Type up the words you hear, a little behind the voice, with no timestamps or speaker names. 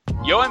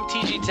Yo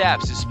MTG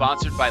Taps is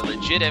sponsored by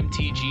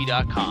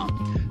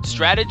LegitMTG.com.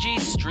 Strategy,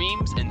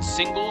 streams, and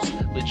singles,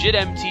 Legit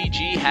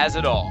MTG has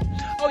it all.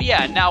 Oh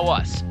yeah, and now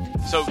us.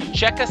 So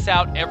check us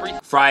out every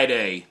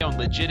Friday on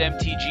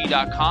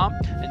LegitMTG.com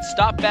and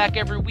stop back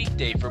every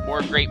weekday for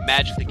more great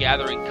Magic the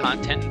Gathering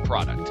content and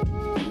product.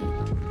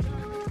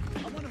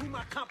 I wonder who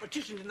my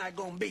competition tonight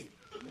gonna be.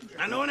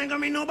 I know it ain't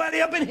gonna be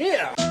nobody up in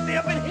here. They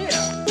up in here.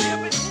 They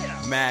up in here.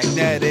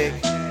 Magnetic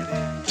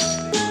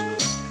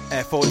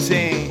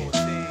F14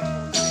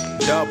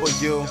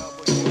 W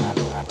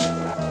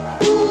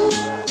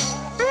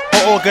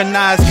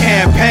organized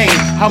campaign.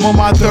 I'm on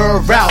my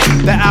third route.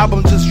 The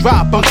album just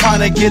dropped. I'm trying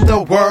to get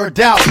the word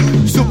out.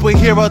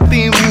 Superhero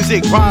theme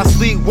music, Ron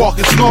sleep,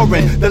 walking,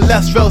 snoring. The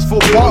less stressful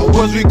part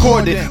was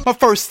recorded. My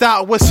first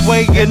stop was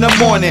Sway in the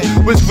Morning.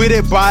 Was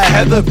greeted by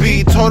Heather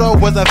B. Toto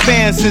was a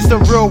fan since the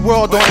Real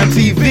World on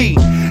MTV.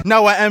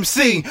 Now I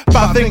MC,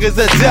 5 fingers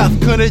of death,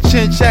 couldn't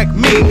chin check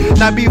me.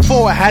 Not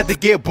before I had to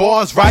get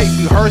bars right,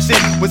 rehearsing.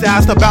 Was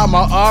asked about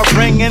my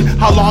upbringing,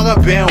 how long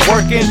I've been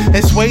working.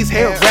 And Sway's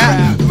head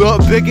rap,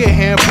 look bigger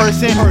in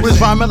person. Was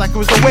rhyming like it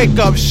was a wake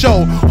up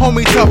show.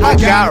 Homie tough, I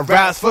got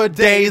raps for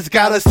days.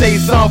 Gotta say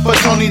something for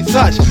Tony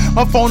Touch.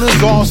 My phone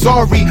is all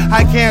sorry,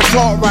 I can't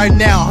talk right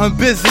now. I'm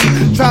busy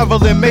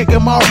traveling,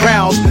 making my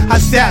rounds. I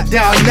sat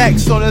down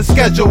next on the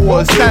schedule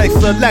was Static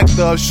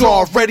Selector,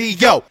 Shaw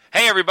Radio.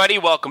 Hey everybody,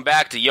 welcome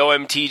back to Yo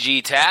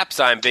MTG Taps.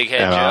 I'm Big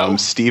Head Joe. I'm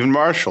Stephen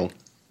Marshall.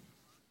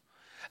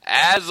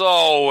 As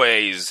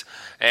always,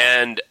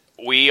 and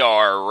we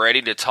are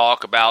ready to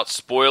talk about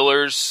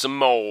spoilers some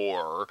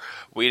more.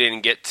 We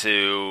didn't get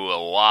to a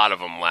lot of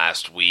them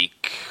last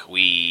week.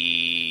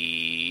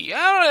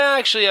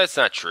 Actually, that's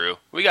not true.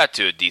 We got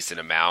to a decent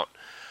amount,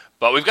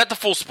 but we've got the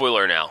full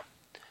spoiler now.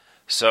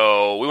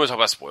 So we want to talk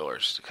about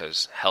spoilers,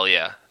 because hell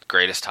yeah,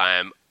 greatest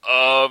time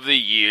of the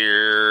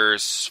year,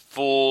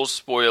 full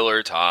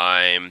spoiler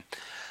time.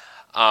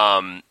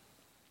 But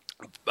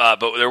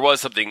there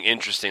was something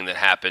interesting that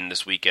happened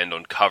this weekend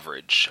on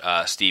coverage.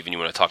 Steven, you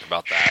want to talk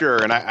about that?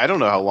 Sure, and I don't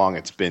know how long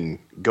it's been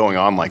going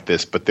on like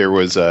this, but there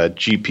was a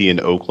GP in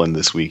Oakland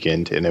this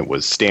weekend, and it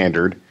was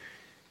standard,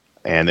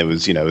 and it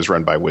was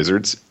run by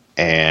Wizards.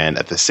 And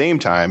at the same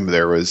time,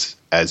 there was,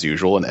 as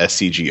usual, an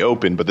SCG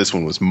Open, but this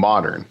one was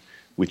modern,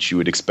 which you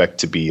would expect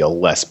to be a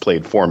less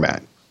played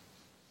format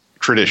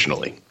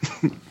traditionally.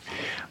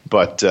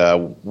 But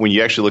when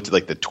you actually looked at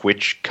like the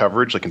Twitch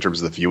coverage, like in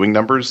terms of the viewing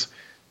numbers,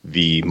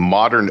 the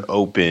Modern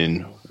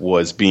Open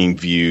was being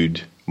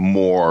viewed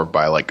more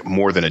by like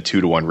more than a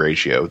 2-to-1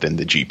 ratio than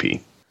the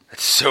GP.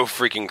 That's so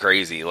freaking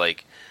crazy.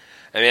 Like,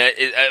 I mean,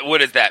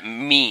 what does that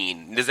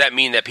mean? Does that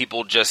mean that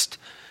people just,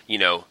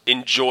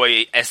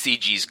 enjoy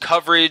SCG's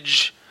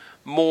coverage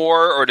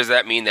more, or does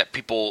that mean that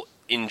people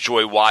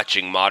enjoy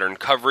watching Modern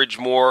coverage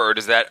more, or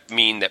does that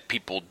mean that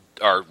people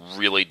are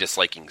really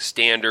disliking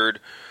Standard,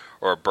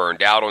 or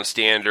burned out on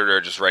Standard,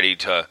 or just ready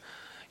to,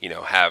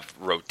 have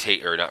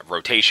not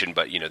rotation,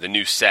 but the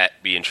new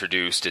set be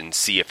introduced and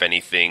see if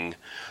anything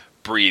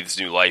breathes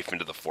new life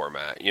into the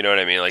format. You know what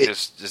I mean? Like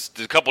there's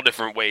a couple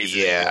different ways.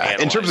 Yeah.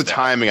 In terms of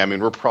timing, I mean,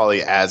 we're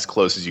probably as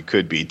close as you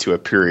could be to a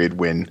period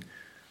when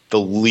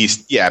the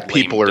least,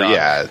 people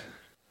are,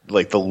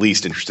 like the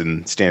least interested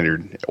in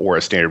Standard or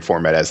a Standard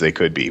format as they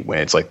could be, when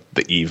it's like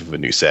the eve of a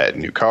new set,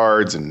 new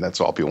cards, and that's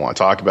all people want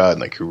to talk about,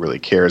 and like who really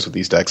cares what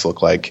these decks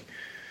look like.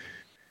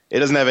 It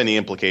doesn't have any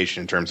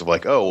implication in terms of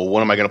like, oh, well,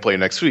 what am I going to play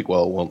next week?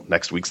 Well,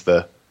 next week's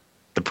the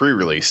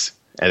pre-release,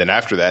 and then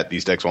after that,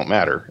 these decks won't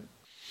matter.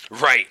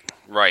 Right,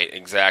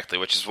 exactly.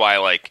 Which is why,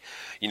 like,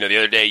 the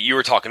other day you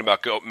were talking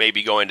about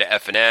maybe going to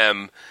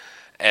F&M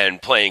and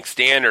playing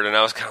Standard, and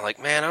I was kind of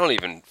like, man, I don't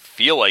even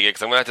feel like it,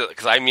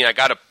 because I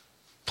got to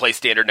play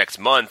Standard next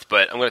month,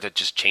 but I'm going to have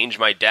to just change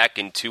my deck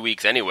in 2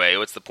 weeks anyway.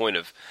 What's the point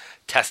of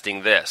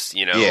testing this?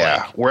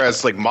 Yeah.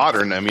 Whereas like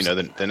Modern, I mean,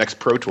 the next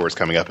Pro Tour is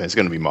coming up, and it's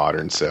going to be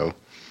Modern, so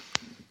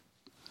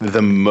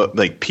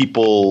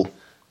people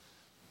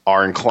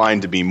are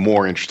inclined to be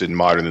more interested in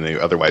Modern than they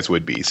otherwise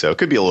would be. So it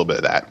could be a little bit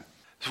of that.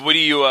 So what do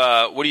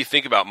you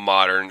think about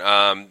Modern?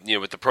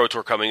 With the Pro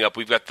Tour coming up,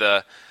 we've got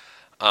the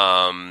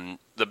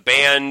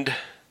banned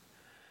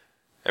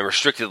and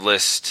restricted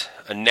list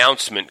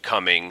announcement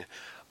coming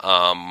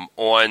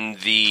on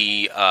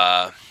the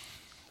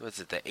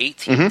the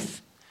 18th. Mm-hmm.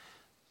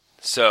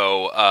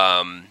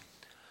 So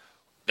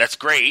that's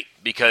great,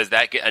 because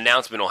that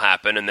announcement will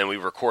happen, and then we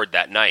record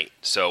that night,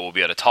 so we'll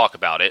be able to talk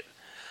about it.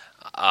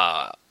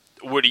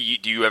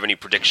 Do you have any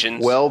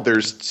predictions? Well,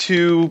 there's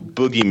 2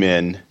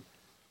 boogeymen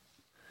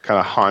kind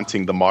of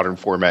haunting the Modern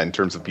format in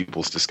terms of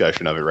people's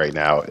discussion of it right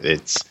now.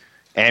 It's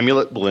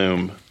Amulet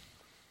Bloom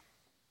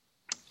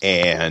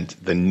and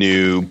the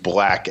new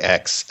Black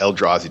X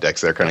Eldrazi decks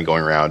that are kind of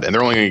going around, and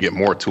they're only going to get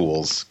more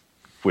tools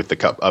with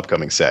the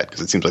upcoming set, because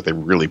it seems like they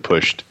really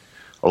pushed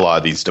a lot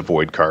of these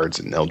Devoid cards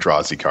and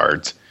Eldrazi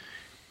cards.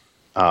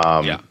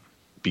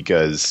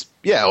 Because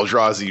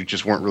Eldrazi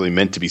just weren't really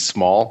meant to be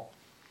small.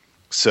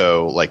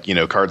 So, like,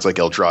 cards like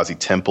Eldrazi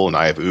Temple and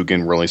Eye of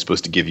Ugin were only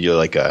supposed to give you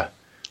like a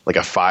like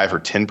a 5 or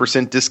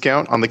 10%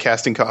 discount on the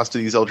casting cost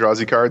of these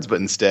Eldrazi cards, but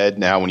instead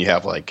now when you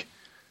have like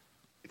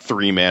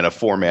 3 mana,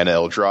 4 mana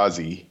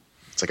Eldrazi,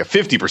 it's like a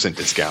 50%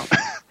 discount.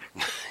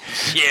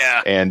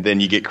 Yeah. And then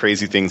you get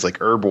crazy things like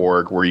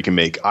Urborg, where you can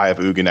make Eye of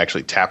Ugin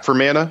actually tap for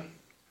mana.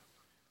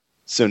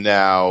 So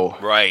now,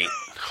 Right.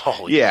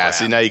 Holy yeah, crap.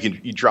 so now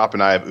you drop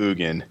an Eye of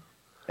Ugin,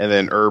 and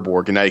then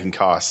Urborg, and now you can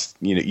cast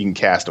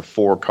a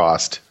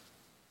 4-cost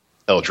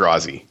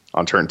Eldrazi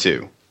on turn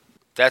 2,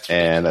 That's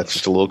ridiculous. and that's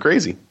just a little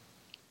crazy.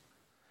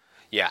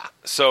 Yeah.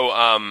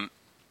 So,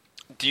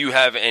 do you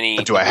have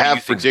any? Do I what do you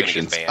have think's gonna get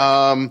predictions?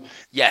 banned?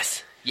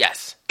 Yes.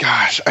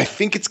 Gosh, I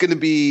think it's going to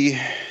be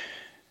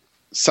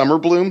Summer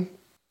Bloom.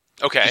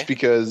 Okay. Just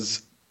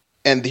because,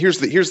 and here's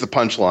the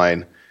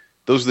punchline.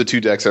 Those are the 2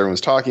 decks everyone's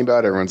talking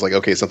about. Everyone's like,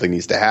 okay, something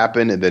needs to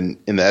happen. And then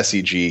in the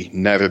SEG,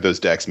 neither of those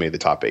decks made the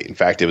top 8. In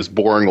fact, it was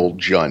boring old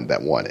Jund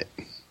that won it.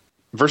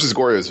 Versus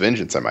Goryo's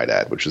Vengeance, I might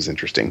add, which was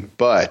interesting.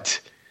 But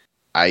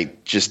I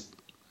just,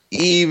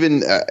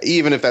 even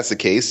if that's the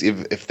case,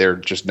 if they're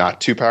just not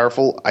too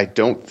powerful, I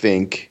don't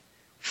think,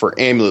 for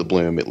Amulet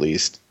Bloom at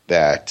least,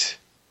 that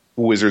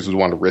Wizards would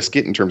want to risk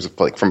it in terms of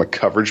like from a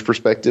coverage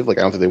perspective. Like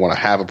I don't think they want to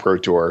have a Pro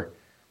Tour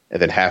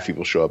and then have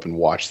people show up and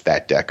watch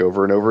that deck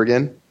over and over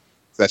again.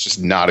 That's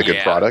just not a good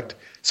product.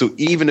 So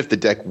even if the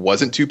deck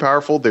wasn't too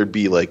powerful, there'd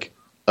be like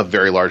a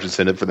very large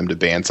incentive for them to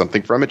ban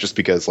something from it, just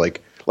because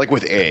like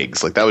with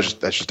eggs, like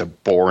that's just a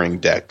boring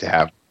deck to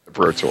have a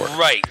Pro Tour.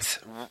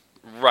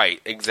 Right,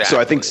 exactly. So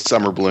I think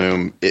Summer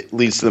Bloom, it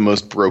leads to the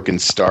most broken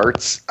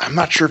starts. I'm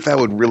not sure if that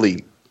would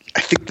really.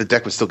 I think the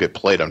deck would still get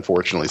played,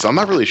 unfortunately. So I'm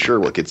not really sure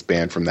what gets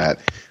banned from that.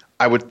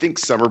 I would think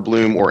Summer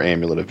Bloom or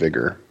Amulet of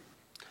Vigor.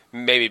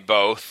 Maybe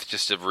both,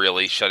 just to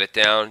really shut it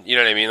down. You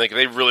know what I mean? Like, if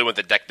they really want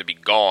the deck to be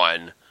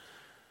gone,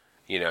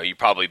 you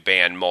probably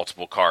ban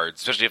multiple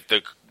cards, especially if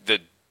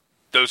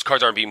those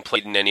cards aren't being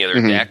played in any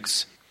other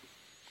decks.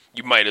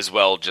 You might as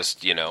well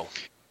just,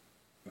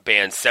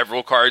 ban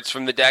several cards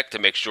from the deck to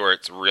make sure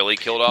it's really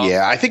killed off.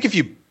 Yeah, I think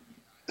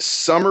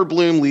Summer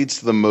Bloom leads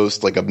to the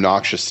most like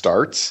obnoxious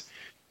starts.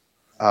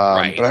 But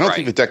I don't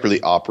think the deck really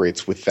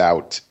operates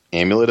without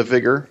Amulet of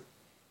Vigor.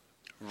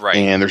 Right.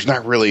 And there's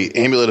not really,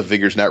 Amulet of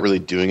Vigor is not really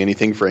doing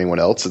anything for anyone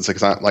else.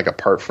 It's not like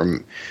apart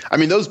from, I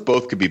mean, those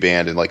both could be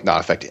banned and like not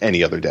affect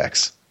any other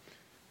decks.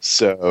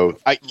 So,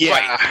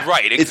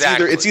 right,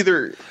 exactly.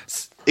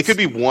 It could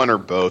be one or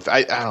both.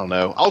 I don't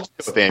know. I'll just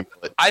go with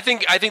Amulet. I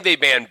think they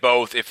ban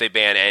both if they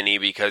ban any,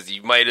 because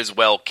you might as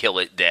well kill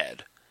it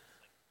dead.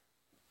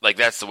 Like,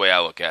 that's the way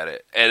I look at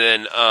it. And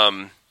then,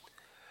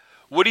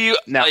 what do you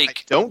now?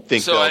 like? I don't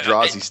think so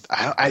Eldrazi.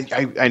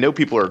 I know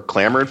people are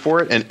clamoring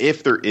for it, and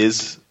if there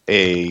is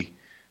a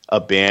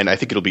ban, I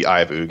think it'll be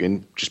Eye of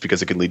Ugin, just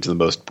because it can lead to the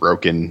most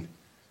broken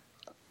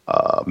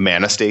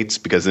mana states,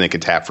 because then it can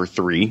tap for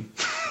 3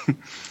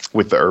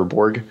 with the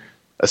Urborg,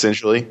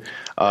 essentially.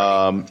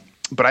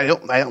 But I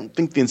don't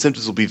think the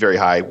incentives will be very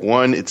high.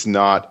 One, it's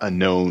not a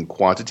known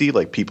quantity;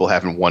 like people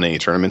haven't won any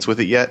tournaments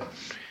with it yet.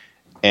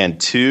 And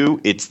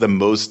 2, it's the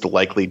most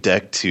likely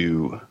deck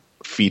to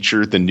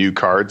feature the new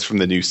cards from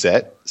the new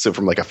set. So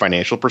from like a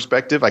financial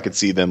perspective, I could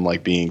see them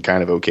like being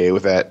kind of okay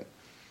with that.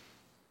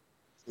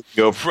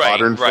 Go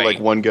modern for like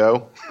one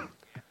go.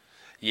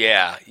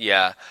 Yeah.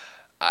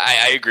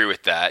 I agree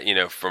with that,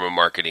 from a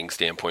marketing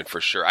standpoint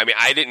for sure. I mean,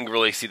 I didn't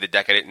really see the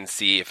deck. I didn't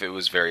see if it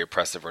was very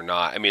oppressive or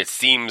not. I mean, it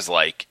seems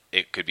like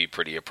it could be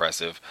pretty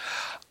oppressive.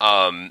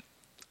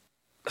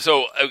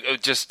 So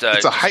just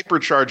it's a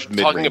hypercharged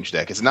mid-range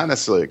deck. It's not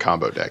necessarily a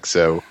combo deck.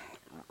 So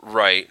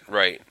right.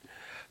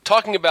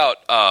 Talking about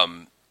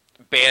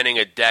banning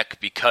a deck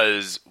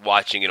because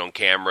watching it on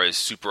camera is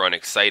super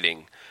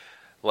unexciting.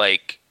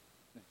 Like,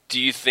 do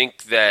you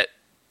think that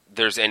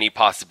there's any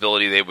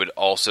possibility they would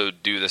also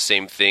do the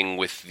same thing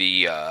with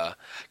the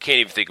can't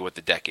even think of what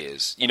the deck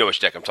is. You know which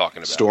deck I'm talking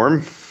about.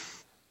 Storm?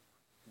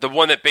 The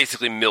one that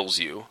basically mills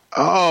you.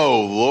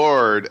 Oh,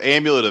 Lord.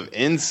 Amulet of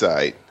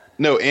Insight.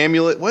 No,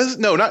 Amulet.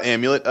 No, not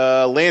Amulet.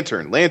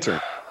 Lantern. Lantern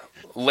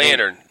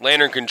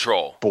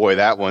Control. Boy,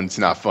 that one's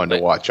not fun to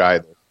watch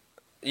either.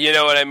 You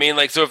know what I mean?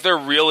 Like, so if they're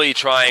really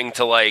trying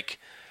to, like,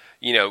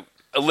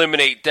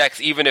 eliminate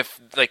decks, even if,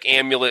 like,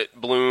 Amulet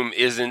Bloom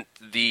isn't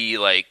the,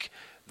 like,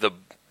 the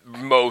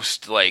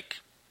most,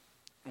 like,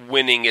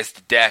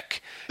 winningest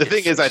deck. The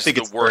thing is, I think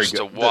it's the worst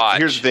to watch.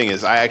 Here's the thing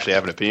is, I actually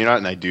have an opinion on it,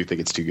 and I do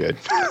think it's too good.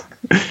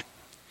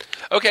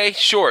 Okay,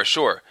 sure.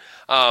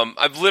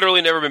 I've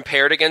literally never been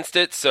paired against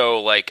it,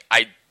 so, like,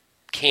 I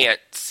can't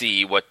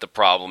see what the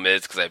problem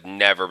is because I've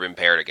never been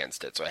paired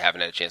against it, so I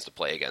haven't had a chance to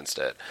play against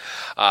it.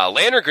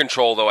 Lantern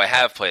Control, though, I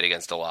have played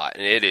against a lot,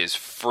 and it is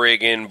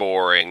friggin'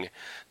 boring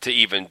to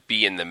even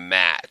be in the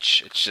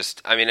match. It's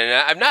just, I mean,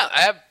 and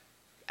I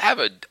have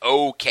an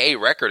okay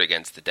record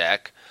against the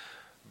deck,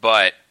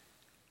 but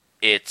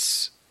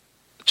it's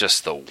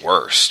just the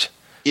worst.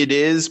 It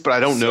is, but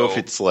I don't know if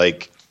it's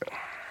like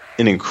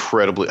an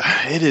incredibly.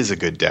 It is a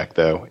good deck,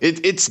 though.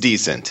 It's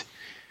decent.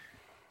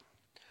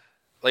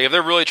 Like, if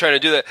they're really trying to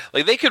do that,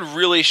 like, they could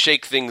really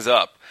shake things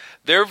up.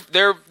 There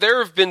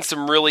have been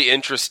some really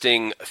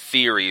interesting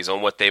theories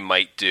on what they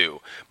might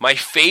do. My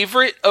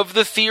favorite of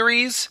the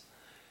theories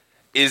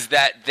is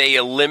that they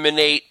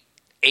eliminate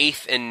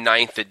 8th and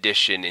 9th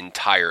edition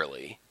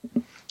entirely.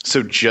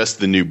 So just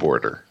the new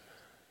border.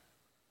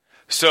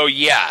 So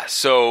yeah,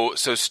 so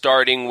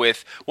starting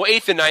with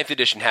 8th and 9th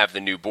edition have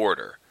the new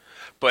border,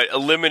 but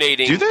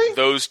eliminating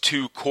those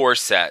two core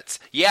sets.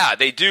 Yeah,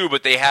 they do,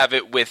 but they have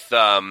it with That's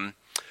a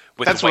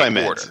white what I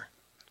meant. border.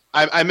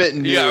 I meant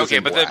new. Yeah, okay,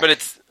 but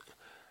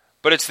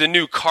but it's the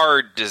new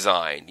card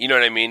design. You know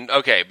what I mean?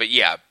 Okay, but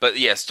yeah,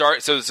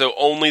 so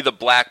only the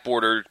black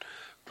bordered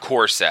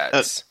core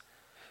sets.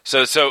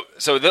 So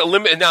the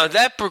limit now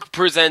that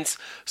presents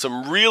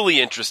some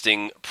really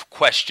interesting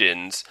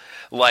questions,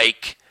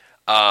 like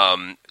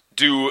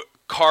do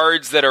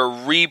cards that are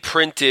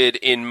reprinted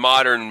in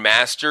Modern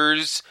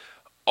Masters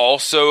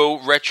also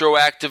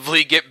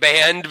retroactively get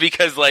banned?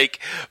 Because like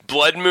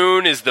Blood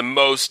Moon is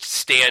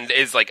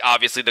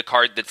obviously the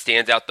card that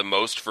stands out the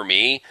most for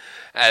me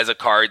as a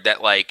card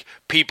that like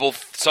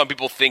some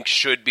people think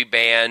should be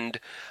banned.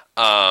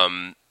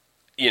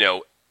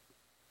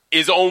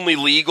 Is only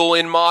legal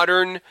in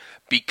Modern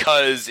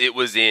because it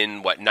was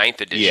in, 9th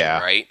edition,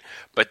 right?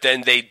 But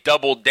then they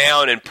doubled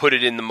down and put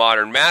it in the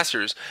Modern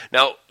Masters.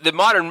 Now, the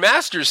Modern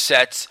Masters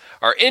sets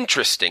are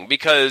interesting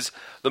because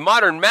the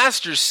Modern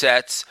Masters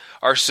sets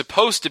are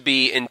supposed to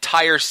be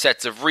entire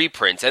sets of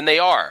reprints, and they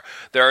are.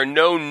 There are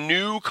no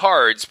new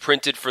cards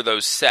printed for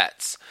those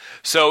sets.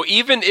 So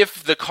even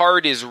if the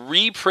card is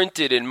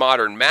reprinted in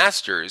Modern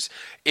Masters,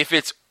 if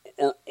its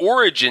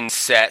origin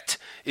set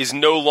is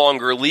no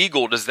longer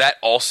legal, does that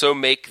also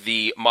make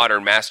the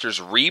Modern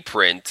Masters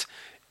reprint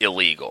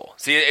illegal?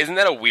 See, isn't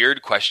that a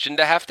weird question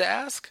to have to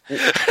ask?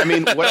 I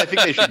mean, what I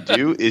think they should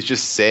do is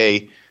just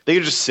say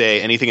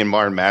anything in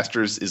Modern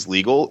Masters is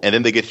legal, and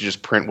then they get to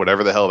just print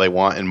whatever the hell they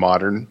want in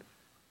Modern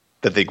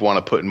that they want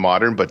to put in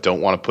Modern but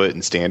don't want to put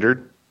in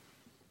Standard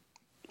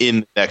in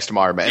the next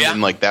Modern Masters.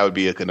 And then that would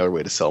be another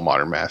way to sell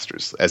Modern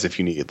Masters, as if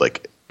you needed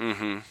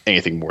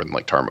anything more than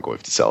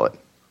Tarmogoyf to sell it.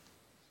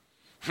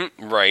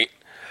 Right.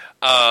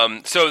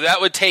 So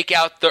that would take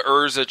out the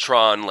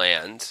Urzatron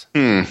lands,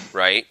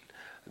 right?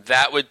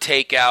 That would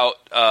take out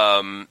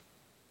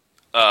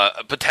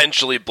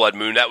potentially Blood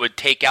Moon. That would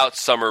take out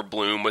Summer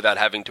Bloom without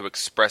having to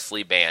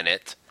expressly ban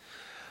it.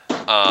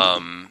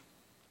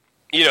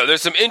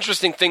 There's some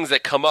interesting things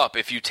that come up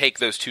if you take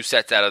those two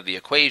sets out of the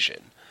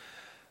equation.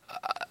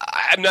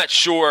 I'm not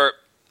sure,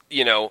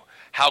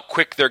 how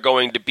quick they're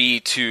going to be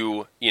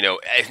to,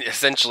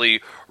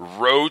 essentially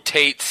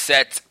rotate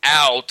sets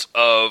out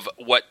of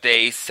what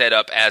they set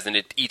up as an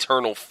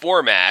eternal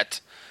format.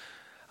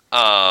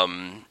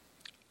 But,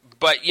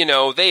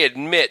 they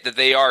admit that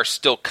they are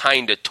still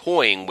kind of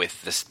toying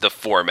with the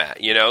format,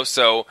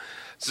 so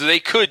they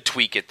could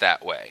tweak it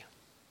that way.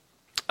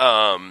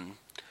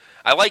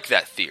 I like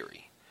that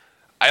theory.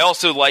 I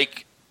also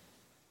like,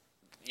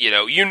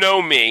 you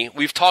know me,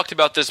 we've talked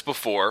about this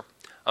before.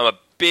 I'm a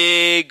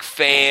big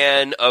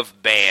fan of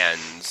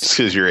bans. It's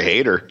because you're a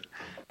hater.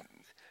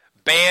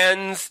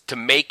 Bans to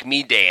make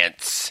me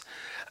dance.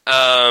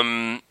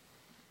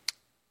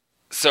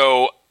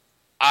 So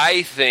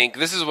I think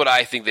this is what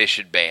I think they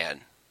should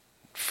ban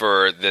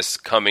for this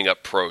coming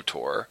up Pro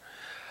Tour.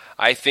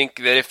 I think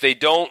that if they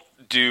don't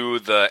do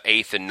the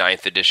 8th and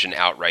 9th edition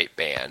outright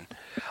ban,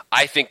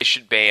 I think they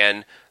should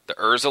ban the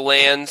Urza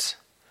lands.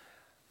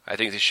 I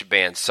think they should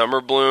ban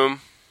Summer Bloom.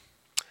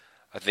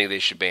 I think they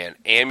should ban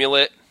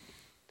Amulet.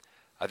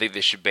 I think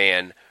they should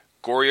ban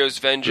Goryo's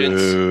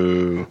Vengeance.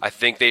 Ooh. I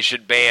think they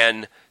should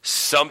ban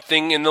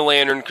something in the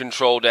Lantern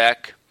control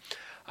deck.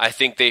 I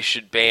think they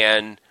should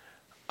ban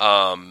what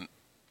am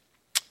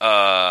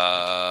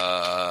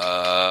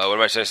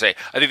I trying to say?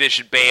 I think they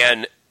should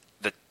ban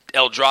the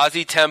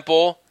Eldrazi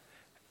Temple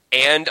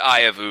and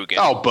Eye of Ugin.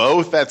 Oh,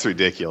 both? That's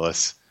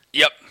ridiculous.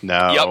 Yep.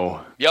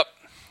 No. Yep.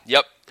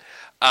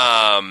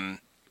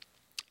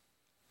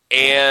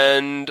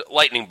 And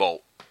Lightning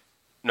Bolt.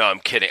 No, I'm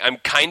kidding. I'm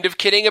kind of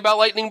kidding about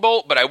Lightning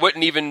Bolt, but I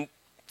wouldn't even...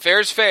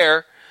 Fair's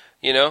fair.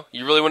 You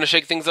really want to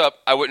shake things up,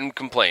 I wouldn't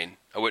complain.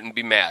 I wouldn't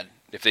be mad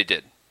if they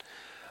did.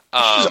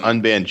 Just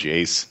unban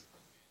Jace.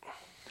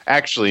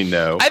 Actually,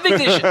 no. I think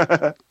they should...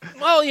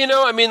 Well,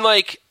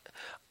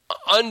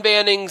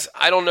 unbannings,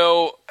 I don't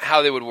know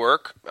how they would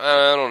work.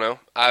 I don't know.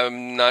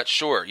 I'm not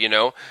sure,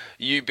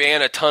 You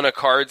ban a ton of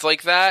cards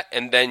like that,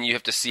 and then you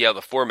have to see how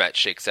the format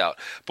shakes out.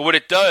 But what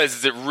it does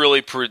is it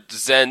really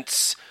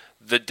presents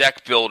the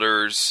deck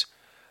builders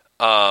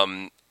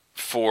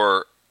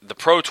for the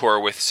Pro Tour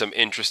with some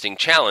interesting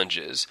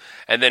challenges.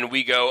 And then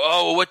we go,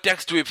 oh, what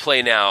decks do we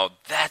play now?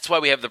 That's why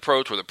we have the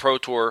Pro Tour. The Pro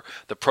Tour,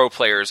 the pro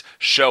players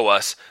show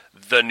us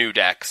the new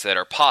decks that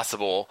are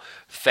possible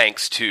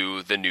thanks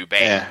to the new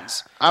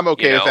bans. Yeah, I'm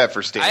okay with that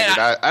for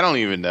Standard. I don't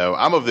even know.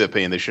 I'm of the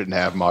opinion they shouldn't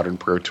have Modern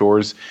Pro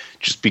Tours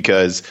just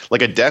because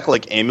a deck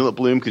like Amulet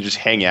Bloom could just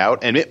hang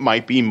out, and it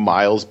might be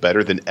miles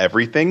better than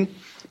everything,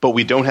 but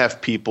we don't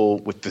have people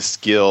with the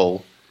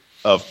skill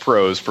of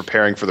pros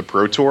preparing for the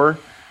Pro Tour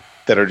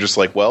that are just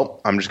I'm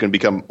just going to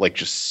become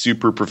just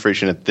super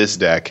proficient at this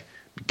deck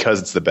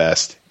because it's the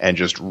best and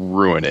just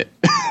ruin it.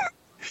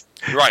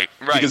 Right.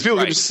 Because people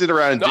can just sit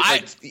around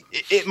and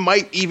it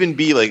might even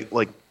be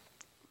like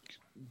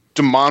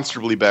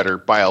demonstrably better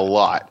by a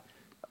lot,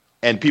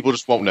 and people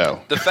just won't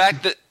know. The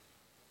fact that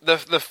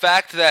the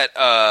fact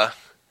that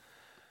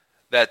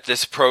that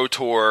this Pro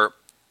Tour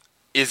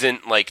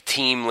isn't like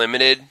team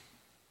limited,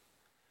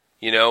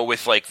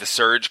 with like the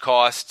surge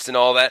costs and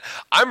all that.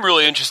 I'm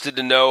really interested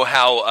to know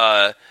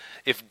how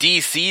if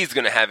DC is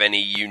going to have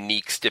any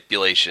unique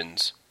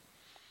stipulations,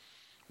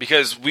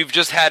 because we've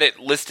just had it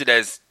listed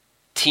as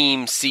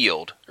team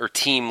sealed or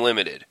team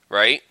limited,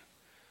 right?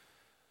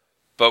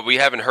 But we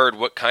haven't heard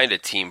what kind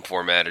of team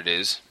format it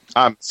is.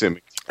 I'm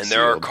assuming. And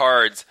there are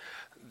cards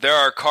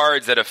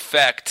that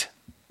affect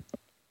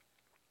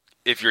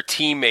if your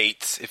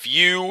teammates,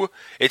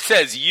 it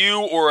says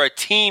you or a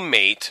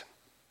teammate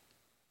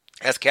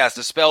has cast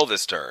a spell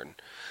this turn.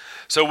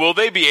 So will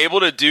they be able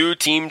to do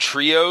team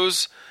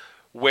trios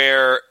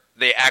where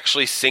they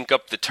actually sync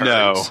up the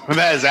turns? No,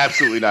 that is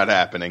absolutely not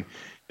happening.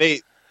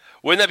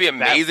 Wouldn't that be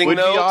amazing, would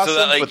though? Be awesome,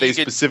 so that, but they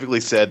specifically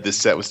said this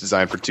set was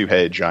designed for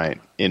two-headed giant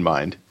in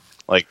mind.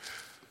 Like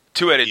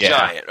two-headed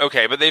giant.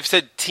 Okay, but they've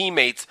said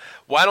teammates.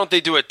 Why don't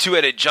they do a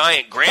two-headed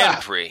giant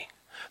Grand Prix?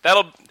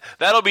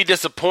 That'll be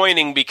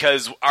disappointing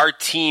because our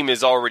team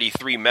is already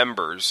 3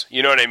 members.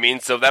 You know what I mean?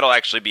 So that'll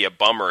actually be a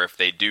bummer if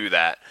they do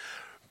that.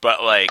 But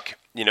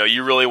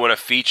you really want to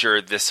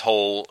feature this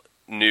whole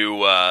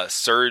new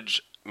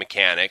surge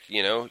mechanic.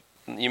 You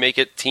make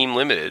it team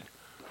limited.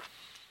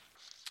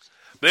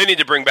 They need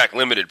to bring back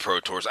limited Pro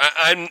Tours.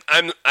 I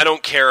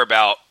don't care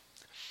about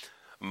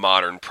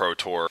modern Pro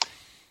Tour.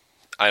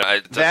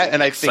 I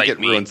think it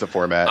ruins the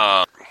format.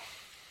 I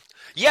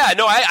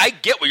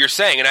get what you're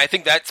saying, and I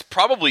think that's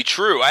probably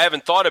true. I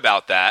haven't thought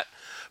about that,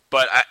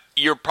 but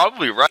you're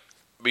probably right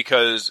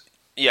because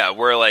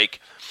we're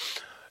like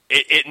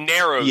it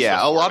narrows.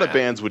 Yeah, a lot of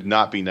bans would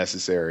not be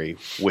necessary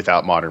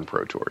without modern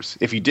Pro Tours.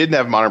 If you didn't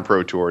have modern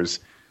Pro Tours,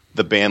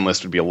 the ban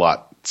list would be a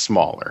lot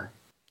smaller.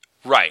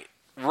 Right.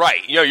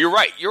 You're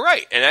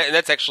right. And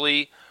that's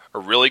actually a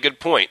really good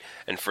point.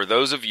 And for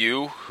those of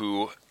you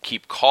who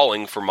keep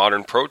calling for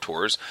modern Pro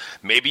Tours,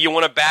 maybe you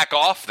want to back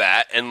off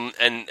that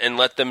and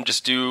let them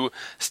just do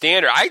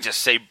standard. I just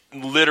say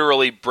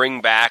literally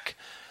bring back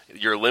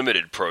your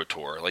limited Pro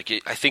Tour.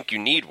 I think you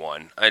need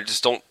one. I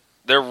just don't.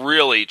 They're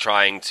really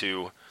trying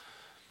to,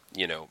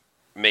 they're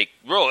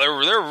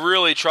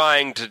really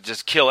trying to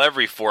just kill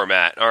every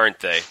format, aren't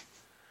they?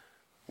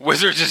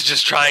 Wizards is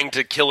just trying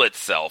to kill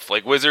itself.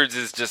 Wizards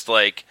is just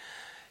like,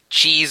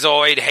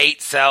 Cheezoid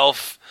hate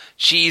self.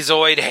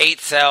 Cheezoid hate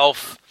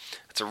self.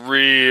 It's a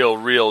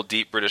real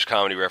deep British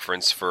comedy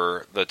reference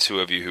for the two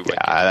of you who went.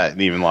 Yeah,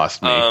 that even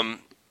lost me.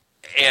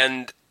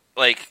 And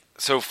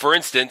so for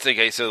instance,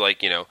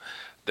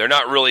 they're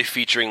not really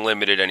featuring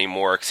limited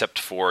anymore, except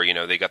for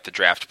they got the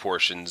draft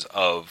portions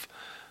of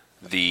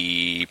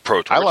the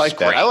Pro Tour. I like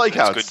that. I like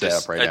how it's set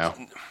up right now.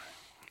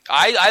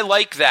 I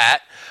like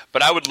that.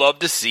 But I would love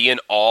to see an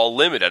all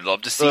limit. I'd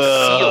love to see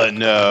sealed.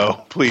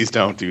 No, please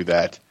don't do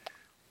that.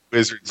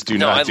 Wizards do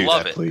not do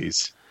that,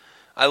 please.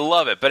 I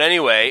love it. But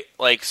anyway,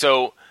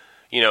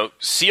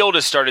 sealed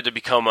has started to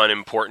become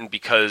unimportant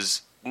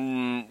because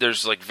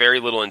there's very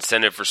little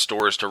incentive for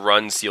stores to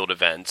run sealed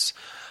events.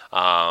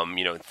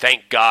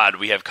 Thank God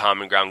we have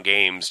Common Ground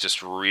Games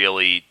just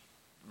really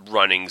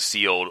running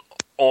sealed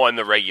on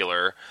the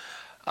regular.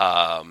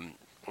 Would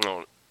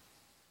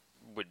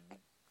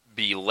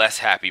be less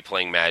happy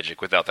playing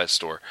Magic without that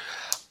store.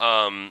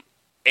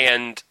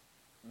 And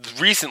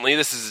recently,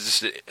 this is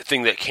just a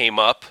thing that came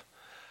up.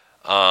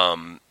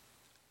 In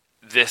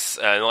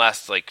the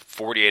last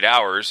 48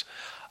 hours,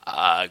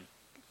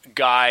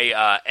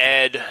 guy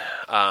Ed,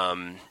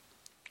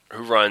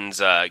 who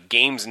runs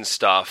games and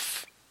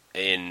stuff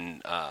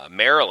in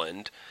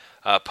Maryland,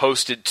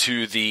 posted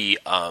to the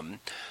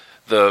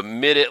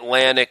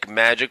Mid-Atlantic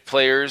Magic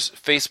Players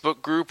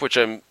Facebook group, which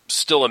I'm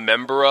still a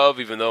member of,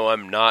 even though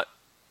I'm not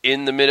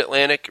in the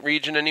Mid-Atlantic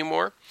region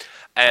anymore,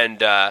 and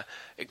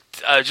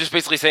just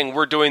basically saying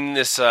we're doing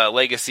this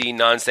legacy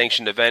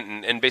non-sanctioned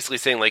event, and basically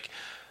saying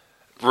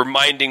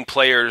reminding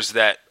players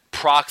that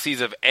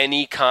proxies of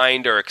any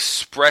kind are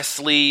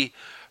expressly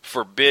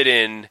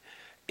forbidden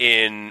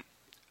in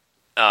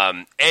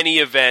any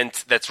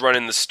event that's run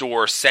in the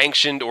store,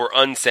 sanctioned or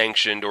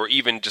unsanctioned, or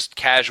even just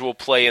casual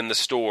play in the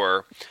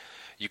store.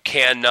 You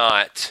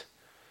cannot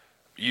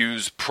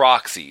use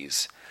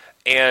proxies,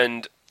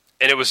 and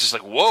it was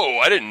just whoa,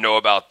 I didn't know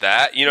about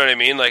that. You know what I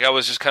mean? I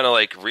was just kind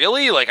of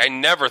really? I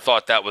never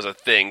thought that was a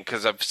thing,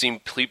 because I've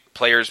seen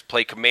players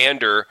play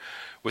Commander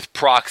with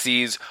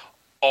proxies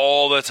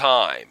all the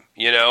time,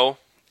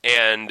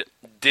 and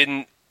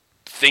didn't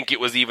think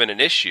it was even an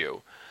issue.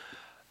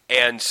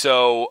 And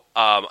so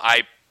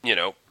I,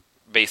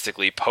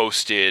 basically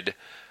posted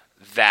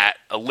a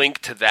link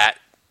to that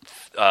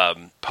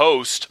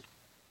post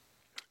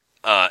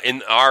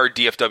in our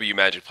DFW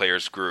Magic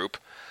Players group.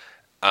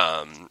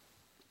 And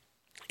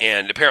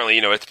apparently,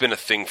 it's been a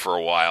thing for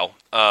a while.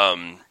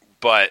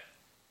 But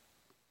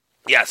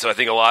yeah, so I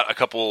think a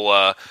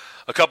couple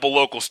a couple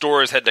local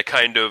stores had to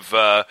kind of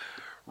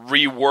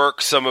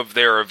rework some of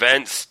their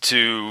events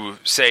to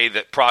say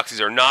that proxies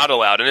are not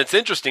allowed. And it's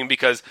interesting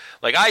because,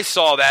 like, I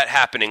saw that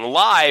happening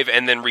live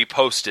and then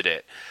reposted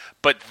it.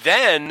 But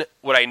then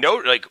what I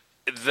noted, like,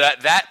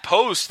 that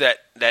post that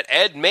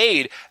Ed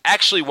made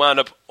actually wound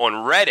up on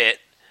Reddit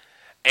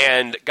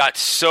and got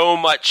so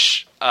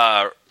much,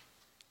 so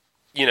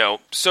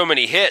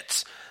many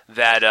hits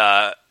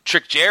that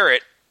Trick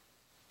Jarrett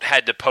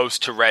had to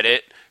post to Reddit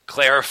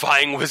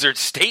clarifying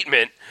Wizards'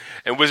 statement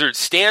and Wizards'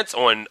 stance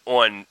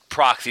on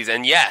proxies.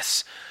 And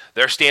yes,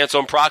 their stance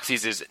on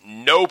proxies is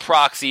no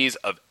proxies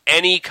of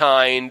any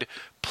kind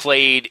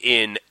played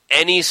in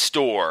any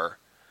store.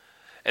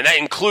 And that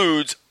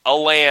includes a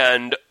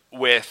land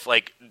with,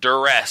 like,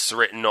 duress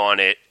written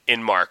on it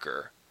in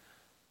marker.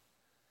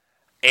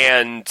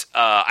 And,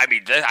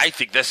 I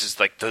think this is,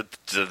 like, the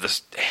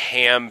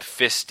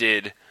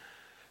ham-fisted,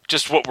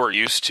 just what we're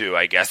used to,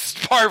 I guess.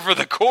 It's par for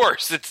the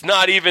course. It's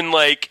not even,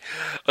 like,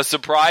 a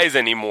surprise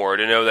anymore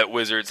to know that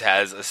Wizards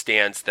has a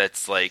stance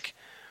that's, like,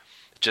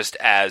 just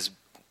as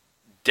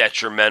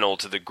detrimental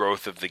to the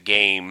growth of the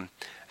game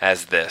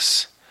as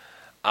this.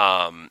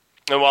 And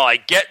while I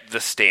get the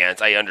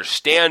stance, I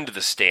understand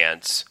the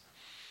stance,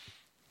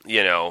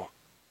 the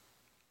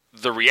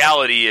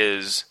reality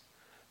is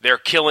they're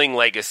killing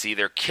Legacy,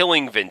 they're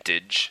killing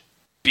Vintage,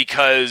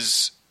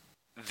 because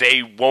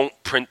they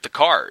won't print the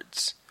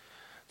cards.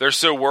 They're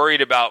so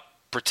worried about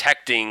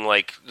protecting,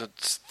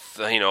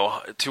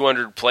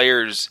 200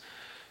 players'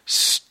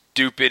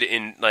 stupid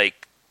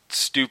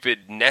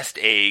nest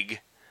egg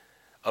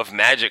of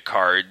Magic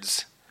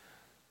cards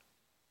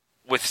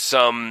with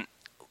some,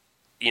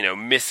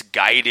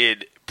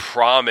 misguided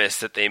promise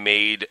that they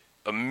made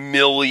a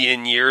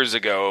million years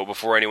ago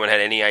before anyone had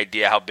any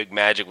idea how big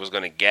Magic was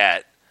going to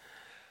get.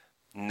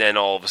 And then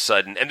all of a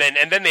sudden, and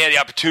then they had the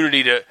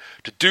opportunity to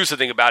do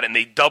something about it, and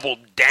they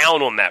doubled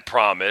down on that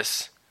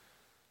promise,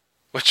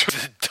 which was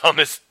the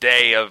dumbest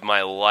day of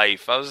my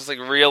life. I was just like,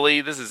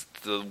 really? This is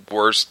the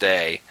worst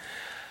day.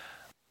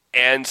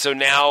 And so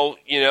now,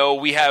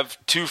 we have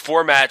two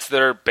formats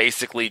that are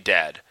basically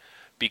dead,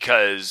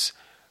 because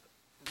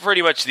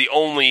pretty much the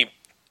only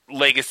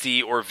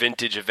Legacy or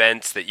Vintage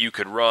events that you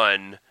could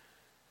run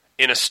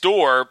in a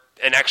store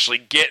and actually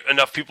get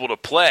enough people to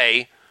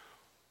play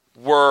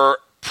were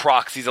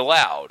proxies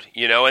allowed,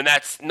 and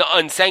that's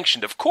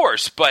unsanctioned, of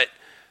course, but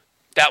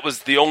that was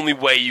the only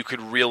way you could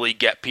really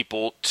get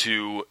people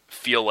to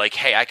feel like,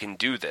 hey, I can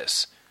do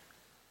this.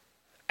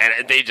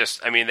 And they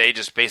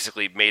just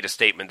basically made a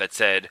statement that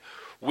said,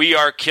 we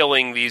are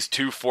killing these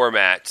two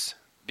formats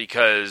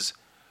because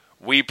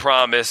we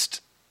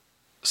promised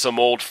some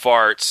old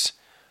farts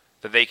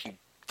that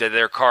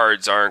their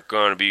cards aren't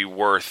going to be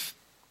worth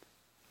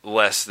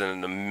less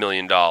than $1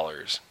 million.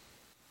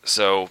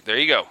 So there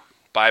you go.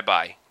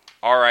 Bye-bye.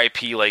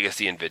 R.I.P.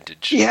 Legacy and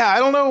Vintage. Yeah, I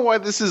don't know why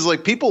this is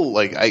like people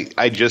like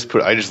I just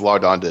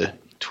logged on to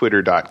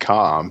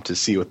twitter.com to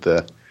see what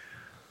the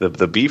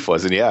beef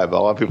was, and yeah, a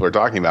lot of people are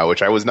talking about,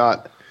 which I was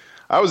not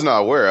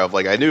aware of.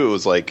 Like, I knew it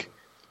was like,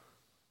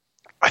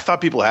 I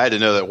thought people had to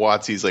know that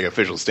WotC's like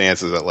official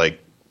stance is that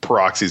like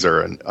proxies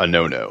are a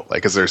no-no,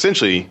 like, because they're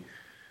essentially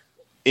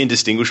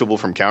indistinguishable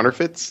from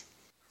counterfeits,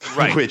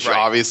 right? Which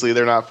obviously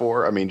they're not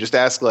for. I mean, just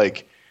ask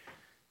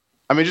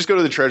just go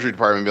to the Treasury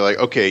Department and be like,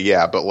 okay,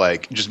 yeah, but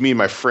like, just me and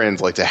my friends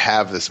like to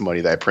have this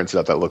money that I printed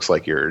up that looks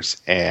like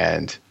yours,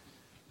 and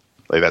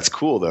like, that's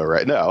cool though,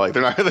 right? No, like,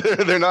 they're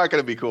not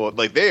going to be cool.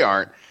 Like, they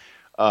aren't.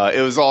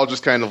 It was all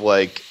just kind of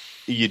like,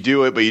 you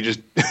do it, but you just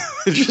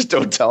just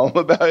don't tell them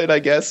about it, I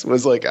guess,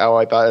 was like how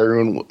I thought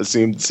everyone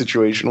assumed the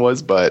situation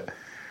was. But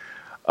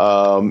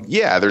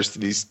yeah, there's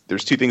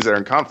two things that are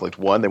in conflict.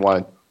 One, they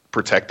want to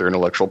protect their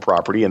intellectual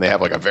property, and they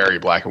have like a very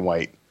black and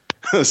white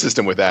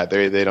system with that.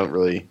 They don't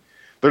really.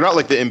 They're not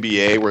like the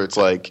NBA where it's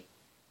like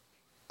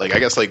I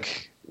guess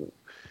like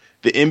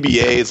the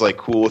NBA is like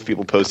cool with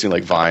people posting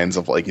like vines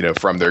of like,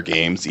 from their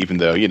games, even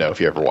though,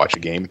 if you ever watch a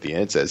game at the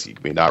end, it says you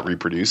may not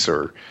reproduce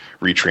or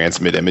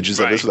retransmit images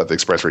of this without the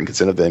express written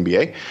consent of the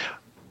NBA.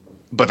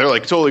 But they're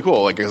like totally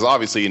cool. Like, because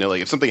obviously,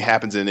 like if something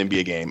happens in an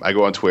NBA game, I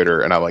go on Twitter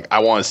and I'm like, I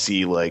want to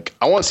see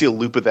a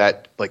loop of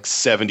that like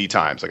 70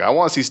 times. Like, I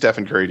want to see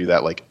Stephen Curry do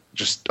that like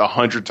just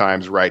 100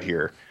 times right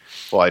here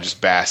while I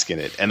just bask in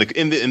it. And the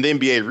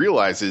NBA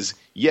realizes,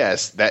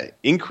 yes, that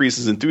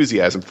increases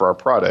enthusiasm for our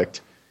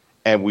product,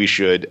 and we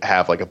should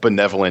have like a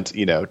benevolent,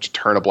 to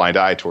turn a blind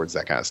eye towards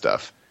that kind of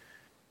stuff.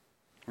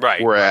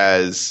 Right.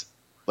 Whereas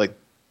like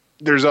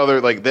there's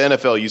other, like the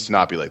NFL used to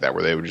not be like that,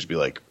 where they would just be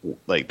like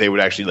they would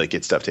actually like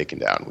get stuff taken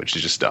down, which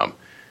is just dumb.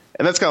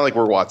 And that's kind of like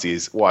where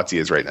WotC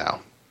is right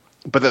now.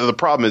 But the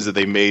problem is that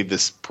they made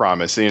this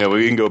promise. We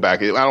can go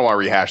back. I don't want to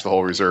rehash the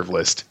whole reserve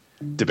list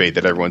debate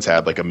that everyone's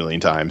had like a million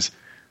times.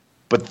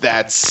 But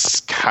that's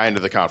kind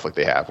of the conflict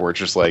they have, where it's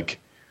just like,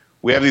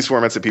 we have these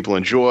formats that people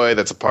enjoy,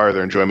 that's a part of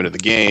their enjoyment of the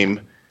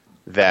game,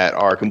 that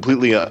are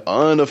completely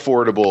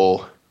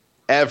unaffordable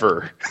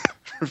ever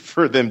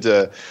for them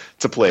to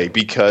play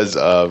because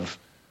of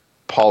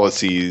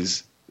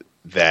policies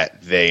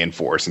that they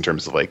enforce in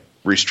terms of like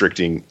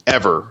restricting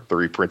ever the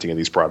reprinting of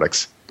these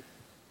products,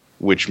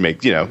 which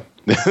makes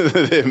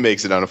it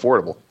makes it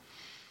unaffordable,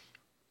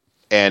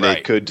 and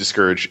it could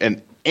discourage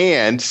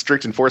and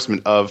strict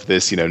enforcement of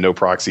this. No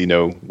proxy,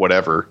 no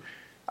whatever.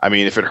 I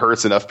mean, if it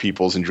hurts enough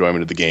people's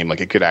enjoyment of the game,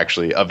 like it could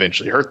actually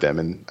eventually hurt them,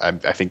 and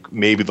I think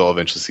maybe they'll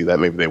eventually see that.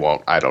 Maybe they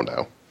won't. I don't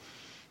know.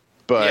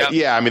 But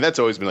yeah, I mean, that's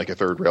always been like a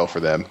third rail for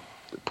them,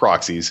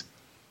 proxies,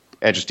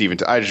 and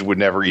I just would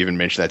never even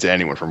mention that to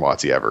anyone from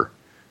WotC ever.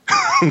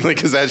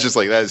 Because that's just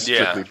that is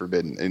strictly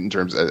forbidden in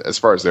terms as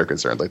far as they're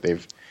concerned. Like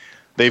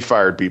they've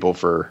fired people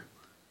for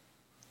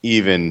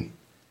even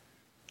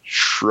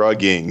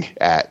shrugging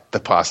at the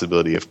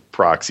possibility of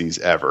proxies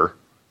ever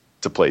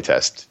to play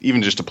test,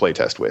 even just to play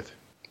test with.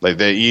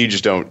 You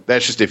just don't.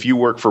 That's just if you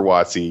work for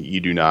WotC, you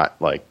do not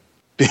you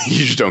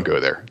just don't go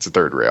there. It's a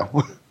third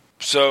rail.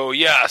 So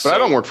yeah, but I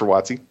don't work for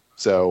WotC,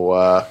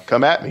 so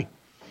come at me.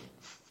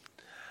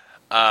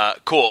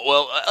 Cool.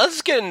 Well,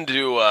 let's get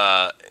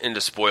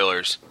into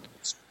spoilers,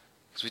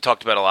 because we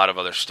talked about a lot of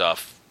other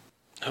stuff.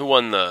 Who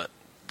won the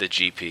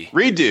GP?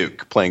 Reed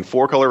Duke playing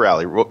 4-Color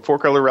Rally.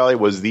 4-Color Rally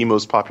was the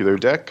most popular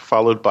deck,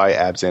 followed by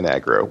Abzan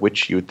Aggro,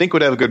 which you would think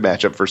would have a good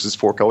matchup versus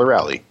 4-Color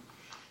Rally.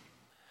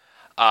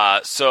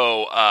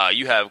 So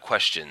you have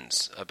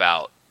questions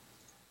about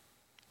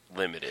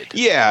Limited?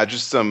 Yeah,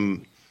 just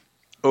some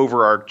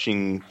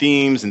overarching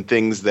themes and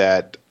things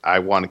that I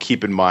want to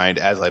keep in mind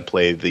as I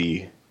play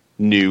the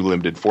new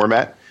Limited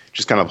format.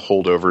 Just kind of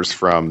holdovers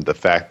from the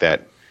fact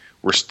that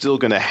we're still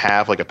going to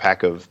have a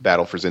pack of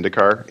Battle for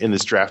Zendikar in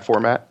this draft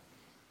format.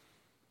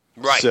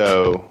 Right.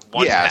 So,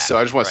 so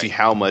I just want to see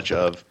how much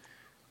of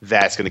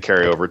that's going to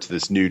carry over to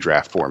this new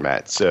draft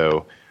format.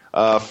 So,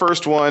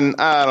 first one,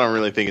 I don't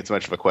really think it's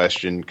much of a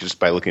question just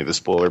by looking at the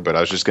spoiler, but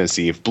I was just going to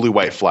see if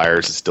Blue-White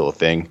Flyers is still a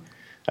thing.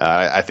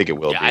 I think it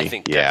will be. I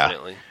think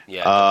definitely.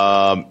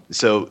 Yeah.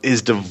 So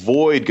is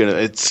Devoid going to...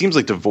 It seems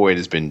like Devoid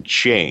has been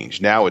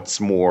changed. Now it's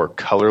more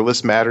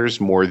colorless matters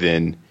more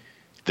than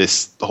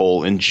this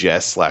whole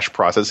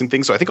ingest/processing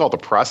thing. So I think all the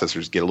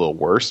processors get a little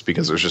worse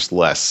because there's just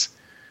less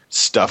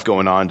stuff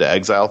going on to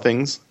exile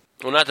things.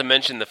 Well, not to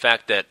mention the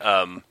fact that,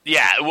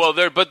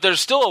 but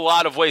there's still a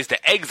lot of ways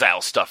to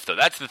exile stuff, though.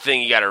 That's the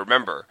thing you got to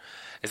remember,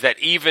 is that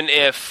even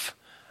if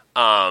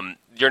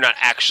you're not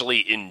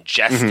actually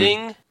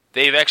ingesting,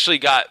 they've actually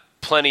got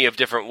plenty of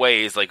different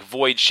ways, like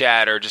Void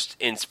Shatter,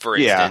 for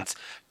instance,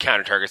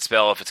 counter target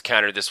spell. If it's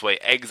countered this way,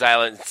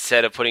 exile it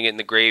instead of putting it in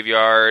the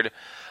graveyard.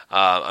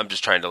 I'm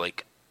just trying to,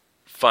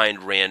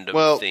 find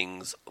random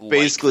things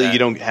basically, that. You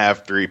don't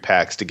have 3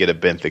 packs to get a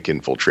Benthic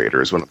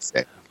Infiltrator is what I'm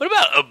saying. What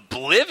about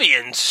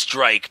Oblivion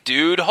Strike,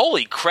 dude?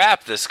 Holy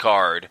crap, this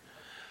card.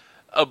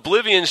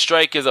 Oblivion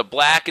Strike is a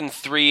black and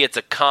 3. It's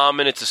a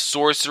common. It's a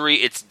sorcery.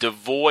 It's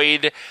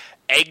devoid.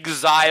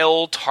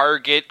 Exile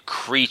target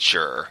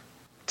creature.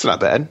 It's not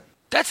bad.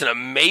 That's an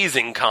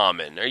amazing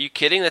common. Are you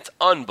kidding? That's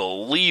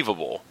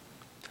unbelievable.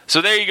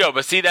 So there you go.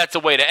 But see, that's a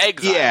way to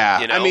exile.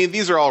 Yeah. I mean,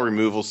 these are all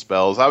removal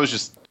spells. I was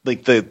just...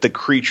 the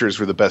creatures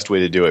were the best way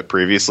to do it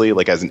previously,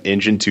 as an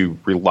engine to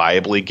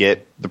reliably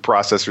get the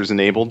processors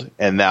enabled,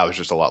 and now there's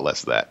just a lot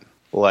less of that.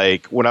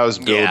 When I was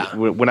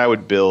when I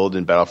would build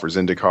in Battle for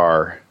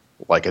Zendikar,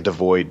 a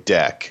Devoid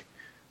deck,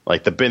 the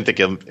Benthic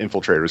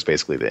Infiltrator was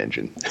basically the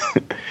engine.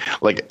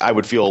 I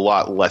would feel a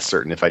lot less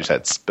certain if I just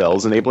had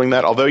spells enabling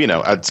that. Although,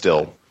 I'd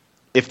still,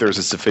 if there's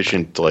a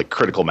sufficient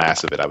critical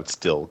mass of it, I would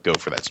still go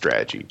for that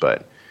strategy.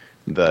 But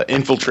the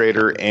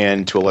Infiltrator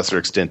and to a lesser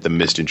extent the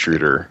Mist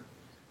Intruder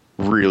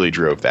really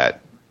drove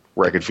that,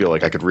 where I could feel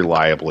like I could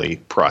reliably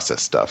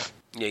process stuff.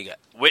 Yeah, you got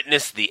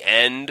Witness the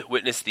End,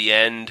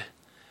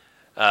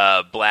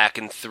 black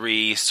and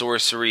 3,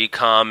 sorcery,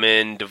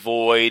 common,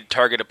 devoid,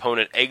 target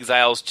opponent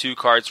exiles 2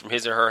 cards from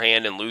his or her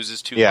hand and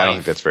loses 2 life. I don't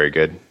think that's very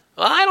good.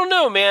 Well, I don't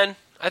know, man.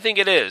 I think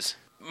it is.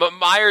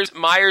 Myers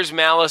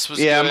Malice was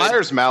good. Yeah,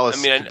 Myers Malice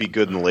could be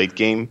good in the late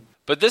game.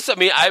 But this,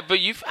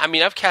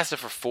 I've cast it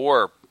for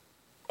 4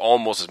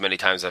 almost as many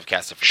times as I've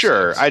cast it for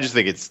 6. I just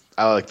think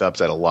I like the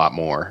upside a lot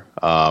more.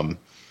 I'm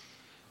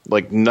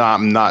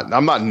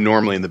not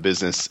normally in the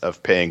business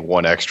of paying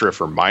 1 extra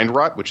for Mind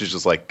Rot, which is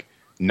just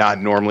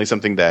not normally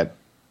something that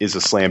is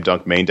a slam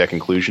dunk main deck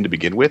inclusion to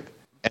begin with.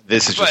 And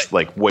this is just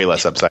way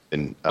less upside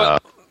than.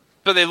 But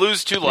they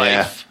lose 2 life.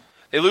 Yeah.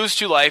 They lose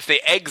 2 life. They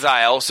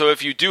exile. So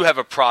if you do have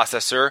a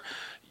processor,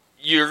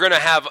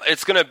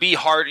 it's gonna be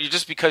hard.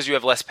 Just because you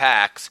have less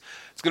packs,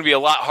 it's gonna be a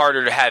lot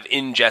harder to have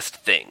ingest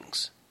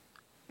things.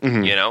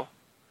 Mm-hmm.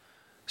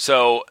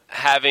 So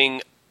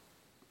having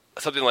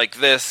something like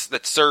this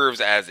that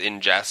serves as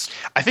ingest.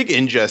 I think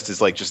ingest is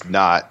just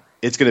not.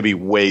 It's going to be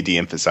way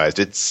de-emphasized.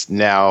 It's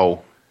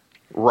now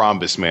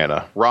Rhombus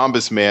mana.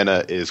 Rhombus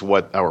mana is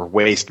or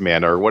waste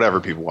mana, or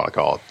whatever people want to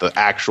call it. The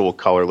actual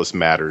colorless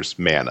matters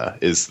mana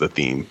is the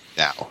theme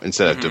now,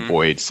 instead of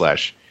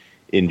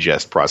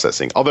devoid/ingest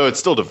processing. Although it's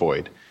still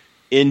devoid.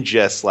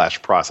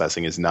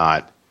 Ingest/processing is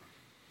not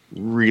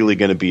really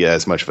going to be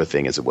as much of a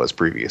thing as it was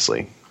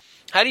previously.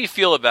 How do you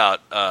feel about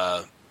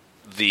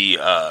the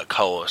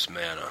colorless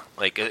mana,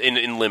 like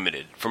in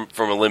limited from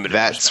a limited.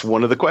 That's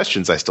one of the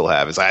questions I still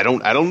have. Is I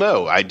don't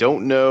know. I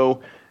don't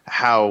know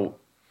how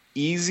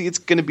easy it's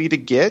going to be to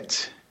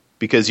get,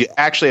 because you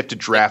actually have to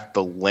draft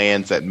the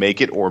lands that make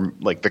it, or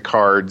like the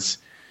cards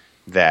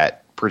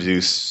that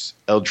produce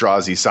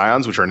Eldrazi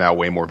Scions, which are now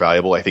way more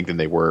valuable, I think, than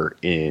they were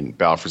in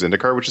Battle for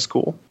Zendikar, which is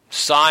cool.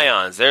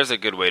 Scions, there's a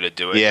good way to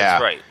do it. Yeah,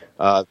 that's right.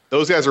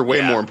 Those guys are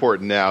way more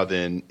important now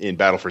than in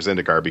Battle for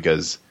Zendikar,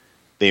 because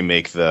they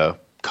make the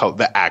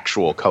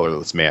actual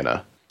colorless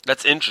mana.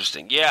 That's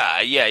interesting.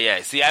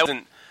 Yeah. See, I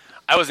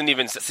wasn't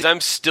even. See, I'm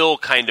still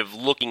kind of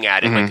looking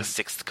at it like the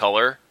sixth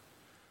color.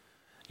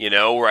 You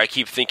know, where I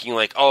keep thinking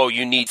like, oh,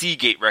 you need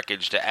Seagate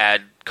Wreckage to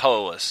add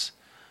colorless.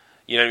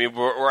 You know what I mean?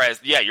 Whereas,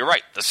 yeah, you're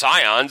right. The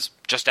Scions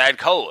just add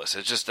colorless.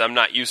 It's just I'm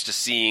not used to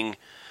seeing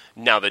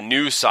now the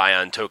new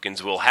Scion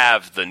tokens will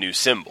have the new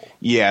symbol.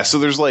 Yeah, so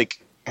there's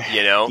like,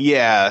 you know,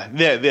 yeah,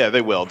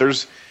 they will.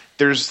 There's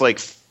like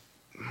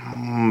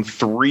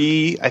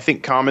 3, I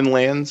think, common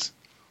lands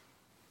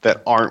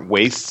that aren't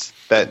wastes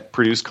that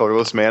produce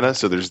colorless mana.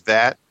 So there's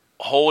that.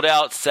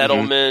 Holdout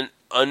Settlement,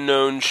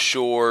 Unknown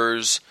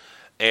Shores,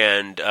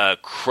 and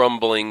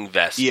Crumbling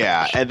Vestige.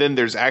 Yeah, and then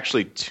there's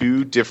actually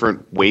 2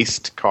 different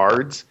waste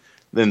cards.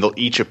 Then they'll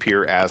each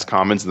appear as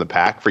commons in the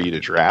pack for you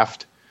to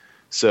draft.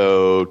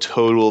 So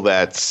total,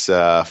 that's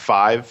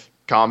 5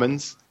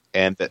 commons,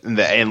 and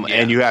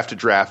you have to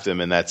draft them,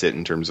 and that's it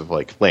in terms of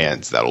like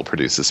lands that'll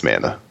produce this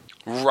mana.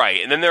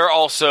 Right, and then there are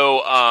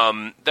also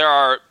there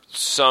are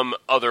some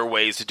other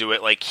ways to do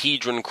it, like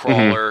Hedron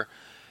Crawler.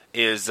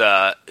 Is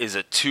a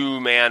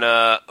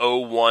 2-mana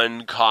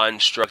 0/1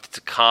 construct. It's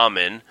a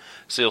common,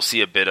 so you'll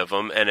see a bit of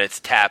them, and it's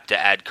tapped to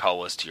add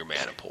colors to your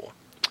mana pool.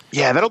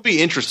 Yeah, that'll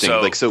be interesting.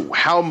 So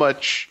how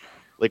much?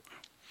 Like,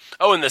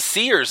 oh, and the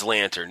Seer's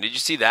Lantern. Did you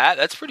see that?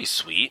 That's pretty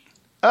sweet.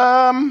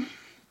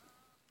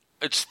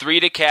 It's 3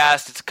 to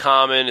cast. It's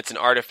common. It's an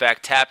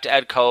artifact. Tap to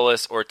add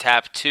colorless, or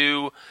tap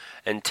 2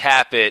 and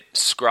tap it.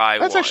 Scry.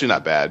 That's 1. actually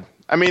not bad.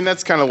 I mean,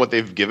 that's kind of what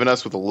they've given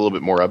us with a little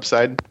bit more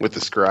upside with the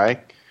Scry.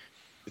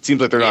 It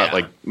seems like they're not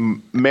like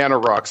mana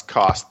rocks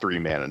cost 3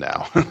 mana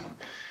now.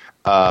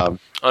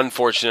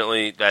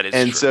 Unfortunately, that is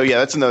and true. So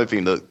that's another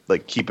thing to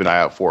like keep an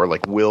eye out for.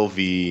 Like, will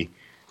that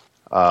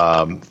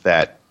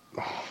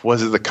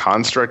was it the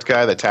construct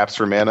guy that taps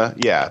for mana?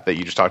 Yeah, that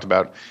you just talked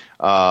about.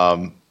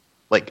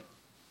 Like,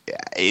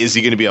 is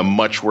he going to be a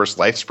much worse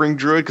Lifespring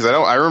Druid? Because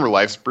I remember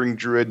Lifespring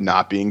Druid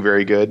not being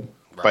very good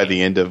by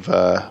the end of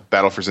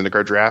Battle for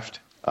Zendikar draft.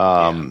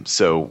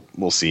 So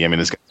we'll see. I mean,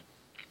 this guy.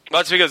 Well,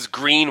 that's because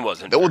green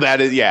wasn't. Well,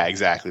 that is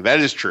exactly. That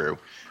is true.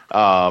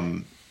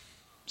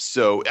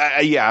 So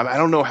I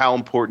don't know how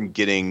important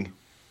getting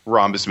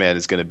Rhombus Man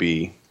is going to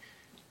be,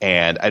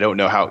 and I don't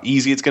know how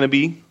easy it's going to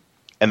be,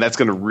 and that's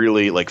going to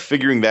really like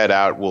figuring that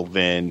out will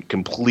then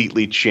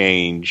completely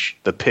change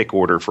the pick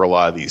order for a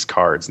lot of these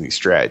cards and these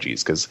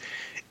strategies. Because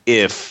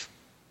if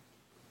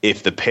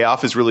the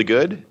payoff is really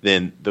good,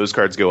 then those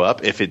cards go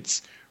up. If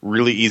it's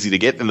really easy to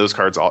get, then those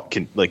cards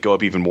can like go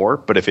up even more.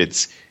 But if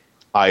it's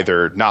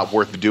either not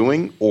worth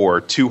doing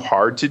or too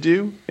hard to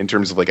do in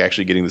terms of like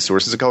actually getting the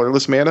sources of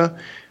colorless mana,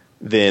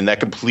 then that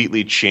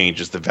completely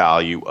changes the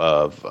value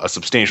of a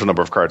substantial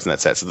number of cards in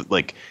that set. So that,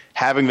 like,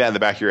 having that in the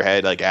back of your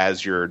head, like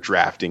as you're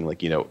drafting,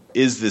 like, you know,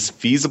 is this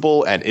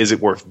feasible and is it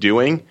worth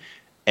doing?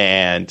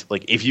 And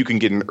like, if you can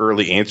get an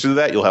early answer to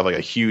that, you'll have like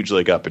a huge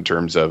leg up in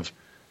terms of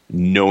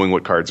knowing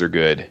what cards are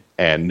good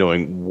and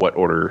knowing what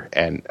order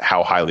and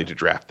how highly to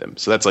draft them.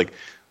 So that's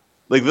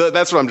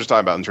that's what I'm just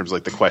talking about in terms of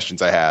like the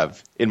questions I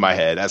have in my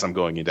head as I'm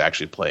going into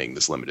actually playing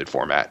this limited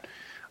format.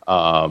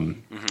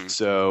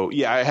 So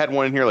yeah, I had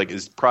one in here. Like,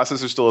 is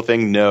processor still a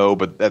thing? No,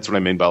 but that's what I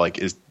mean by like,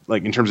 is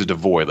like in terms of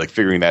devoid, like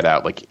figuring that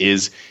out. Like,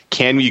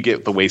 can you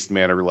get the waste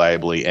mana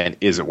reliably, and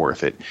is it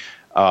worth it?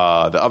 The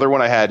other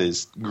one I had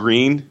is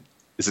green.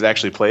 Is it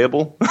actually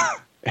playable?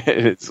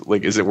 It's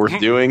like, is it worth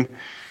doing?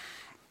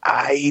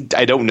 I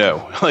don't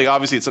know. Like,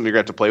 obviously it's something you're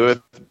gonna have to play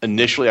with.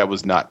 Initially, I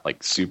was not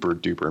like super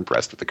duper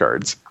impressed with the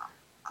cards.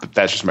 But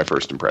that's just my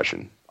first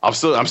impression. I'm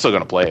still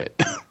gonna play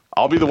it.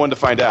 I'll be the one to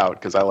find out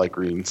because I like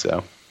green.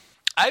 So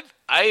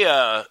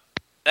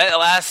that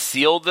last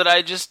sealed that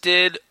I just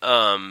did,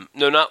 no,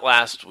 not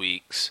last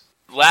week's.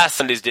 Last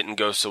Sunday's didn't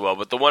go so well,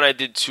 but the one I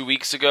did 2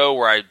 weeks ago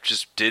where I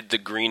just did the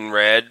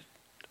green-red,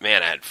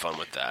 man, I had fun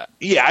with that.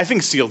 Yeah, I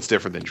think sealed's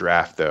different than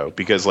draft, though,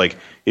 because like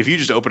if you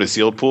just open a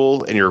sealed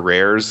pool and your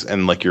rares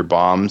and like your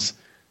bombs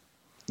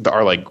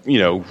are like, you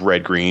know,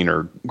 red-green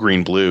or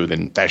green-blue,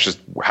 then that's just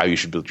how you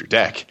should build your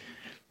deck.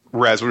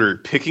 Whereas when you're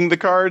picking the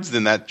cards,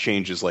 then that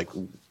changes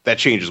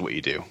what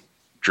you do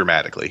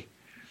dramatically.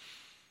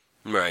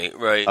 Right.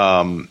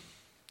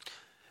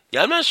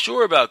 Yeah, I'm not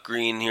sure about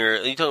green here.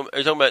 Are you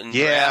talking about in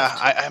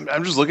draft?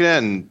 I'm just looking at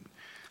it, and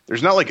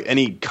there's not like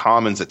any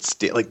commons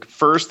that like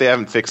first they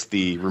haven't fixed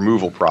the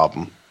removal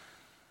problem.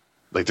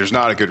 Like, there's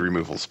not a good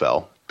removal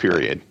spell,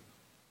 period.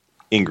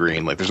 In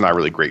green, like there's not a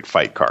really great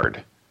fight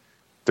card.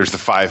 There's the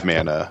 5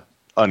 mana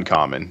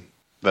uncommon,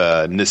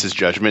 Nissa's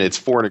Judgment. It's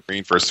 4 and a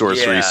green for a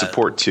sorcery, Yeah.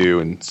 support 2,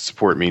 and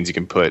support means you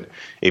can put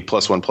a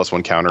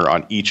 +1/+1 counter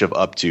on each of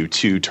up to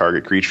 2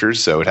 target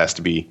creatures. So it has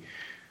to be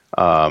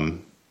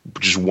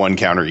just 1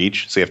 counter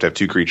each. So you have to have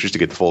 2 creatures to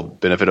get the full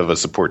benefit of a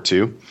support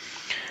 2.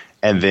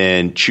 And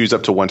then choose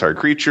up to 1 target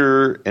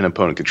creature an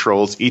opponent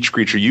controls. Each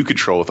creature you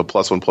control with a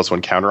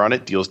 +1/+1 counter on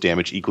it deals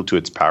damage equal to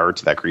its power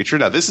to that creature.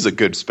 Now, this is a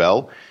good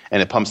spell,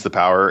 and it pumps the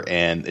power,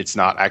 and it's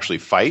not actually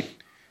fight.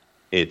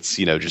 It's,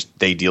 just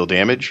they deal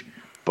damage,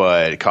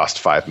 but it costs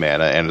 5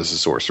 mana, and it's a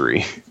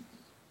sorcery.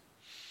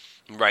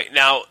 Right.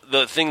 Now,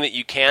 the thing that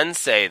you can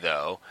say,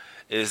 though,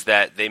 is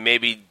that they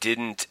maybe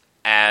didn't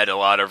add a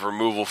lot of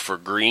removal for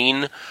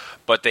green,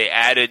 but they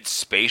added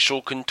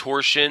Spatial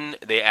Contortion,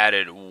 they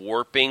added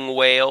Warping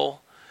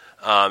Whale,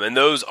 and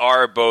those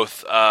are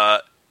both,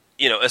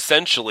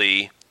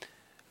 essentially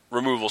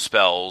removal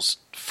spells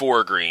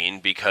for green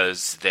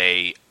because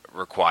they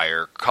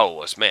require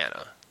colorless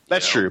mana.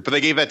 That's true, but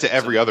they gave that to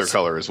every other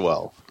color as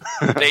well.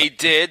 They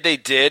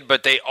did,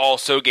 but they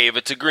also gave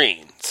it to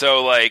green.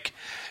 So,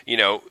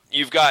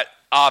 you've got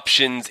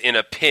options in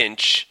a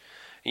pinch,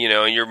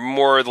 and you're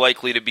more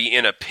likely to be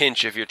in a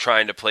pinch if you're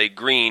trying to play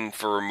green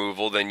for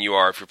removal than you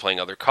are if you're playing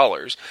other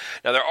colors.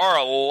 Now, there are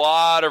a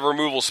lot of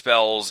removal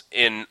spells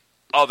in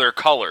other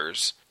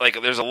colors.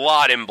 There's a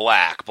lot in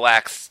black.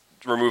 Black's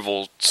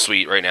removal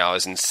suite right now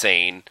is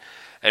insane.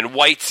 And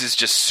white's is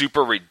just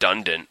super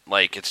redundant.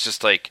 It's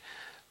just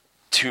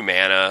 2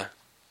 mana,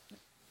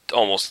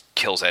 almost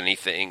kills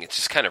anything. It's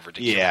just kind of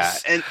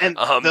ridiculous. Yeah, and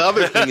the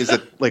other thing is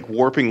that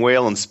Warping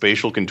Whale and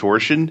Spatial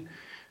Contortion,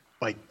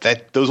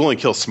 those only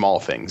kill small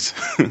things.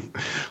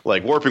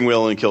 Warping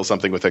Whale only kills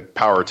something with a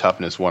power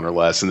toughness 1 or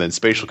less, and then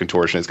Spatial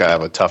Contortion has got to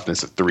have a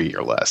toughness of 3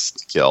 or less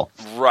to kill.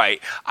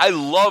 Right. I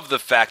love the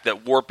fact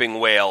that Warping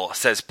Whale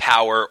says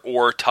power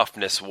or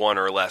toughness 1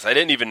 or less. I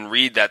didn't even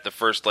read that the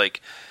first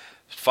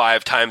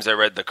 5 times I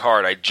read the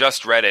card. I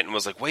just read it and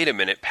was like, wait a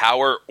minute,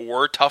 power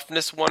or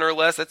toughness 1 or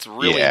less? That's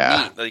really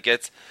neat.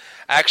 It's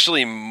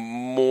actually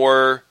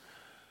more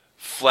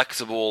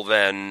flexible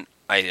than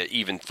I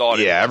even thought.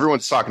 Yeah,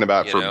 everyone's talking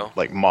about for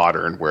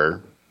modern,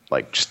 where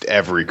just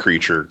every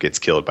creature gets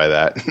killed by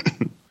that,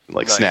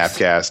 Nice.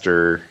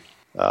 Snapcaster,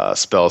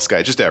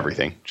 Spellskite, just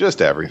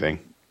everything.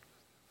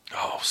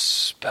 Oh,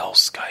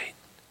 Spellskite,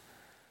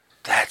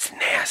 that's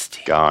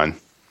nasty. Gone.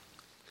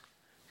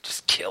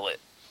 Just kill it.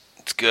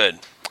 It's good.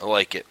 I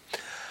like it.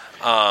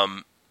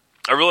 I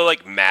really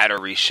like Matter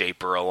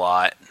Reshaper a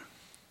lot.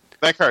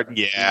 That card,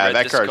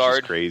 that card's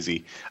just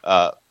crazy.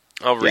 I'll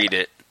read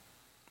it.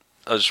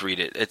 I'll just read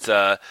it. It's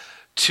a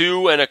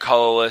 2 and a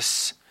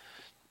colorless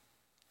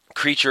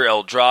creature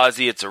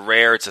Eldrazi. It's a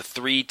rare. It's a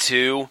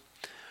 3/2.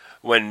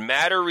 When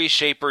Matter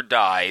Reshaper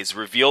dies,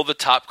 reveal the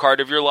top card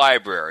of your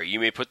library. You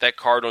may put that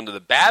card onto the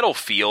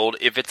battlefield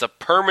if it's a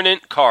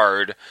permanent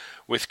card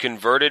with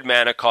converted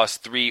mana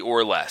cost 3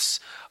 or less.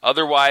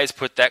 Otherwise,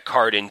 put that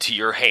card into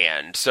your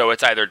hand. So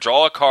it's either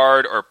draw a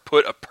card or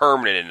put a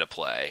permanent into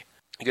play.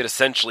 You could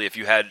essentially, if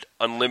you had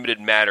unlimited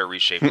Matter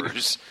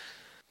Reshapers,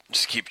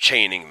 just keep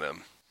chaining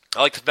them.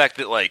 I like the fact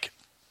that,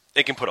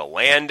 it can put a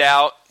land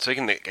out, so it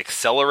can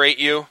accelerate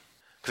you.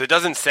 Because it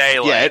doesn't say,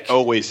 Yeah, it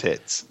always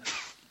hits.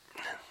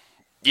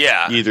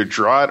 Yeah. You either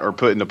draw it or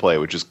put it into play,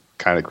 which is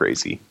kind of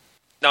crazy.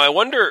 Now, I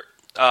wonder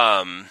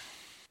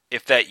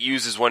if that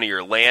uses one of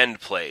your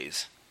land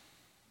plays.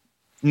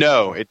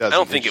 No, it doesn't. I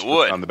don't think it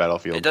would. On the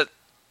battlefield.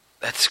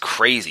 That's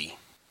crazy.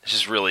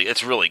 It's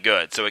really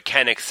good. So it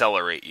can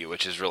accelerate you,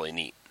 which is really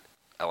neat.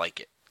 I like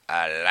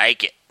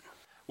it.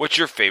 What's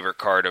your favorite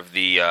card of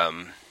the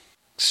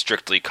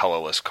strictly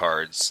colorless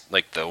cards,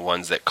 the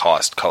ones that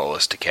cost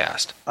colorless to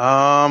cast?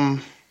 I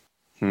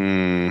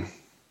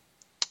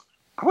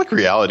like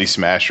Reality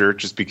Smasher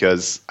just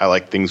because I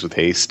like things with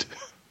haste.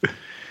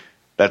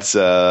 That's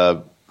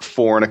 4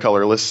 and a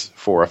colorless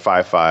for a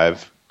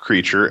 5/5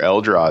 creature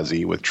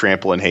Eldrazi with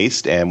trample and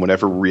haste, and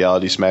whenever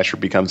Reality Smasher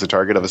becomes the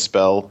target of a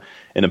spell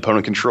an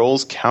opponent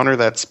controls, counter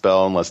that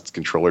spell unless its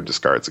controller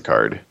discards a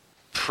card.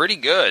 Pretty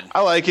good.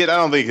 I like it. I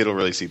don't think it'll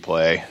really see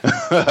play,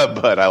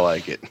 but I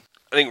like it.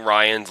 I think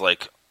Ryan's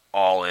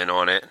all in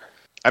on it.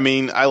 I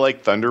mean, I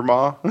like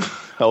Thundermaw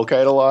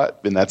Hellkite a lot,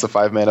 and that's a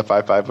 5 mana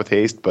 5/5 with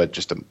haste, but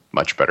just a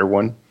much better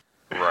one.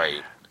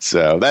 Right.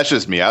 So that's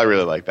just me. I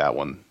really like that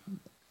one.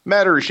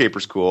 Matter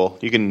Reshaper's cool.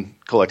 You can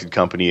Collected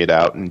Company it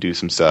out and do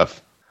some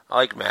stuff. I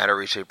like Matter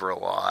Reshaper a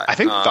lot. I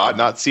think Thought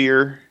Knot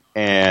Seer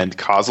and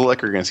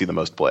Kozilek are going to see the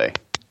most play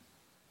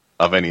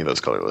of any of those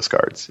colorless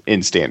cards,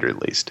 in Standard at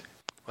least.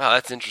 Wow,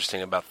 that's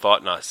interesting about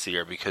Thought Knot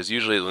Seer, because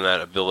usually with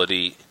that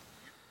ability,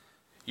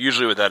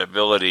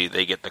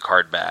 they get the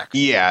card back.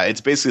 Yeah, it's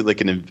basically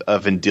like a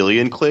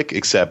Vendilion click,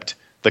 except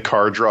the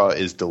card draw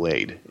is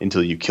delayed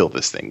until you kill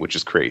this thing, which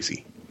is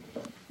crazy.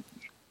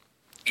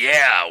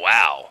 Yeah,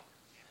 wow.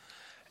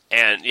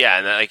 And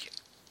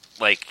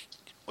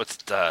what's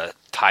the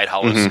Tide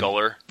Hollow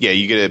Sculler? Yeah,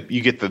 you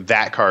get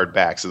that card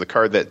back. So the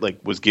card that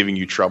was giving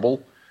you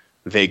trouble,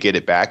 they get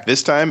it back.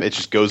 This time it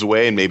just goes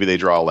away and maybe they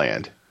draw a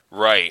land.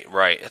 Right.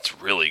 That's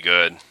really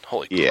good.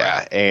 Holy crap.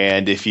 Yeah,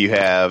 and if you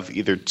have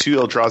either 2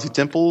 Eldrazi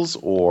Temples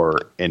or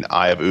an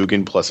Eye of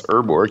Ugin plus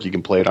Urborg, you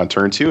can play it on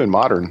turn 2 in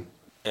Modern.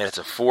 And it's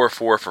a 4/4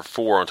 for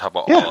 4 on top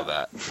of Yeah. all of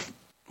that.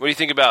 What do you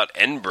think about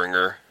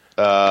Endbringer?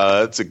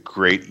 It's a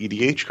great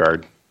EDH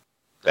card.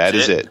 That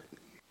is it.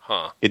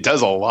 Huh. It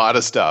does a lot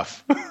of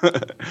stuff.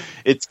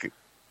 It's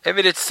I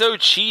mean, it's so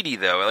cheaty,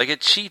 though. Like,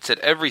 it cheats at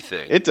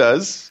everything. It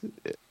does.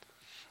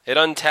 It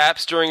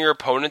untaps during your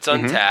opponent's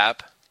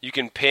untap. You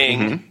can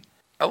ping.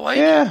 I like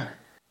it. Yeah.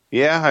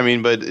 Yeah, I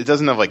mean, but it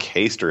doesn't have, like,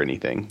 haste or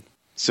anything.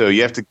 So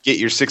you have to get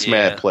your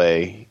 6-mana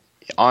play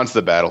onto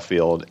the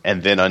battlefield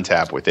and then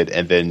untap with it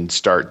and then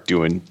start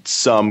doing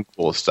some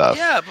cool stuff.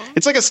 Yeah, but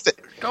it's like a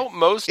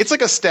it's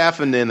like a staff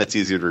and then that's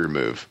easier to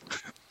remove.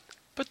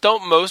 But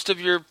don't most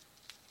of your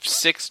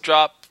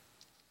 6-drop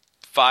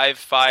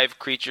 5/5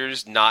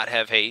 creatures not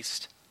have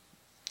haste?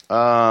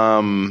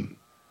 Not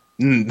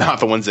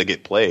the ones that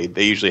get played.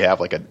 They usually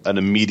have like an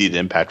immediate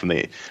impact when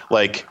they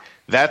like.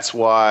 That's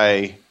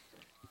why,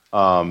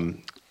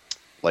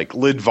 like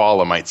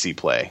Lidvala might see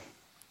play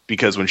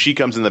because when she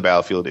comes in the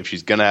battlefield, if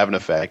she's gonna have an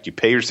effect, you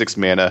pay your 6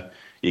 mana,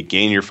 you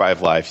gain your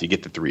 5 life, you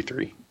get the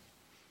 3/3,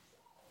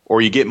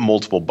 or you get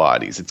multiple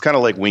bodies. It's kind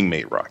of like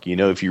Wingmate Rock. You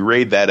know, if you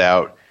raid that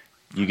out,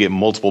 you get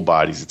multiple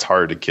bodies. It's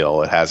hard to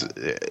kill. It has,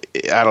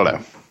 I don't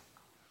know,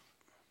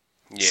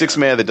 6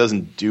 mana that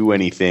doesn't do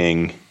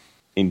anything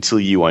until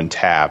you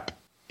untap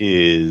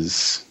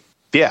is,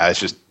 it's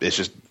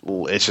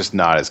just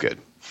not as good.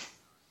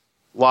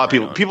 A lot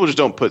of people just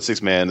don't put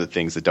 6 mana into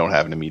things that don't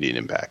have an immediate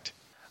impact.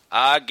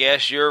 I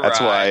guess you're That's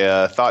right.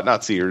 why Thought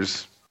Not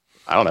Seers,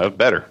 I don't know,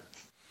 better.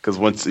 Because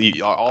once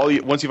you've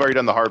already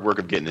done the hard work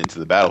of getting into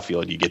the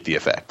battlefield, you get the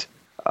effect.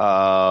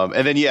 And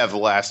then the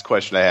last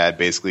question I had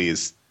basically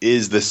is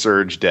the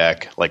Surge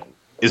deck, like,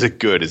 is it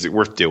good? Is it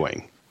worth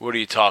doing? What are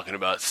you talking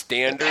about?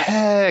 Standard?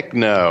 Heck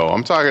no.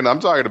 I'm talking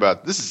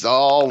about this is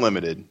all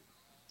limited.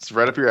 It's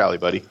right up your alley,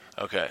 buddy.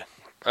 Okay,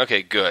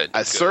 good.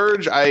 Good.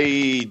 Surge,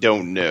 I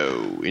don't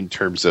know in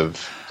terms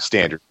of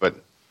standard, but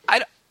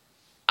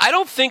I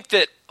don't think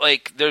that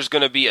like there's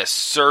going to be a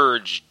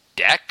Surge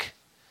deck.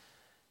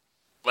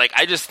 Like,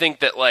 I just think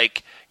that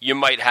like you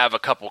might have a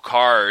couple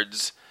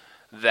cards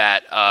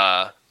that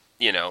the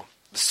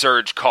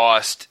Surge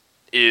cost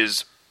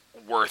is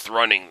worth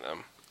running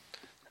them.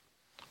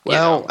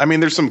 Well, I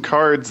mean, there's some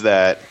cards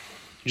that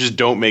just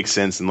don't make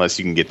sense unless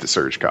you can get the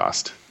Surge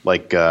cost,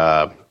 like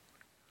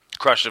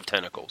Crush of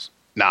Tentacles.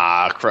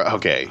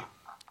 Okay.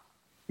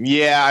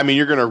 Yeah, I mean,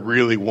 you're going to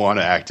really want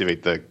to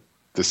activate the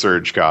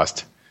Surge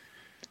cost.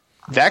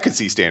 That could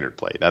see standard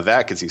play. Now,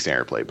 that could see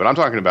standard play. But I'm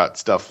talking about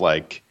stuff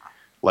like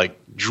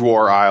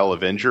Dwar Isle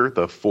Avenger,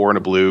 the 4 and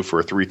a blue for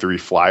a 3/3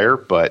 flyer.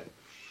 But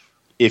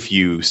if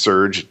you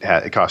Surge,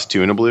 it costs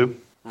 2 and a blue.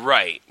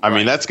 Right. I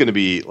mean, that's going to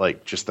be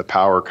like just the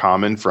power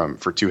common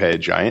for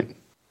Two-Headed Giant.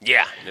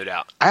 Yeah, no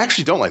doubt. I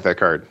actually don't like that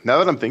card. Now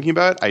that I'm thinking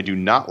about it, I do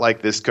not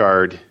like this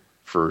card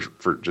for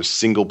just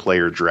single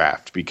player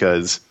draft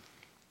because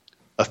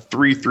a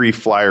 3/3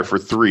 flyer for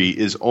 3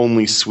 is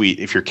only sweet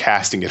if you're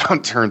casting it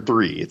on turn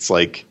 3. It's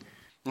like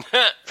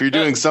if you're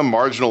doing some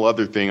marginal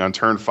other thing on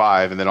turn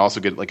 5 and then also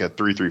get like a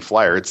 3/3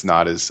 flyer, it's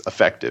not as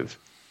effective.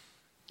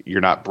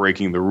 You're not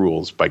breaking the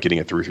rules by getting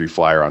a 3/3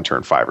 flyer on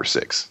turn 5 or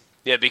 6.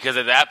 Yeah, because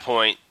at that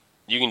point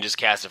you can just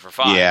cast it for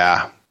 5.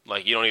 Yeah.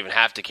 Like, you don't even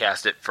have to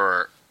cast it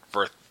for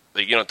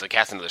like, you don't have to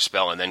cast another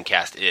spell and then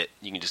cast it.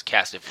 You can just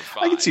cast it for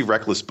 5. I can see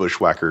Reckless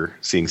Bushwhacker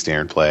seeing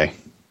standard play.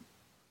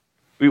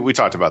 We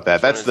talked about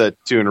that. That's the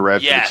 2 in a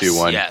red for the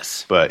 2/1.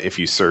 Yes. But if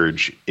you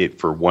Surge it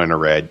for 1 in a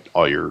red,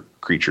 all your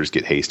creatures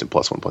get haste and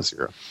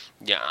 +1/+0.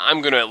 Yeah,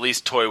 I'm going to at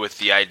least toy with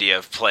the idea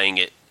of playing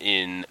it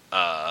in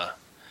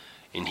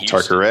Houston.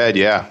 Tarka Red,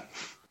 yeah.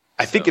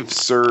 I think if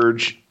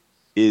Surge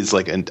is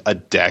like a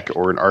deck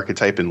or an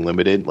archetype in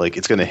limited, like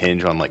it's going to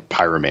hinge on like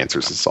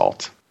Pyromancer's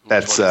Assault.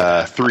 That's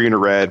 3 in a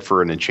red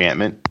for an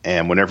enchantment,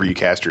 and whenever you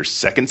cast your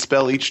second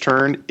spell each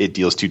turn, it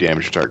deals 2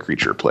 damage to target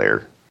creature or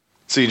player.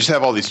 So you just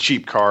have all these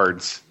cheap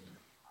cards,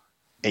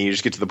 and you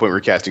just get to the point where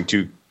you're casting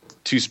two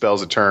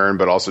spells a turn,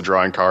 but also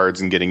drawing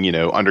cards and getting,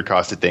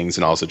 undercosted things,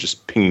 and also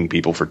just pinging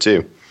people for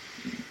 2.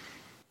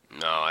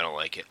 No, I don't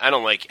like it. I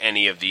don't like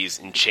any of these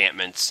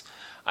enchantments.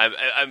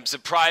 I'm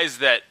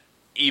surprised that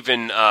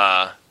even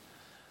I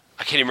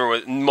can't even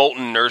remember when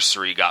Molten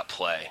Nursery got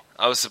play.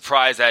 I was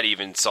surprised that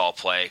even saw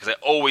play because I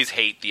always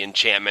hate the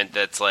enchantment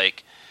that's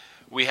like,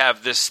 we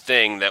have this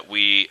thing that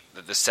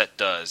the set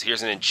does.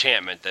 Here's an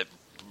enchantment that.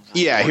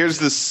 Yeah, here's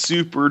this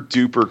super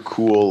duper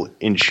cool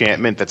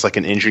enchantment that's like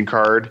an engine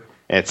card,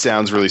 and it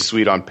sounds really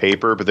sweet on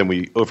paper, but then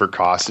we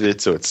overcosted it,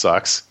 so it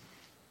sucks.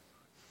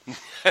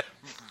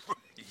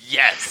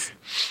 Yes.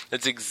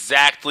 That's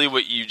exactly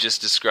what you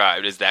just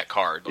described, is that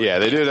card. Yeah,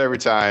 they do it every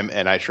time,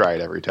 and I try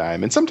it every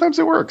time. And sometimes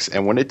it works,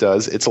 and when it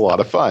does, it's a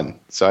lot of fun.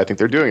 So I think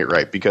they're doing it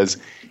right, because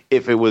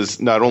if it was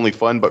not only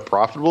fun but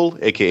profitable,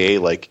 a.k.a.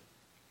 like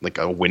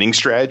a winning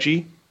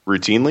strategy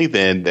routinely,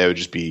 then that would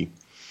just be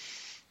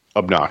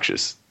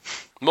obnoxious.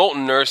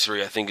 Molten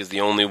Nursery, I think, is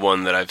the only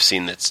one that I've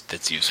seen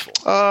that's useful.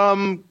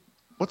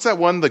 What's that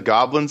one? The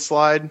Goblin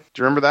Slide. Do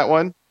you remember that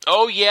one?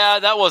 Oh yeah,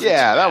 that wasn't.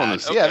 Yeah, too that bad. one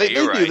was. Okay, Yeah, they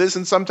you're do right. this,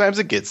 and sometimes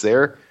it gets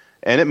there,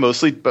 and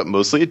mostly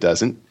it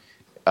doesn't,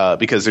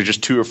 because they're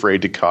just too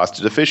afraid to cost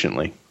it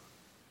efficiently.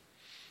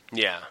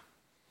 Yeah,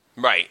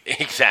 right.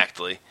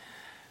 Exactly.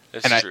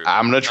 That's And true.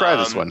 I'm going to try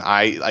this one.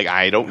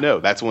 I don't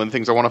know. That's one of the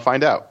things I want to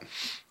find out.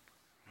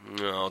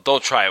 No,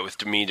 don't try it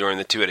with me during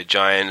the two-headed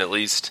giant, at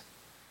least.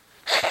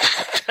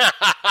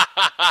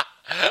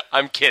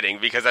 I'm kidding,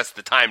 because that's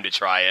the time to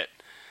try it.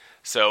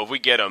 So if we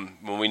get them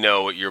when we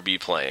know what you'll be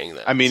playing,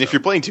 then. I mean, if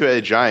you're playing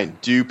Two-Headed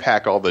Giant, do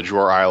pack all the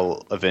Drawer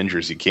Isle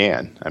Avengers you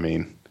can. I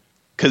mean,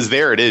 because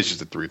there it is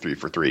just a 3/3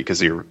 for 3,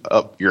 because your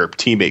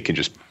teammate can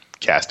just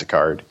cast a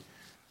card.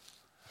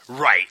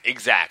 Right,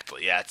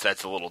 exactly. Yeah,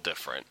 that's a little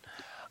different.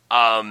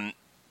 I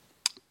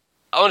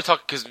want to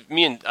talk, because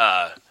me and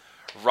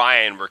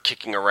Ryan were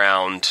kicking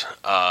around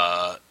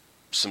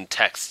some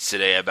texts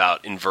today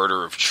about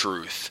Inverter of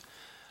Truth.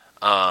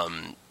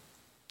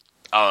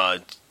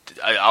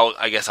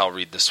 I guess I'll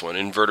read this one.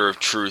 Inverter of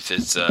Truth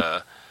is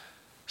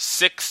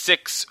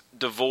 6/6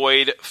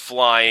 devoid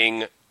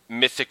flying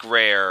mythic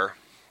rare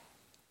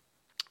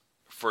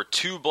for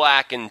 2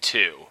 black and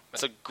 2.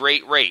 That's a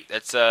great rate.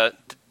 That's a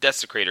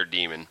Desecrator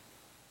Demon.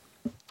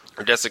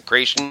 Or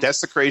Desecration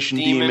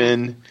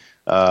Demon,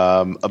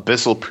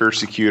 Abyssal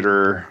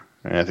Persecutor,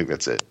 and I think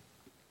that's it.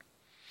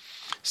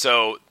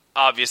 So,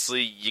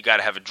 obviously, you got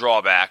to have a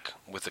drawback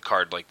with a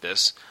card like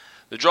this.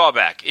 The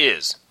drawback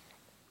is,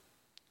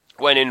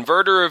 when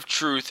Inverter of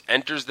Truth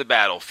enters the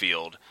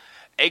battlefield,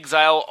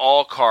 exile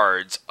all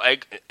cards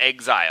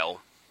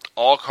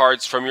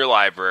from your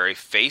library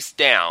face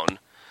down,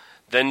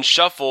 then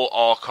shuffle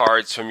all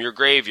cards from your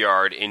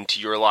graveyard into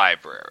your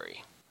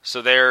library.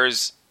 So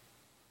there's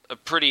a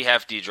pretty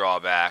hefty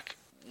drawback.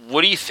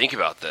 What do you think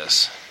about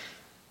this?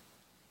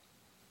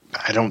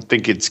 I don't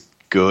think it's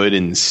good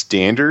in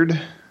Standard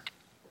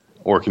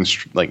or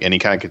like any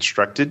kind of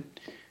constructed.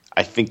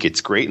 I think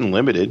it's great in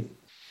Limited.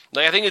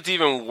 Like, I think it's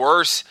even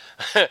worse.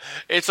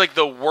 It's like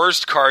the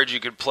worst card you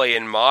could play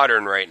in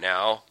Modern right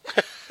now.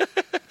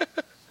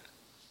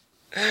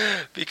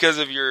 Because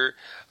of your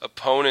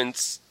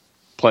opponent's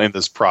Playing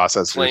this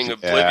process. playing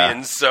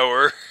Oblivion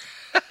Sower.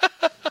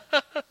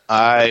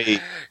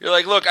 You're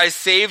like, look, I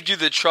saved you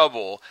the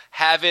trouble.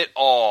 Have it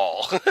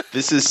all.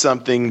 This is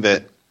something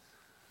that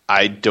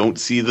I don't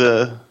see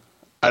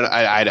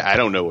I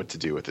don't know what to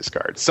do with this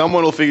card.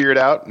 Someone will figure it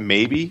out.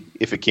 Maybe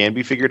if it can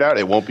be figured out,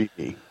 it won't be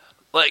me.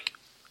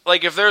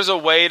 Like if there's a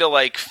way to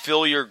like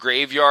fill your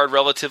graveyard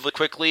relatively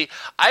quickly,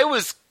 I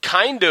was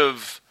kind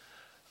of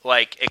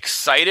like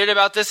excited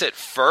about this at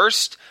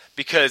first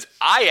because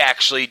I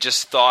actually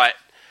just thought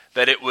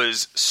that it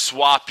was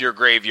swap your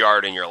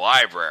graveyard in your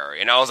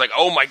library, and I was like,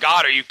 "Oh my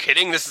god, are you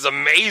kidding? This is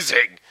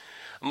amazing!"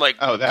 I'm like,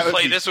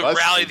 "Play this with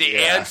Rally the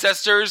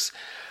Ancestors."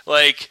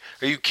 Like,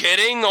 are you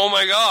kidding? Oh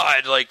my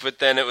god! Like, but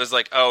then it was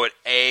like, oh, it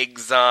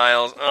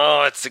exiles.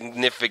 Oh, it's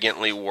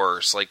significantly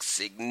worse. Like,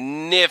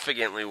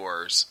 significantly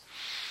worse.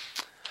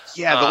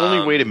 Yeah, the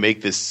only way to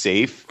make this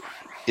safe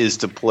is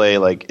to play,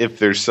 like, if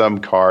there's some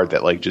card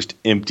that, like, just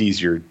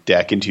empties your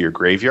deck into your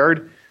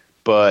graveyard,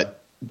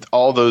 but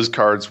all those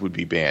cards would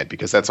be banned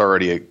because that's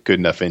already a good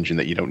enough engine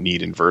that you don't need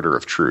Inverter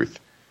of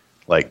Truth.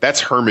 Like, that's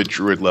Hermit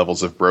Druid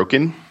levels of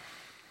broken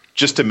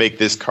just to make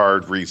this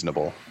card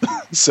reasonable.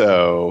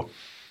 So...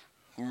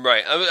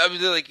 Right. I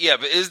was like, yeah,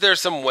 but is there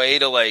some way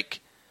to,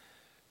 like,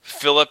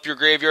 fill up your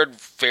graveyard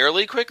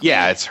fairly quickly?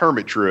 Yeah, it's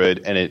Hermit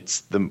Druid, and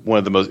it's one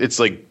of the most. It's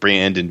like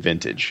brand and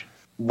vintage.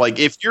 Like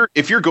if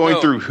you're going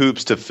through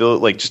hoops to fill,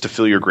 like, just to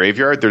fill your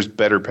graveyard, there's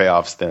better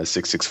payoffs than a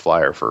 6/6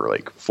 flyer for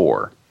like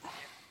 4.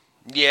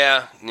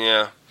 Yeah.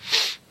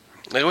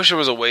 I wish there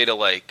was a way to,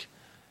 like,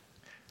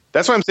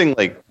 that's why I'm saying,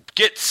 like,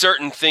 get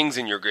certain things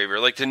in your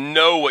graveyard, like to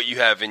know what you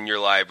have in your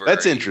library.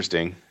 That's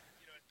interesting.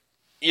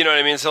 You know what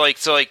I mean? So like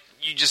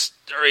you just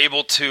are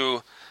able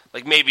to,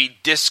 like, maybe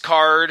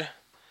discard.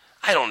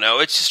 I don't know.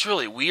 It's just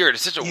really weird.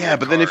 It's such a weird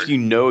but then card. if you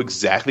know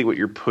exactly what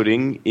you're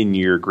putting in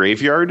your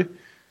graveyard,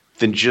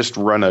 then just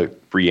run a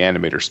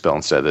Reanimator spell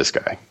instead of this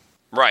guy.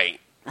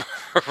 Right.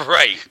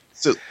 Right.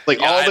 So,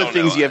 like, all the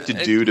things you have to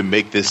do to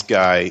make this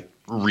guy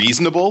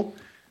reasonable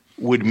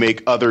would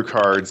make other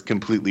cards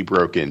completely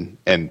broken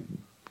and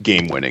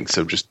game winning.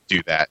 So just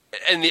do that.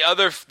 And the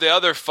other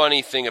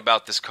funny thing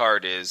about this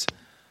card is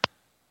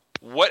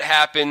what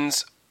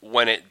happens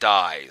when it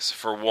dies,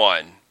 for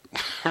one.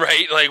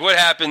 Right? Like, what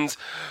happens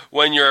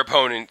when your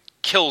opponent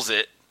kills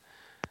it?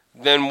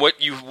 Then what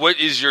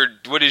is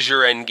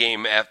your end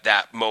game at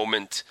that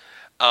moment?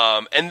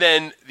 And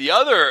then the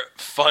other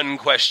fun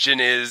question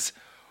is,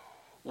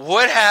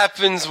 what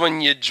happens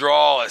when you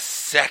draw a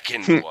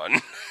second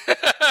one?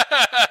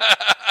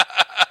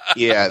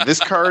 Yeah, this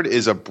card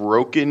is a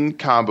broken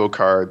combo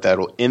card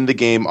that'll end the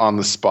game on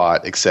the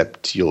spot,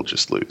 except you'll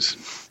just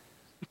lose.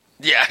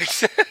 Yeah.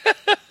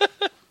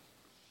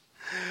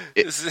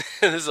 This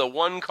is a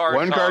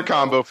one-card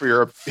combo for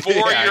your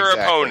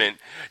opponent.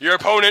 Your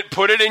opponent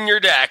put it in your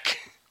deck.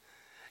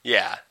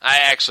 Yeah, I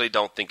actually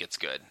don't think it's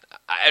good.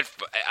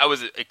 I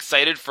was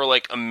excited for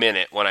like a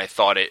minute when I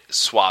thought it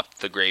swapped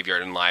the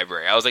graveyard and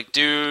library. I was like,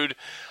 dude,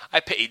 I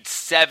paid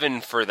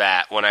 7 for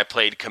that when I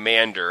played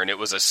Commander, and it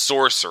was a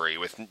sorcery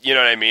with, you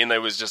know what I mean?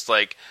 It was just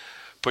like,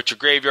 put your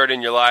graveyard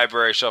in your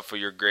library, shuffle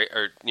your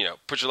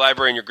put your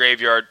library in your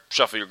graveyard,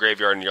 shuffle your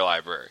graveyard in your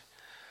library.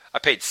 I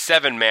paid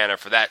 7 mana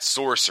for that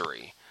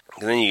sorcery,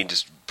 and then you can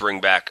just bring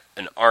back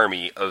an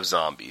army of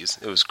zombies.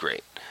 It was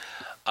great.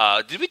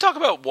 Did we talk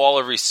about Wall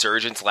of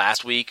Resurgence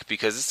last week?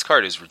 Because this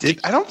card is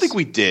ridiculous. I don't think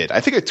we did.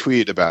 I think I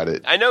tweeted about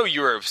it. I know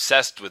you were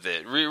obsessed with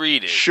it.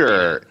 Reread it.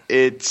 Sure.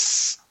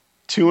 It's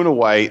 2 and a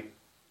white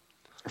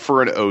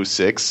for an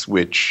 06,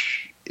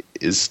 which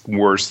is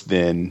worse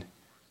than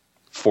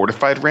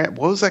Fortified Ramp.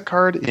 What was that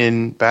card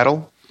in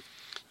Battle?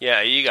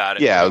 Yeah, you got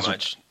it. Yeah, pretty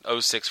much.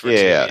 06 for 2.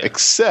 Yeah,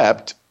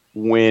 except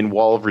when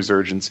Wall of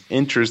Resurgence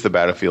enters the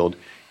battlefield,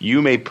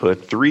 you may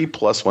put 3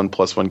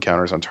 +1/+1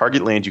 counters on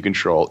target land you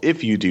control.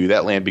 If you do,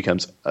 that land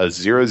becomes a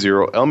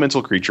 0/0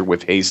 elemental creature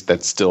with haste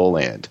that's still a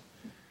land.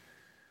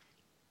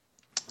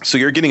 So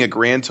you're getting a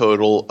grand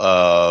total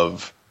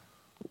of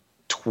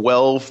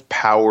 12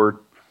 power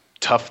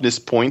toughness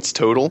points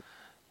total.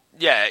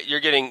 Yeah, you're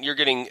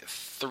getting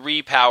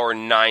 3 power,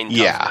 9 toughness.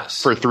 Yeah,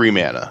 for 3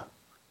 mana.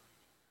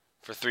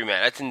 For 3 mana.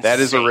 That's insane. That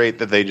is a rate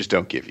that they just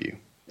don't give you,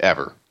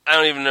 ever. I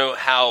don't even know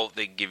how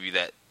they give you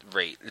that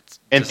rate.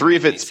 And 3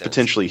 of it's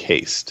potentially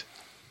haste.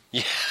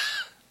 Yeah.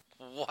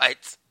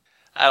 What?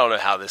 I don't know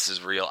how this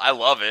is real. I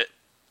love it.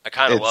 I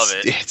kind of love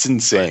it. It's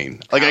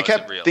insane. Like, I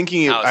kept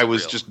thinking I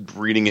was real? just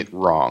reading it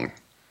wrong.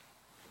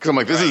 Because I'm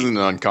like, this isn't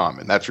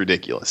uncommon. That's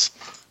ridiculous.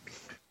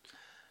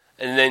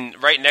 And then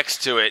right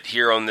next to it,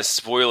 here on this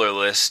spoiler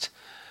list,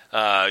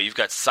 you've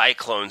got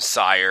Cyclone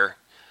Sire,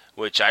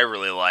 which I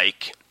really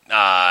like.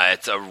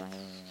 It's a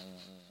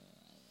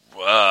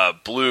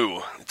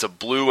blue. It's a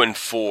blue and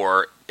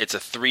 4. It's a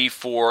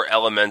 3/4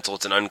 elemental.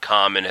 It's an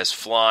uncommon. Has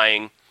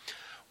flying.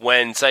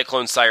 When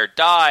Cyclone Sire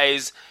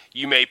dies,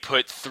 you may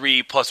put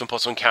 3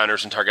 +1/+1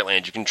 counters on target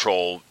land you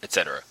control,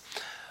 etc.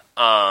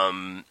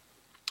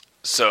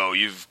 So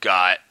you've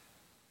got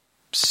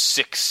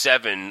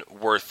 6-7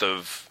 worth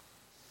of,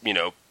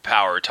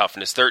 power,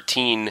 toughness,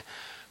 13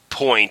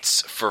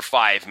 points for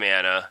 5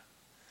 mana.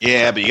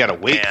 Yeah, but you got to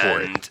wait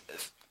for it.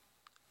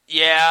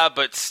 Yeah,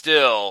 but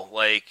still,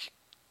 like,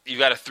 you've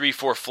got a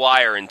 3/4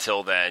 flyer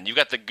until then. You've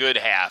got the good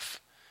half.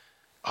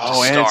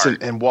 Oh,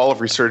 and Wall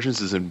of Resurgence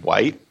is in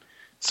white.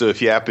 So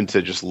if you happen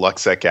to just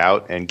Luxec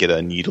out and get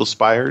a Needle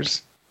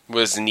Spires.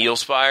 Was Needle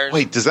Spires?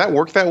 Wait, does that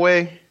work that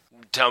way?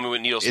 Tell me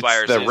what Needle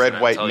Spires is. It's the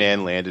red-white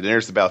man land. It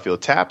enters the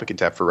battlefield tap. It can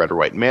tap for red or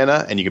white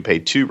mana, and you can pay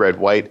 2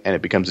 red-white, and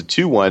it becomes a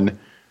 2/1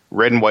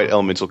 red and white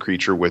elemental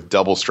creature with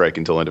double strike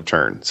until end of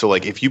turn. So,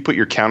 like, if you put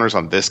your counters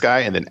on this guy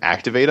and then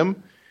activate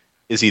him,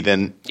 is he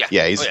then?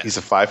 Yeah, he's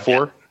a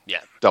 5/4.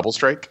 Yeah, double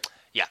strike.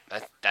 Yeah,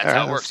 that's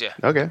how it works. Yeah.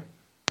 Okay,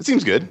 that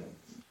seems good.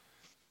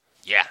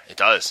 Yeah, it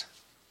does.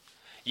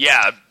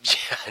 Yeah,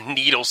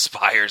 Needle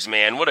Spires,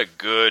 man, what a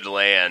good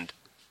land.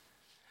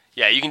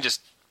 Yeah, you can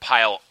just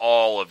pile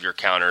all of your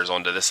counters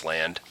onto this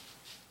land.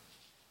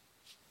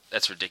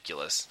 That's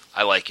ridiculous.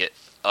 I like it.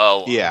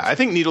 Oh, yeah, I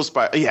think Needle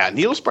Spires. Yeah,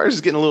 Needle Spires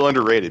is getting a little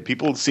underrated.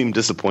 People seem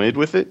disappointed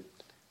with it.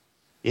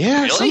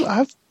 Yeah, really?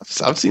 I've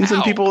seen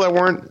some people that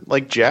weren't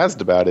like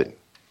jazzed about it.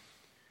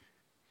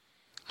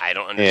 I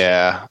don't understand.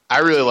 Yeah, I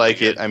really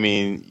like it. I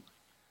mean,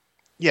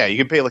 yeah, you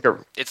can pay like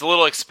It's a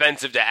little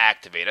expensive to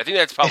activate. I think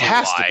that's probably why. It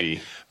has to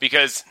be.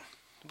 Because,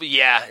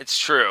 yeah, it's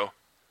true.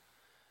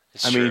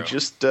 I mean,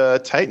 just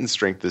Titan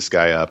Strength this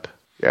guy up.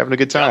 You're having a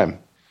good time.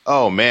 Yep.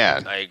 Oh,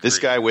 man. I agree. This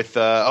guy with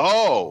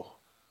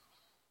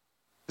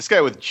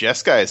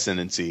Jeskai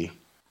Ascendancy.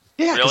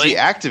 Yeah, because you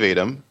activate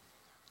him,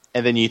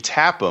 and then you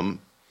tap him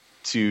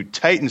to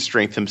Titan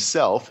Strength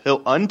himself.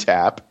 He'll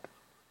untap.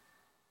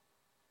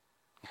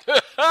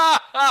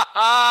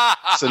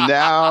 So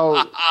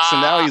now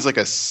he's like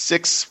a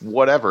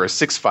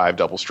 6/5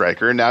 double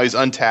striker, and now he's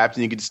untapped,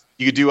 and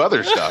you could do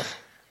other stuff.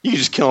 You can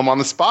just kill him on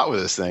the spot with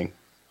this thing.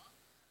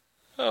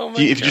 Oh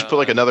my if you just put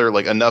like another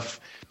like enough,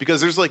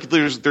 because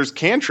there's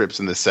cantrips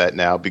in this set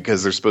now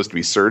because they're supposed to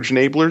be surge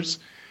enablers.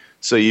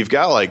 So you've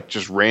got like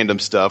just random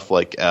stuff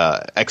like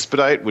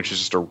Expedite, which is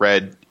just a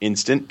red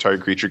instant.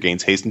 Target creature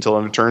gains haste until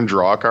end of turn.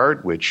 Draw a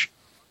card, which.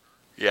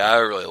 Yeah, I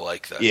really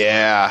like that.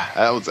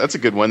 Yeah, that's a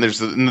good one.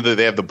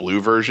 They have the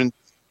blue version.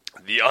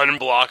 The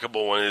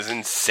unblockable one is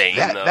insane.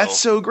 Though. That's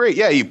so great.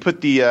 Yeah, you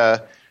put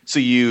the so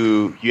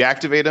you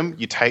activate him,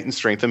 you Titan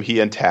Strength him, he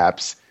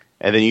untaps,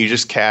 and then you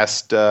just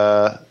cast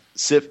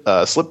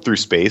Slip Through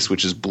Space,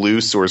 which is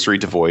blue sorcery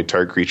to void.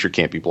 Target creature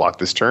can't be blocked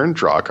this turn.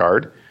 Draw a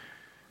card.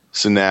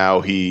 So now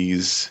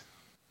he's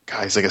like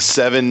a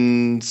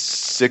 7/6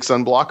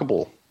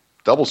 unblockable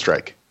double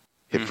strike.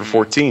 Hit for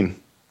 14.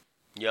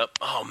 Yep.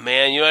 Oh,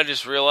 man, you know what I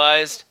just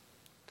realized?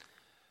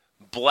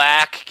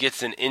 Black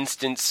gets an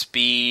instant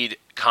speed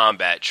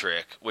combat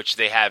trick, which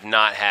they have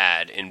not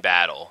had in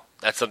battle.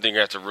 That's something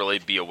you're going to have to really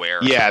be aware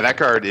of. Yeah, that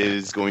card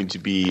is going to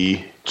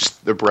be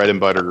just the bread and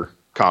butter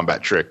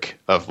combat trick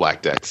of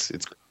black decks.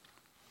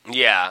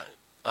 Yeah.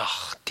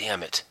 Oh,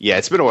 damn it. Yeah,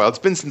 it's been a while. It's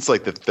been since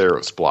like the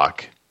Theros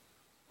block.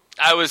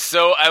 It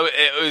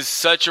was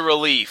such a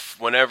relief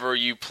whenever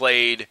you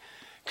played,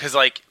 because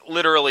like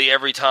literally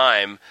every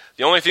time,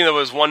 the only thing that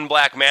was 1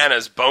 black mana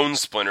is Bone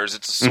Splinters.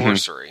 It's a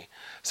sorcery.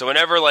 So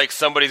whenever like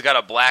somebody's got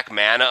a black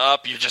mana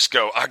up, you just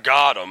go, I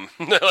got him.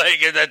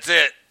 Like that's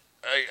it.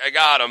 I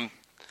got him.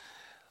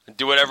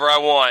 Do whatever I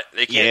want.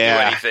 They can't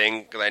do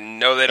anything because I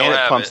know they don't have it.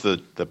 And it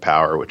pumps the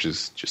power, which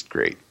is just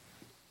great.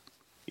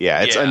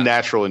 Yeah, it's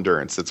unnatural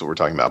endurance. That's what we're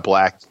talking about.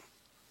 Black.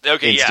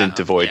 Okay, instant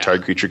devoid. Yeah.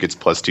 Target creature gets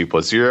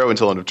 +2/+0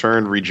 until end of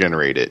turn.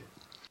 Regenerate it.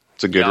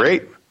 It's a good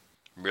rate.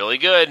 Really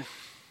good.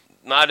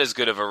 Not as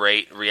good of a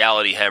rate,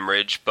 reality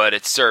hemorrhage, but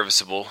it's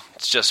serviceable.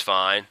 It's just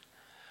fine.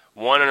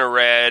 1 and a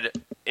red,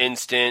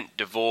 instant,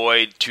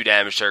 devoid, 2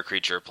 damage to our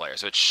creature or player.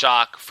 So it's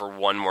shock for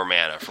 1 more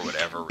mana for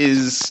whatever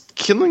reason. Is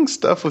killing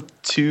stuff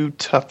with 2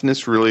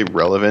 toughness really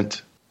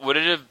relevant? Would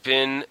it have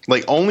been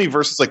like only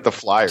versus like the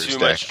Flyers too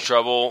deck? much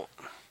trouble?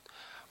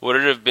 Would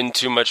it have been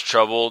too much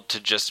trouble to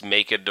just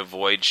make a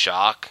devoid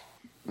shock?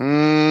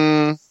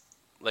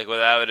 Like would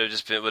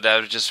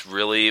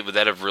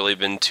that have really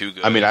been too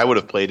good? I mean, I would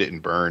have played it in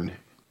Burn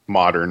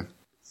Modern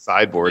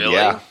sideboard, really?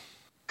 yeah.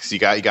 Because you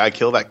got to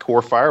kill that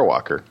core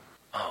Firewalker.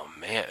 Oh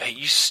man, hey,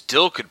 you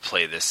still could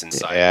play this in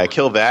sideboard. Yeah,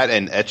 kill that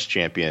and Etch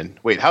Champion.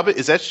 Wait, how about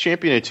is Etch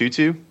Champion a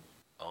 2/2?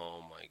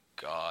 Oh my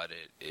god,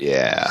 it is.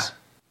 Yeah.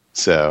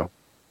 So.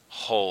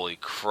 Holy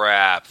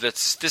crap!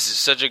 This is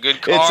such a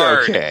good card.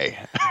 It's okay.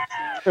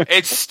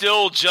 It's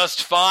still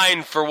just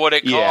fine for what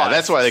it costs. Yeah,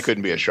 that's why they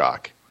couldn't be a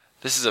shock.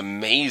 This is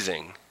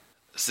amazing.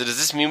 So does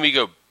this mean we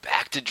go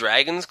back to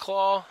Dragon's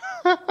Claw?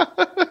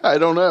 I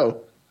don't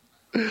know.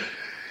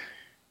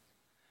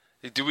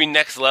 Do we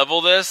next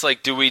level this?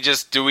 Like, do we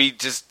just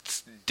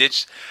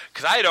ditch?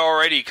 Because I had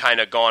already kind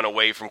of gone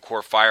away from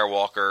Core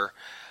Firewalker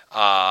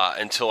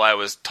until I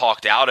was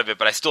talked out of it,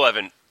 but I still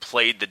haven't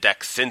played the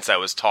deck since I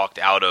was talked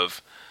out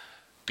of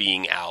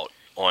being out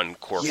on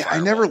Core Firewalker. Yeah, I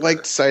never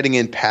liked citing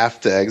in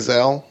Path to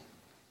Exile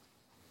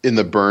in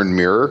the Burn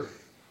Mirror.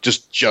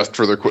 Just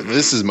for their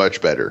this is much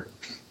better.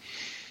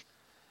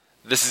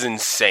 This is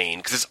insane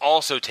because this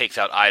also takes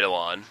out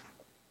Eidolon.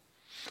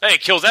 Hey,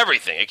 it kills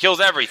everything. It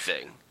kills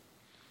everything.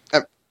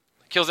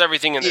 Kills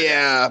everything in there.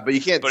 Yeah, but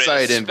you can't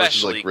cite in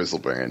versus like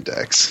Grizzlebaron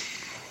decks.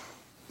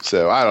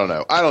 So I don't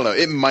know.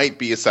 It might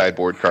be a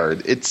sideboard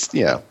card. It's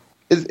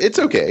it's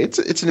okay.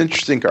 It's an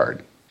interesting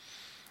card.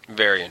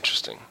 Very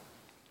interesting.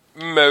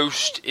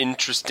 Most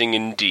interesting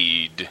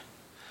indeed.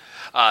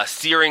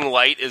 Searing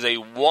Light is a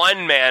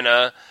 1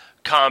 mana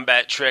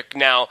combat trick.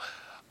 Now,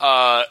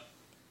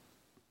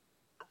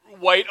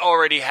 White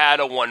already had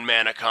a 1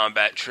 mana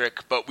combat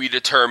trick, but we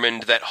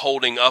determined that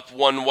holding up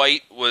 1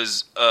 white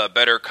was a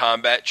better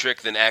combat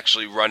trick than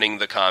actually running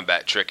the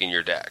combat trick in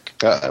your deck.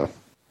 Uh-oh.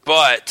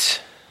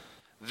 But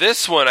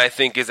this one I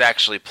think is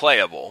actually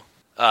playable.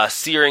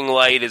 Searing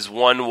Light is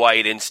 1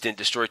 white instant,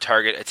 destroy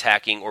target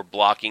attacking or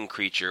blocking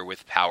creature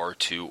with power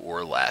 2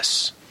 or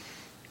less.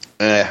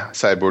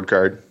 Sideboard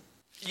card.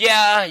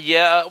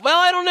 Yeah. Well,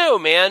 I don't know,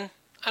 man.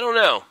 I don't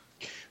know.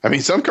 I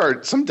mean, some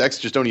decks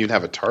just don't even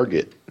have a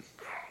target.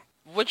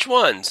 Which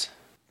ones?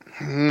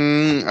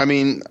 I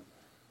mean,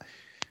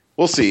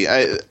 we'll see.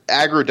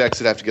 Aggro decks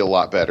would have to get a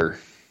lot better.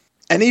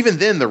 And even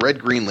then, the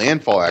red-green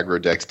landfall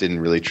aggro decks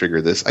didn't really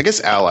trigger this. I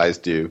guess allies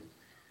do.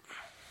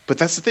 But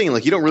that's the thing.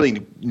 Like, you don't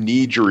really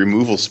need your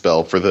removal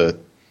spell for the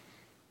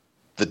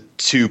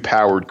 2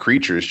 powered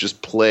creatures.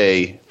 Just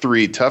play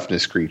 3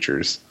 toughness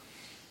creatures.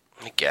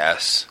 I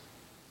guess.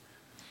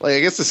 Like, I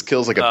guess this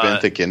kills like a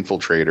Benthic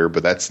Infiltrator,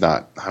 but that's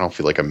not... I don't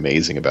feel like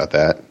amazing about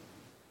that.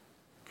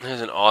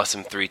 There's an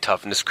awesome 3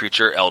 toughness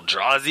creature,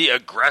 Eldrazi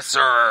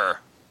Aggressor.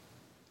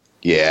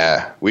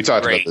 Yeah, we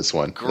talked about this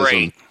one.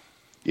 Great.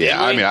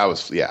 Yeah, I mean, I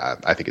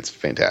think it's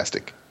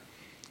fantastic.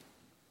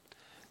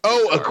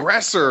 Oh,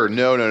 Aggressor!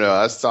 No.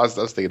 I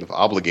was thinking of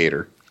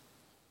Obligator.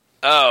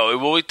 Oh,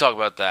 well, we talk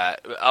about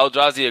that.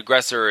 Eldrazi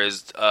Aggressor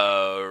is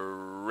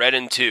red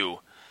and 2.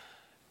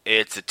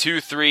 It's a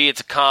 2/3,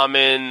 it's a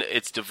common,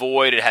 it's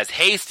devoid, it has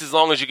haste as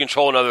long as you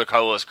control another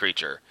colorless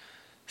creature.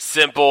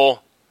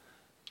 Simple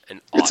and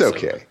awesome.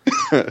 It's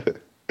okay.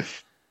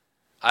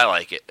 I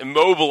like it.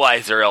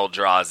 Immobilizer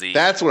Eldrazi.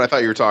 That's what I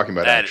thought you were talking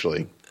about,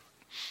 actually.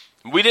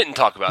 We didn't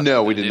talk about that.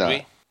 No, we did not.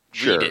 We?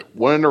 Sure.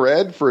 1 in a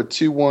red for a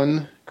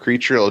 2/1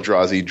 creature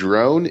Eldrazi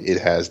drone.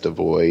 It has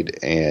devoid,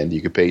 and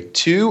you can pay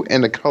 2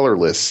 and a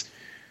colorless,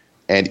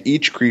 and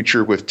each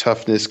creature with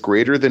toughness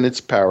greater than its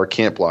power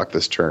can't block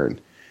this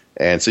turn.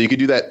 And so you can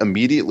do that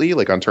immediately,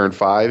 like on turn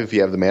 5 if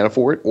you have the mana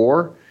for it,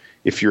 or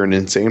if you're an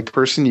insane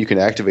person, you can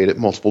activate it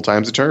multiple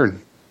times a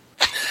turn.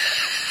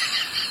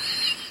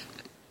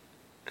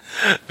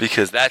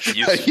 Because that's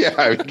useful.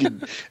 Yeah,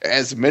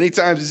 as many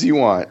times as you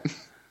want.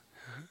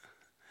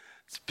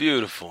 It's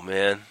beautiful,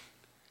 man.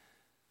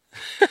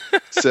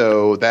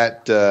 So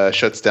that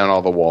shuts down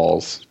all the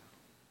walls,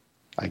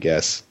 I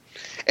guess.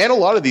 And a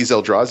lot of these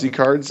Eldrazi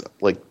cards,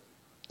 like,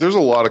 there's a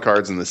lot of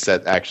cards in the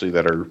set, actually,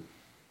 that are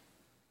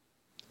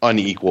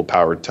unequal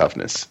powered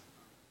toughness.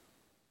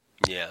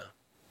 Yeah.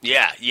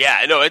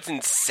 No, it's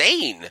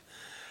insane.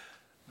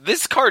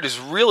 this card is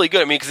really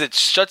good. I mean, because it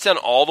shuts down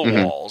all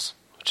the walls,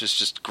 which is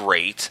just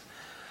great.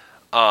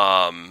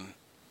 It's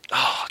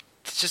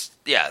just,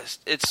 it's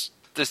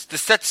the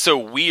set's so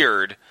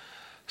weird.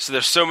 So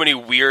there's so many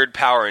weird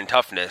power and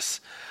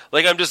toughness.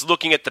 Like, I'm just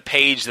looking at the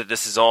page that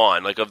this is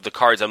on, like, of the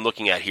cards I'm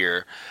looking at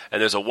here.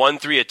 And there's a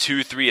 1-3, a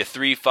 2-3, a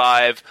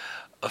 3-5,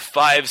 a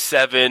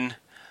 5-7,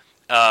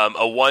 a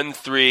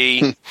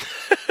 1-3.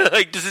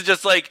 Like, this is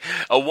just like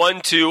a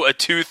 1-2, a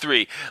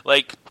 2-3.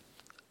 Like,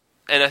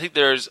 and I think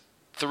there's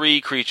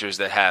 3 creatures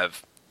that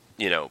have,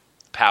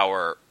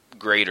 power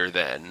greater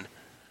than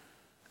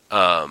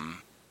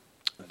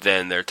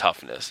their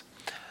toughness.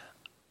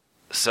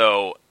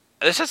 So,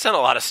 this just done a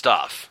lot of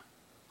stuff.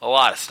 A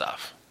lot of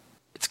stuff.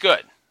 It's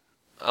good.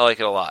 I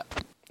like it a lot.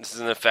 This is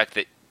an effect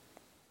that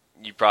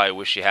you probably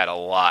wish you had a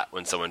lot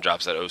when someone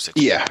drops that 0-6.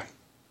 Yeah,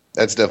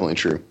 that's definitely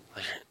true.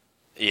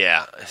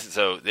 Yeah,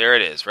 so there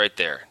it is, right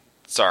there.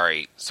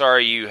 Sorry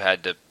you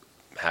had to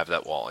have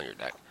that wall on your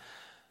deck.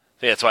 I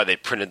think that's why they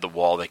printed the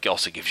wall that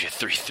also gives you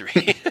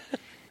 3-3.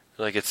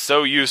 Like, it's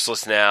so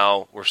useless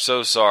now. We're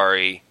so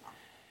sorry.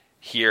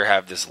 Here,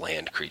 have this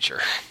land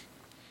creature.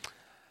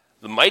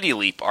 The Mighty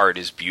Leap art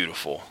is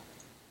beautiful.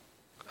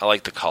 I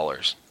like the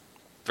colors.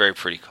 Very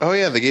pretty colors. Oh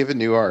yeah, they gave it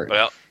new art.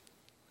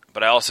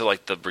 But I also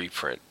like the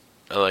reprint.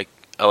 I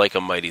like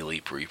a Mighty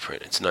Leap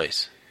reprint. It's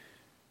nice.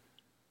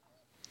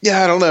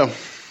 Yeah, I don't know.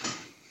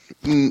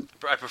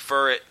 I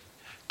prefer it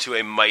to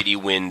a Mighty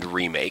Wind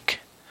remake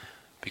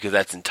because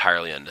that's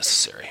entirely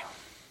unnecessary.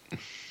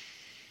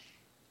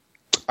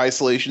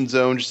 Isolation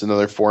Zone, just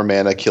another 4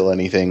 mana kill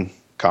anything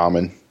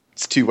common.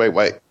 It's 2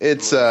 white.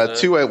 It's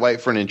 2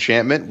 white for an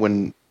enchantment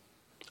when.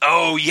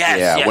 Oh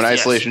yes. When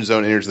Isolation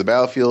Zone enters the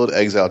battlefield,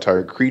 exile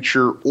target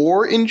creature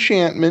or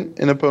enchantment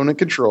an opponent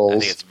controls. I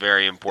think it's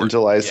very important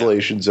until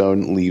Isolation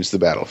Zone leaves the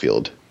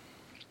battlefield.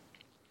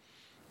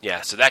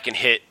 Yeah, so that can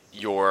hit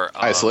your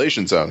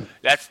Isolation Zone.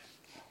 That's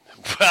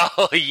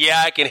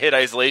it can hit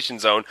Isolation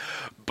Zone,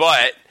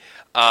 but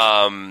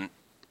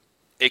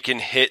it can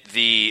hit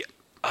the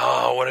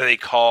what are they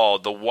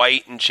called? The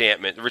white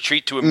enchantment,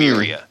 Retreat to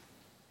Emeria,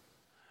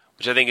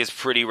 which I think is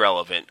pretty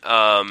relevant.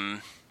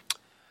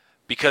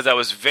 Because I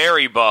was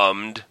very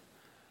bummed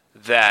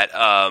that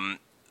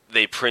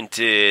they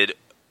printed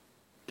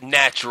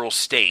Natural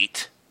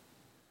State.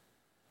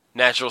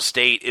 Natural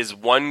State is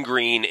 1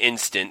 green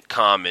instant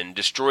common.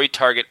 Destroy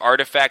target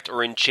artifact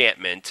or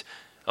enchantment.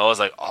 I was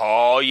like,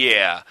 oh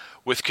yeah.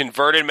 With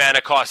converted mana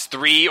cost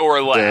 3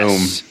 or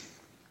less. Boom.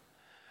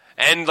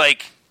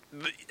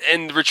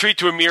 And Retreat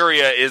to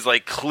Emeria is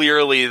like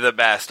clearly the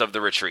best of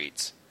the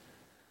retreats.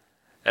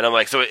 And I'm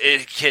like, so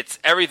it hits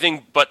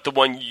everything but the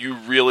one you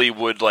really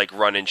would like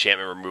run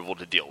enchantment removal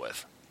to deal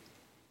with.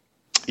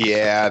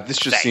 Yeah, this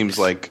just seems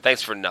like...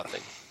 Thanks for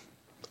nothing.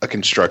 A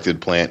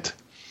constructed plant.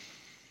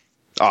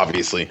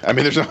 Obviously. I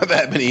mean, there's not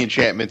that many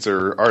enchantments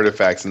or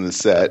artifacts in this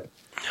set.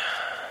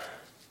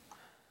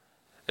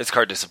 This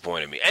card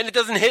disappointed me. And it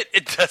doesn't hit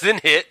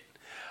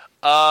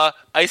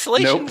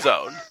Isolation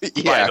Zone,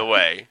 by the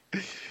way.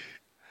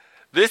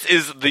 This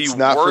is the worst. It's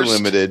not for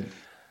limited.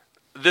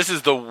 This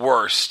is the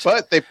worst.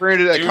 But they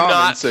printed it at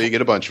common, so you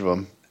get a bunch of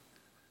them.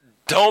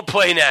 Don't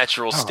play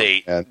Natural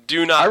State.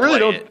 Do not play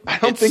it. I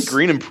don't think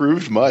green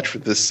improved much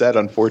with this set,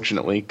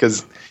 unfortunately,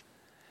 because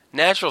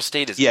Natural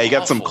State is you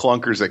got some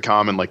clunkers at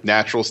common, like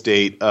Natural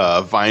State,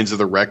 Vines of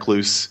the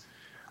Recluse,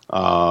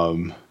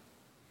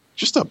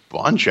 just a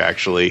bunch,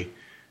 actually.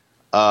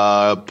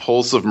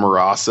 Pulse of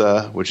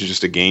Marasa, which is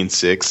just a gain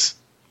 6,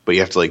 but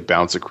you have to like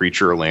bounce a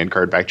creature or land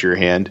card back to your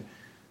hand.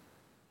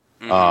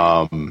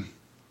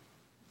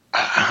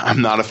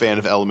 I'm not a fan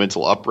of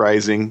Elemental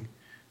Uprising,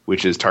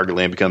 which is target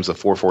land becomes a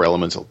 4/4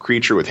 elemental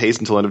creature with haste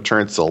until end of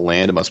turn. So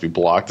land, it must be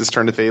blocked this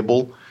turn to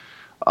Fable.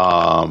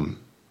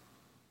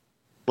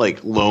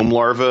 Like Loam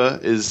Larva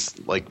is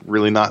like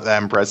really not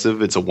that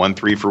impressive. It's a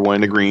 1/3 for 1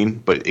 and a green,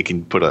 but it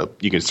can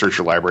you can search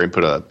your library and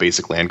put a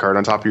basic land card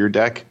on top of your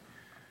deck.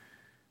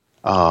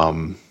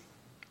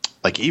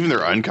 Like even their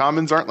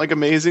uncommons aren't like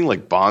amazing.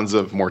 Like Bonds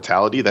of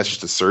Mortality, that's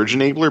just a Surge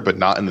enabler, but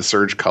not in the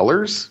Surge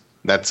colors.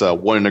 That's a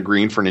 1 and a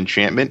green for an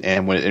enchantment,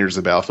 and when it enters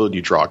the battlefield,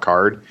 you draw a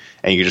card,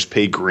 and you just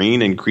pay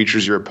green, and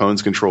creatures your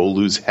opponents control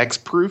lose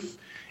hexproof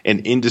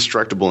and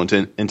indestructible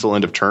until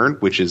end of turn,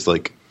 which is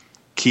like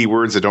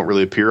keywords that don't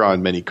really appear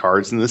on many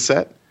cards in this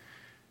set.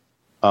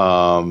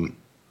 I'm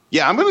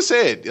going to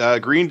say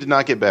it. Green did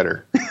not get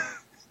better.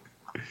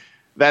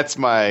 That's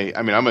my.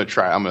 I mean, I'm going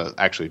to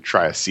actually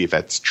try to see if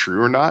that's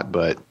true or not,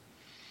 but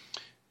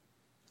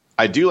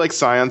I do like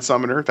Scion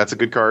Summoner. That's a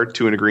good card.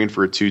 2 and a green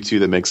for a 2/2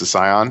 that makes a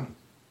Scion.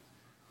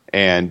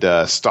 And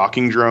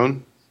Stalking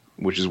Drone,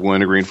 which is 1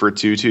 and a green for a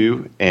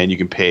 2/2, and you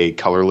can pay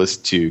colorless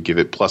to give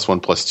it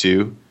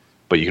 +1/+2,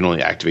 but you can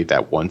only activate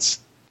that once.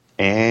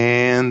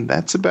 And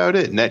that's about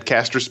it.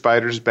 Netcaster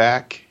Spider's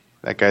back.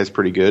 That guy's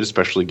pretty good,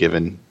 especially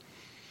given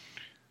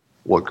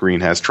what green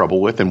has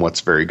trouble with and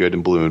what's very good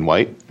in blue and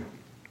white.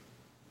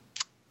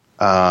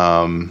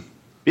 I'm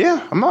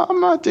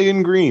not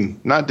digging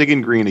green. Not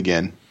digging green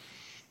again.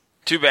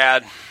 Too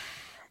bad.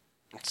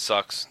 It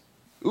sucks.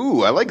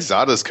 Ooh, I like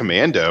Zada's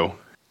Commando.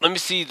 Let me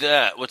see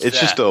that. What's It's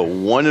that? just a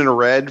 1 and a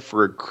red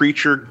for a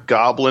creature,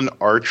 goblin,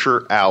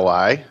 archer,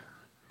 ally.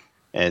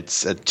 And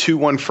it's a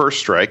 2/1 first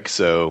strike,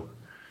 so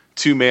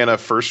 2 mana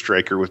first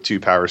striker with 2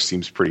 power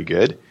seems pretty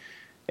good.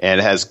 And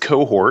it has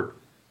cohort,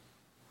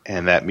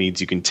 and that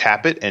means you can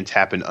tap it and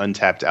tap an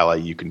untapped ally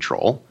you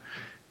control.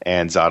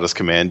 And Zada's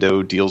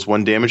Commando deals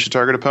 1 damage to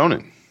target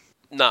opponent.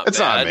 It's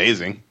not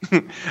amazing.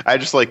 I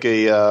just like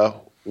a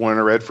 1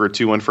 and a red for a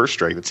 2/1 first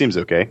strike. That seems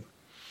okay.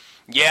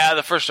 Yeah,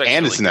 the first strike.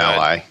 And really it's an good.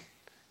 ally.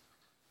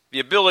 The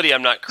ability,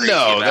 I'm not crazy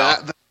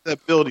about. The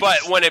ability. But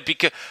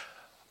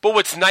but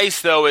what's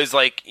nice though is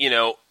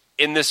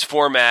in this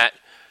format,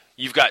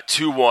 you've got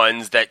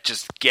 2/1s that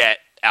just get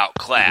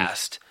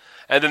outclassed,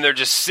 and then they're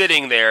just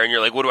sitting there, and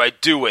you're like, "What do I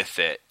do with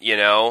it?"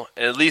 And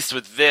at least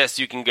with this,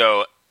 you can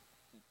go.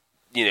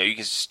 You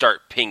can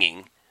start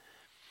pinging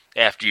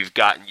after you've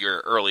gotten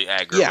your early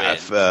aggro. Yeah, in.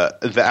 if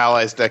the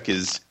allies deck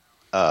is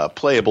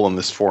playable in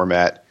this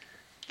format,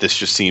 this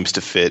just seems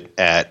to fit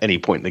at any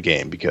point in the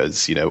game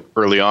because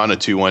early on a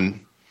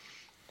 2/1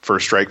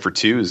 first strike for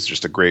 2 is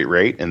just a great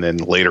rate, and then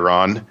later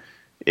on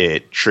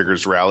it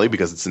triggers rally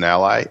because it's an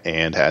ally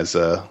and has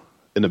an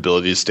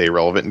ability to stay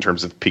relevant in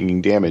terms of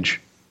pinging damage.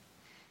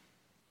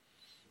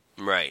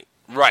 Right.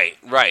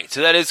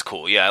 So that is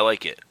cool. Yeah, I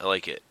like it.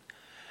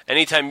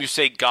 Anytime you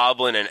say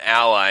goblin and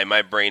ally,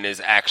 my brain is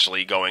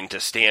actually going to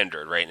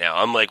standard right now.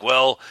 I'm like,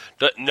 well,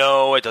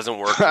 no, it doesn't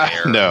work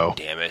there. No.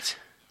 Damn it.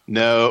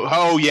 No.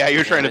 Oh, yeah,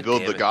 you're trying to Damn it, build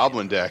damn the it.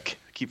 goblin deck.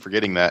 I keep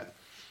forgetting that.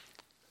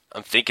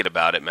 I'm thinking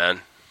about it,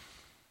 man.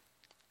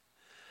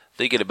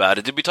 Thinking about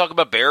it. Did we talk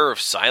about Bearer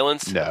of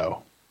Silence?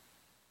 No.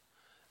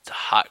 It's a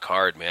hot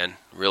card, man.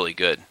 Really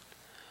good.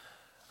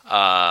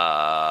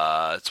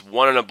 It's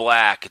 1 and a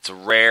black. It's a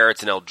rare.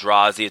 It's an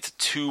Eldrazi. It's a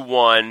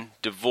 2/1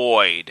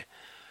 devoid.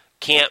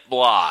 Can't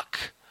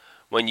block.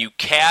 When you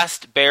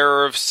cast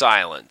Bearer of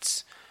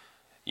Silence,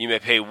 you may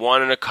pay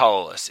 1 and a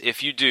colorless.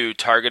 If you do,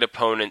 target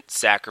opponent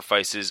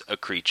sacrifices a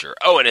creature.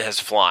 Oh, and it has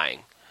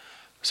flying.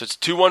 So it's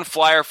 2/1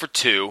 flyer for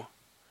 2.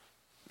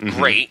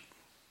 Great.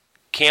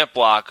 Can't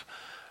block.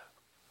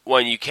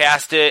 When you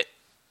cast it,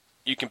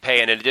 you can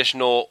pay an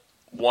additional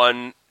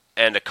 1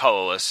 and a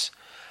colorless,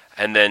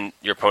 and then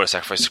your opponent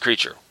sacrifices a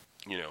creature.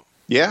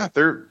 Yeah,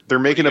 they're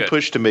making a good.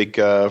 push to make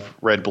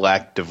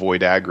red-black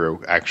devoid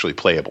aggro actually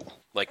playable.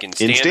 Like in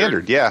Standard? In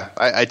Standard, yeah.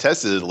 I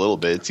tested it a little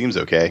bit. It seems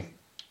okay.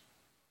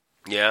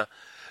 Yeah.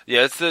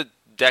 Yeah, it's the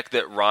deck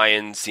that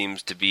Ryan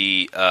seems to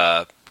be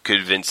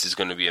convinced is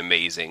going to be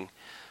amazing.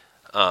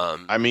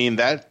 I mean,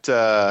 that...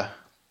 oh,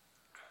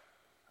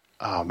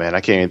 man,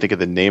 I can't even think of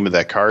the name of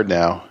that card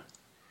now.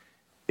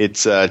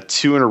 It's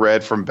 2 and a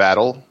red from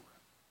Battle.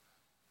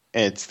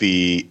 And it's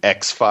the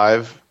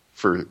X5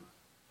 for...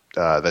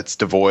 that's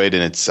devoid,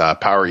 and its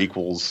power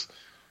equals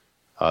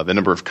the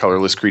number of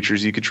colorless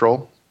creatures you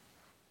control.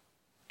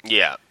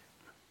 Yeah.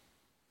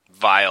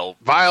 Vile.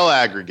 Vile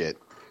Aggregate.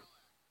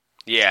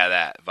 Yeah,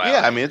 that. Vile.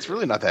 Yeah, I mean, it's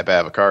really not that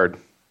bad of a card.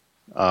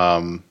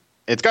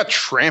 It's got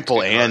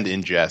Trample and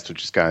Ingest,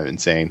 which is kind of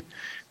insane.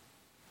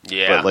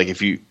 Yeah. But like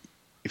if you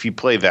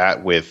play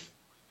that with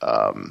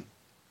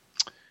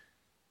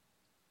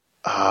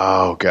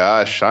oh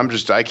gosh,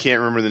 I can't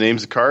remember the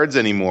names of cards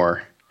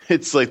anymore.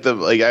 It's like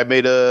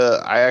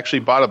I actually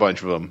bought a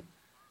bunch of them.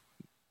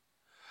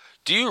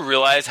 Do you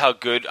realize how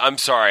good... I'm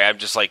sorry, I'm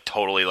just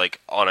totally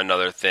on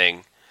another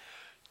thing.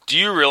 Do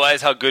you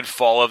realize how good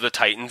Fall of the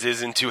Titans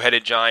is in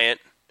Two-Headed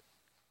Giant?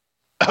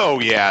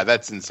 Oh yeah,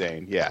 that's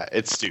insane. Yeah,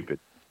 it's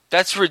stupid.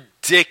 That's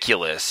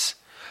ridiculous.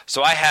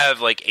 So I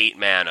have 8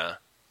 mana,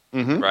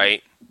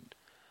 right?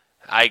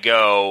 I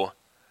go,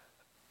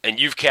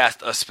 and you've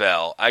cast a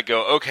spell. I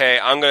go, okay,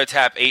 I'm going to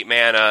tap 8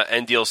 mana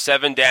and deal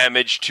 7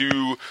 damage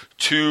to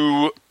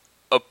 2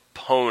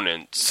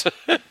 opponents.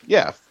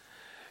 Yeah.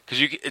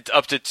 Because it's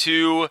up to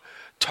 2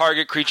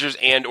 target creatures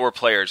and or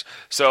players.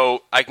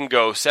 So I can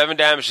go 7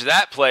 damage to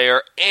that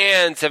player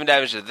and 7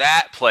 damage to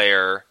that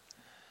player,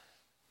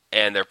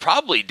 and they're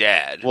probably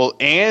dead. Well,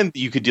 and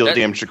you could deal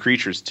damage to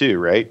creatures too,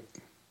 right?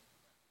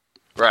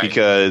 Right.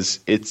 Because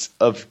it's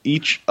of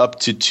each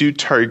up to 2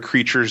 target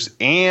creatures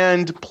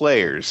and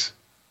players.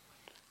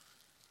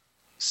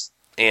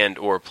 And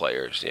or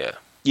players, yeah.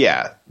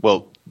 Yeah.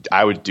 Well,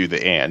 I would do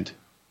the and.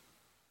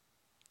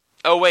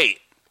 Oh, wait.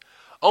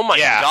 Oh, my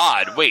Yeah.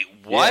 God. Wait,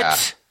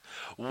 what?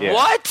 Yeah.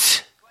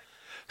 What?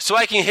 So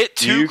I can hit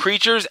 2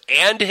 creatures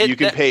and hit... You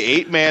can pay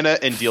 8 mana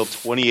and deal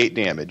 28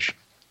 damage.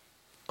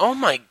 Oh,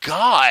 my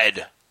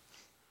God.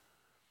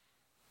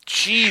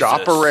 Jesus.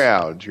 Shop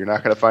around. You're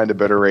not going to find a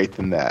better rate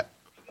than that.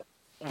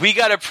 We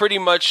got to pretty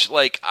much,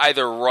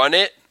 either run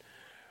it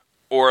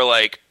or,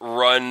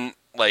 run,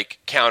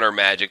 counter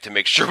magic to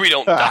make sure we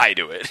don't die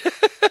to it.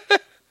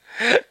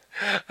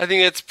 I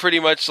think it's pretty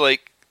much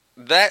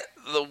that.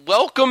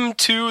 Welcome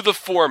to the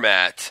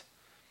format.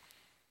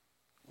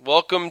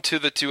 Welcome to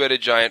the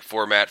Two-Headed Giant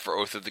format for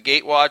Oath of the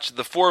Gatewatch.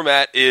 The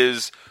format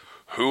is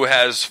who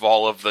has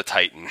Fall of the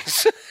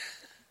Titans.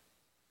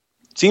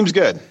 Seems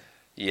good.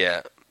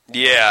 Yeah.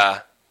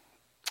 Yeah.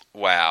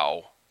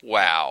 Wow.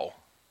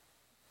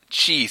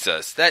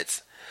 Jesus.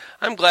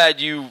 I'm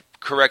glad you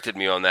corrected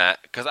me on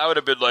that, because I would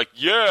have been like,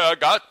 yeah, I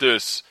got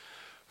this.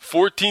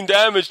 14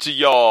 damage to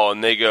y'all.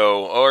 And they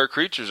go, oh, our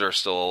creatures are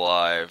still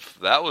alive.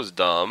 That was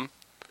dumb.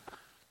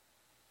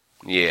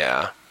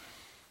 Yeah.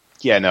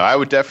 Yeah, no, I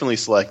would definitely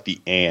select the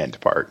and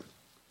part.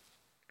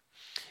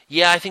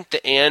 Yeah, I think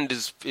the and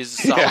is a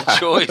solid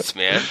choice,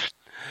 man.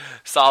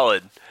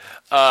 Solid.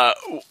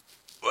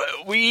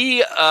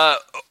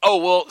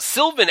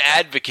 Sylvan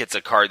Advocate's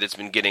a card that's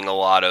been getting a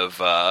lot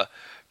of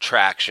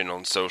traction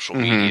on social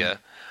media.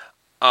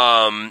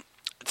 Sylvan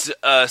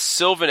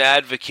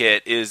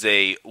Advocate is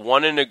a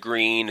 1 and a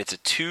green. It's a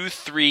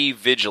 2/3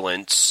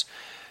 vigilance.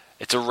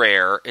 It's a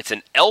rare. It's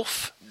an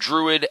elf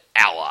druid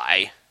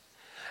ally.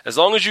 As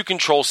long as you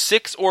control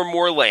 6 or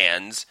more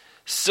lands,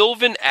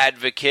 Sylvan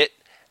Advocate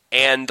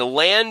and the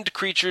land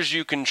creatures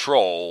you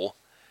control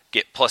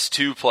get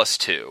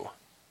 +2/+2.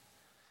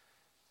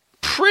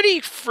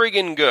 Pretty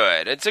friggin'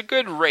 good. It's a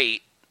good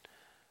rate.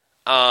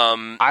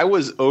 I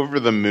was over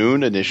the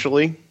moon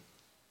initially,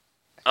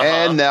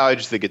 and now I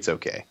just think it's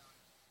okay.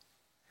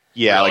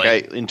 Yeah,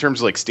 Really? in terms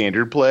of like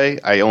standard play,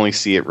 I only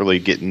see it really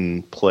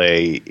getting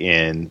play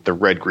in the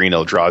red-green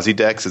Eldrazi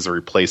decks as a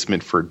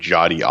replacement for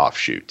Jotty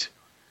Offshoot.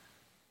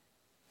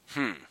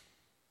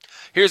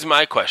 Here's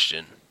my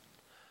question.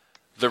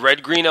 The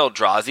red-green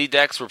Eldrazi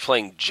decks were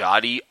playing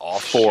Jotty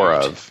Offshoot. 4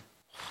 of.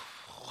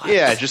 What?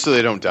 Yeah, just so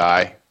they don't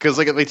die. Because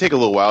like, they take a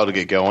little while to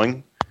get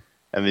going,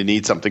 and they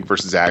need something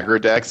versus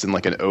aggro decks, and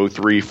like an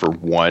 0/3 for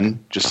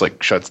 1 just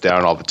like shuts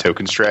down all the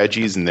token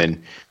strategies, and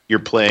then you're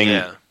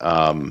playing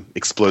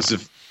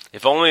explosive.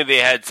 If only they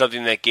had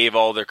something that gave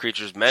all their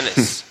creatures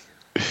menace.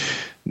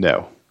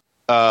 No.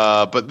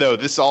 But no,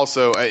 this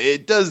also,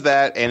 it does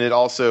that, and it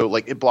also,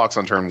 like, it blocks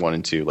on turn 1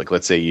 and 2. Like,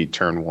 let's say you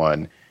turn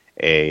 1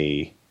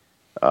 a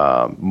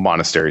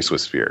Monastery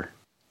Swiftspear.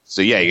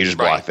 So yeah, you just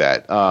block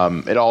that.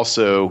 It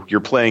also, you're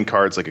playing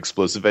cards like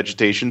Explosive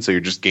Vegetation, so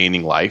you're just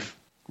gaining life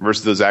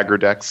versus those aggro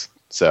decks.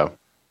 So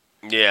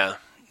yeah,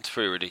 it's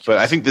pretty ridiculous. But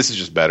I think this is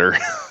just better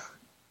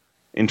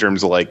in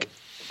terms of like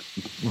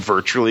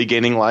virtually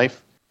gaining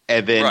life.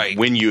 And then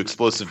when you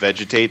Explosive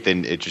Vegetate,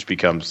 then it just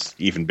becomes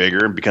even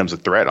bigger and becomes a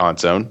threat on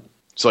its own.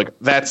 So like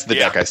that's the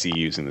deck I see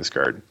using this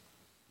card.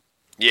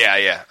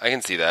 Yeah, I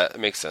can see that. It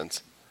makes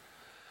sense.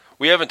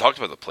 We haven't talked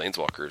about the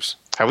Planeswalkers.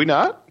 Have we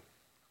not?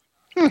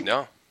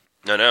 No.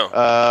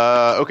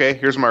 Okay,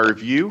 here's my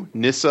review.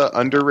 Nissa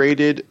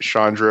underrated,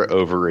 Chandra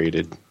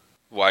overrated.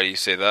 Why do you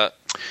say that?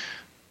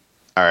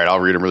 All right, I'll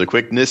read them really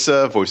quick.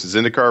 Nissa, voices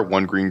Zendikar,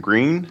 1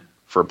 green.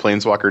 For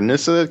Planeswalker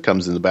Nissa, it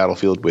comes in the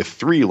battlefield with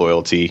 3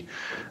 loyalty.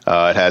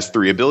 It has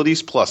 3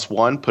 abilities.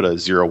 +1, put a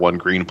 0/1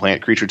 green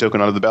plant creature token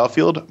onto the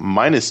battlefield.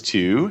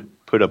 -2,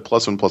 put a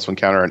 +1/+1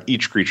 counter on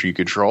each creature you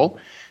control.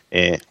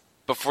 And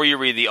before you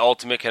read the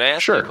ultimate, can I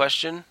ask you a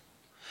question?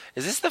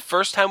 Is this the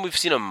first time we've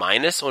seen a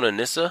minus on a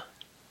Nissa?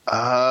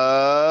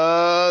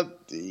 I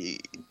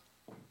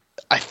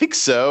think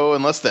so,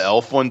 unless the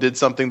elf one did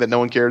something that no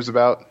one cares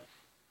about.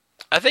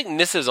 I think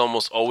Nissa's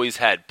almost always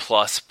had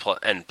plus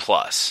and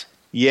plus.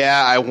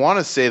 Yeah, I want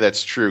to say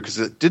that's true,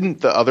 because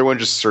didn't the other one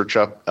just search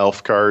up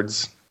elf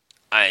cards?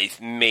 I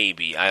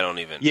don't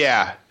even.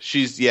 Yeah,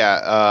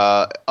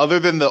 other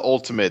than the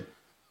ultimate.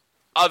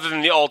 Other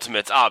than the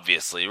ultimates,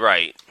 obviously,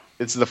 right.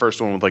 It's the first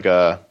one with like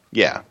a,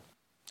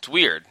 It's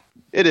weird.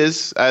 It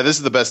is. This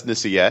is the best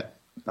Nissa yet.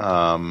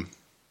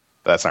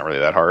 That's not really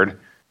that hard.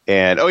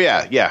 And,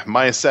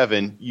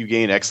 -7, you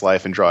gain X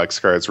life and draw X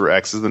cards, where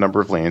X is the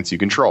number of lands you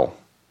control.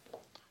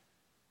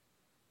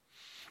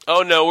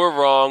 Oh, no, we're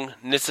wrong.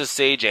 Nissa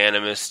Sage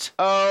Animist.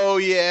 Oh,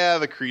 yeah,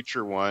 the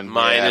creature one.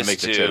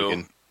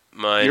 -2.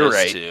 You're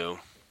right. -2.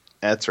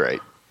 That's right.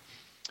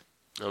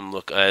 I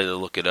had to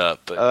look it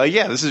up. But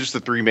this is just a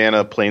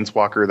 3-mana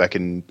Planeswalker that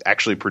can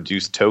actually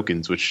produce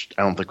tokens, which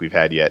I don't think we've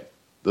had yet.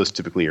 Those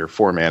typically are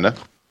 4 mana.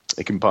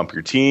 It can pump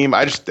your team.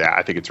 I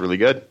think it's really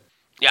good.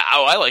 Yeah,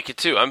 I like it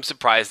too. I'm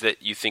surprised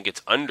that you think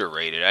it's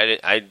underrated.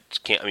 I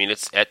can't. I mean,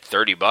 it's at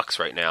 $30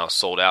 right now,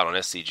 sold out on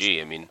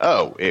SCG. I mean,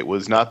 it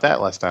was not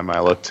that last time I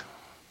looked.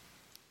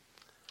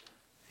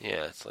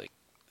 Yeah, it's like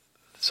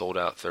sold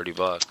out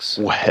 $30.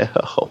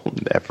 Well,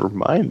 never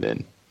mind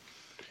then.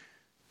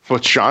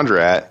 What's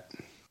Chandra at?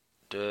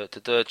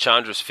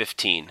 Chandra's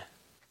 15,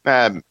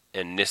 and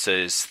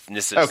Nissa's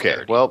okay.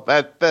 30. Well,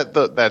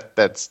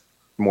 that's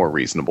more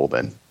reasonable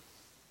then.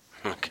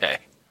 Okay.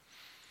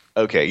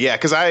 Okay, yeah,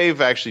 because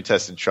I've actually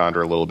tested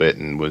Chandra a little bit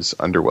and was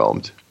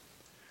underwhelmed.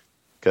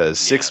 Because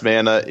 6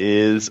 mana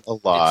is a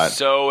lot. It's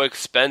so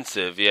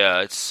expensive.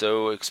 Yeah, it's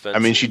so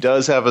expensive. I mean, she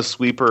does have a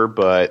sweeper,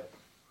 but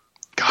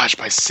gosh,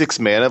 by 6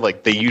 mana,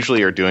 like they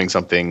usually are doing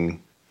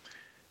something.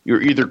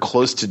 You're either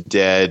close to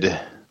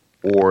dead,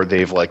 or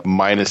they've like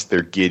minus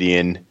their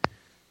Gideon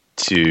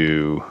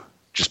to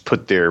just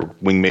put their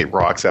Wingmate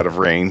Rocks out of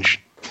range,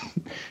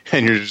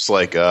 and you're just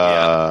like,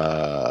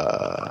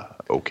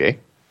 okay.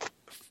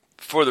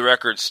 For the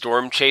record,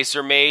 Storm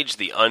Chaser Mage,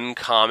 the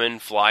uncommon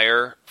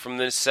flyer from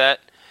this set,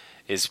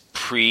 is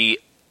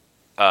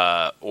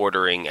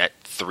ordering at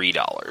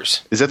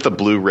 $3. Is that the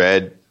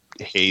blue-red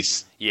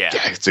haste? Yeah.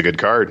 It's a good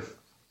card.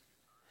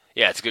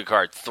 Yeah, it's a good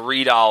card.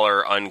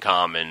 $3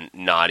 uncommon,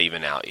 not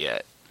even out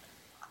yet.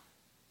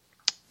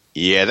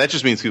 Yeah, that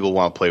just means people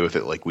want to play with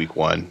it like week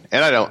one,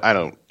 and I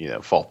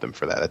don't fault them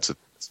for that. That's a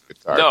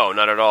good card. No,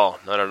 not at all.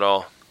 Not at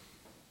all.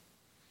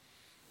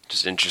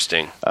 Just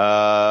interesting.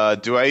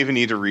 Do I even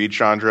need to read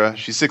Chandra?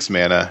 She's 6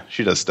 mana.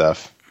 She does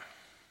stuff.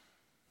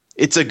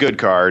 It's a good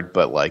card,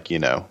 but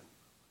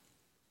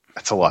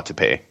that's a lot to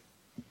pay.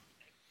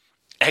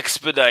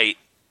 Expedite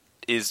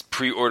is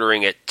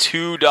pre-ordering at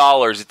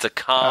 $2. It's a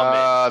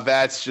common.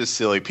 That's just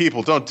silly.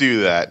 People, don't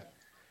do that.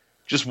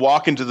 Just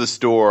walk into the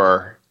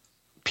store.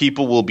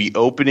 People will be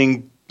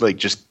opening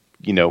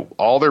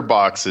all their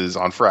boxes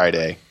on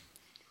Friday.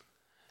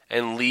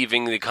 And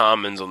leaving the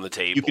commons on the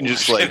table. You can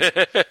just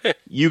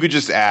you could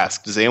just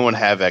ask, does anyone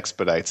have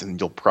expedites? And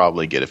you'll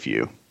probably get a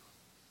few.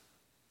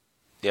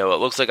 Yeah, well, it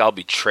looks like I'll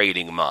be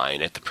trading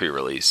mine at the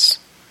pre-release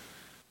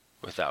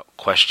without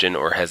question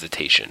or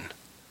hesitation.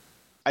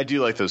 I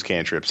do like those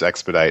cantrips,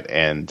 expedite,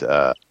 and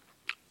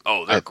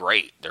they're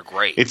great. They're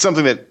great. It's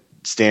something that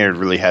Standard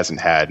really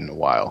hasn't had in a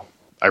while.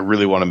 I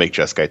really want to make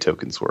Jeskai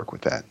tokens work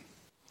with that,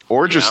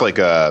 or just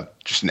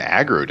just an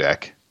aggro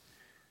deck.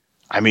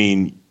 I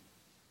mean,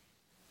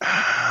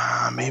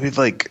 maybe just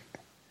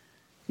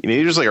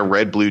like a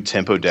red-blue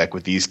tempo deck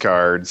with these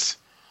cards,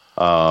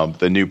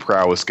 the new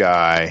prowess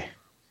guy,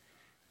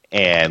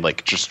 and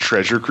just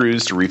treasure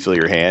cruise to refill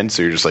your hand.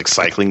 So you're just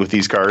cycling with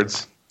these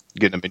cards,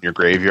 getting them in your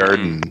graveyard,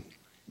 and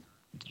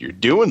you're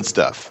doing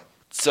stuff.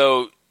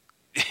 So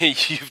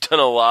you've done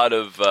a lot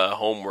of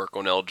homework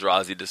on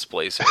Eldrazi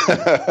Displacer.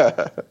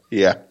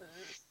 Yeah.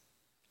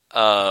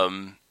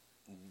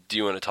 Do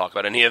you want to talk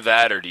about any of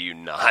that, or do you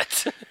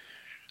not?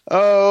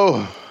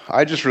 Oh,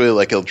 I just really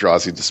like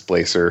Eldrazi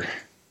Displacer.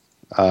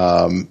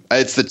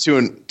 It's the two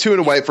and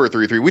a white for a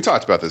 3/3. We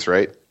talked about this,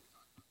 right?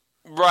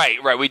 Right.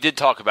 We did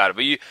talk about it,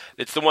 but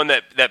it's the one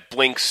that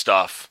blinks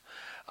stuff.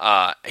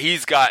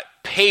 He's got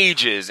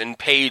pages and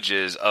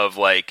pages of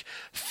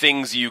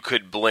things you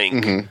could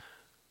blink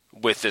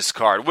with this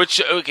card. Let's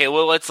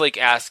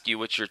ask you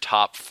what's your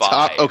top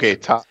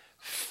 5. Top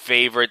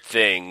favorite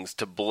things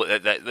to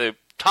the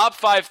top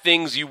 5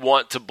 things you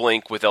want to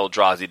blink with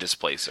Eldrazi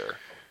Displacer.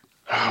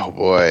 Oh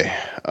boy.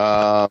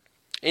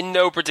 In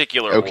no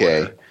particular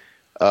order.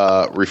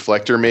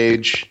 Reflector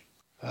Mage,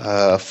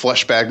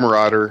 Fleshbag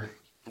Marauder.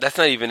 That's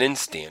not even in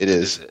Standard. It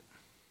is.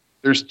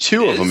 There's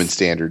 2 of them in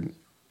Standard.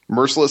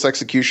 Merciless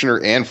Executioner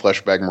and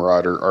Fleshbag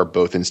Marauder are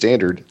both in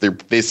Standard.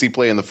 They see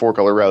play in the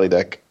 4-color rally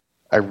deck.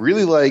 I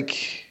really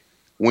like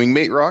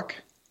Wingmate Rock,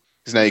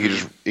 because now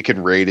it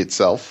can raid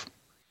itself.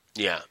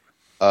 Yeah.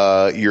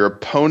 Your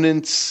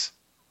opponent's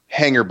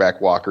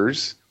Hangerback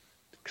Walkers,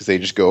 because they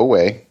just go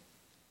away.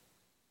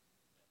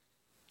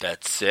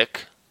 That's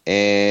sick.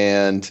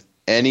 And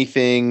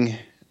anything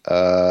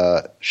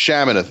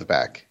Shaman of the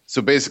Pack.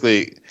 So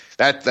basically,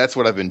 that's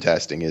what I've been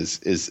testing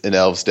is an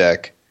Elves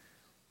deck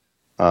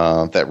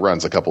that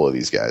runs a couple of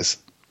these guys.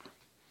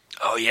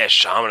 Oh yeah,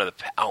 Shaman of the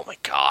Pack. Oh my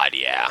god,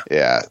 yeah.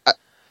 Yeah.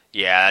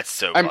 Yeah, that's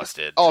so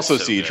busted. Also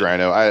so Siege good.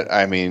 Rhino.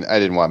 I mean, I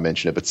didn't want to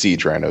mention it, but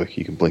Siege Rhino,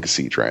 you can blink a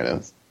Siege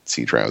Rhino.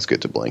 Siege Rhino is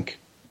good to blink.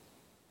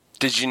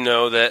 Did you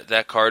know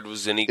that card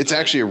was any good? It's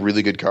actually a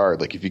really good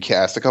card. If you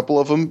cast a couple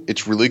of them,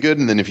 it's really good,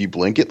 and then if you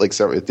blink it,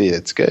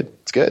 it's good.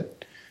 It's good.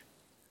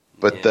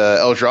 But the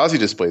Eldrazi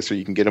Displacer,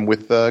 you can get him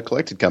with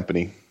Collected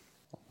Company,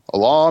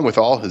 along with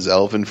all his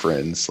elven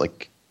friends,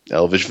 like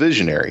Elvish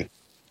Visionary.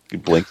 You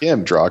blink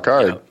him, draw a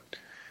card. Yep.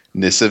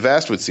 Nissa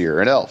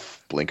Vastwoodseer, an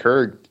elf. Blink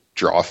her,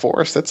 draw a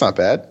forest. That's not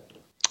bad.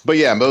 But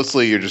yeah,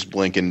 mostly you're just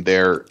blinking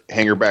their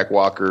Hangerback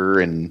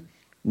Walker and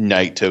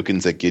Knight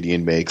tokens that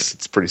Gideon makes.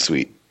 It's pretty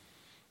sweet.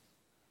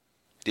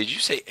 Did you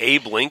say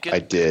Abe Lincoln? I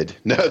did.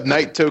 No,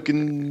 Knight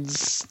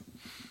tokens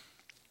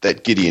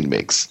that Gideon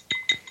makes.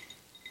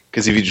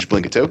 Because if you just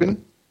blink a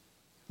token,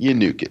 you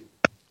nuke it.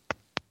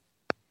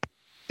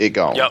 It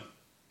gone. Yep.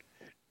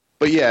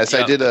 But yes,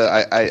 Yep.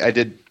 I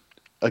did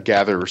a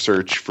gather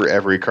search for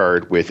every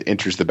card with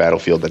enters the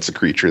battlefield that's a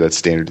creature that's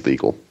standard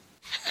legal.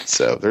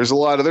 So there's a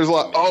lot.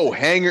 Oh,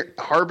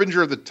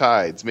 Harbinger of the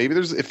Tides. Maybe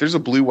if there's a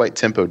blue-white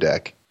tempo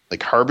deck.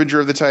 Like Harbinger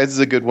of the Tides is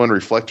a good one.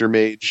 Reflector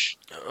Mage.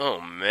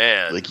 Oh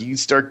man! You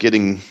start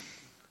getting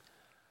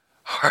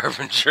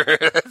Harbinger.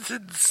 That's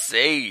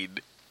insane.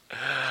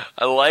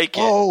 I like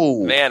it.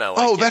 Oh man, I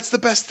like it. That's the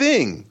best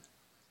thing.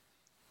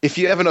 If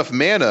you have enough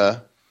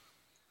mana,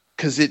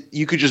 because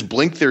you could just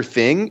blink their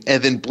thing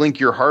and then blink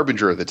your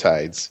Harbinger of the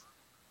Tides.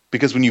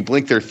 Because when you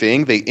blink their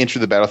thing, they enter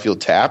the battlefield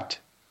tapped,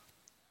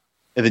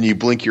 and then you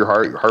blink your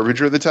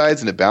Harbinger of the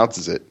Tides and it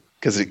bounces it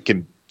because it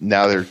can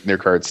now their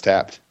card's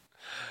tapped.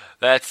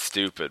 That's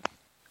stupid.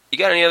 You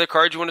got any other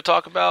cards you want to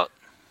talk about?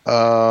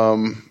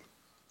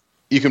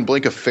 You can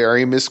blink a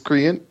Fairy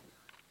Miscreant.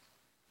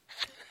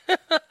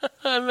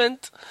 I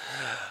meant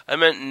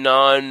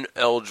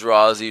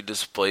non-Eldrazi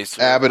Displacer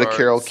Abbot of cards.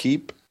 Carol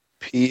Keep,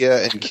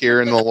 Pia and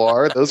Kieran the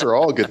Lar. Those are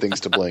all good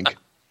things to blink.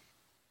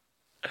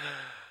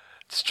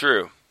 It's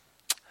true.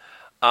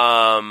 But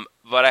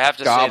I have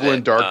to Goblin say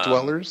that Dark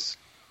Dwellers.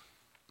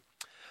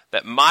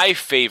 that my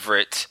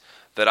favorite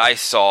that that I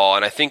saw,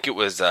 and I think it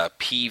was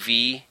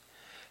PV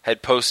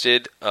had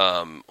posted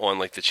on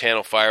like the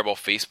Channel Fireball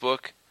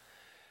Facebook,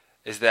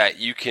 is that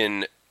you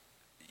can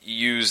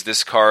use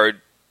this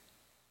card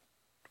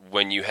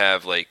when you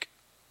have like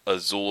a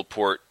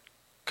Zulaport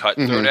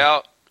Cutthroat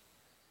out,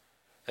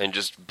 and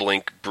just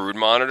blink Brood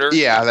Monitor.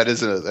 Yeah, that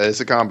is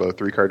a combo,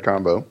 3-card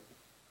combo.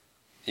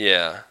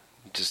 Yeah,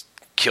 just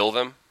kill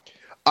them.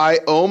 I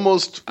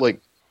almost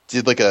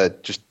did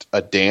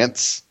a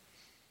dance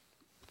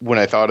when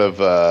I thought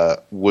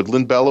of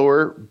Woodland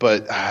Bellower,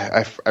 but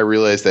I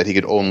realized that he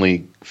could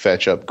only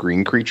fetch up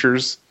green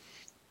creatures.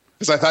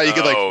 Because I thought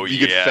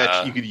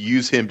you could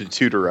use him to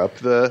tutor up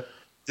the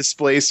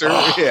Displacer.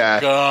 Oh, yeah.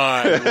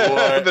 God,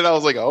 what? Then I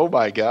was like, oh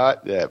my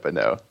god. Yeah, but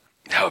no.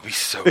 That would be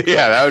so good.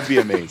 Yeah, that would be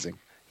amazing.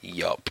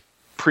 Yup.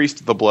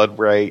 Priest of the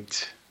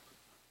Bloodbright.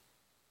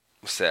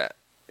 What's that?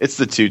 It's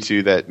the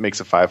 2/2 that makes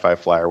a 5/5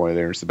 flyer when it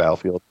enters the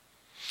battlefield.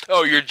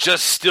 Oh, you're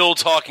just still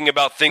talking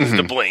about things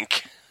to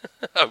blink.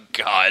 Oh,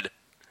 God.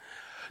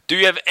 Do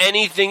you have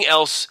anything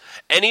else,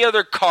 any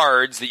other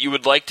cards that you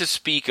would like to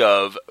speak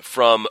of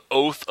from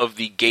Oath of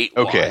the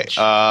Gatewatch?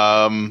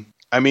 Okay.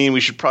 I mean,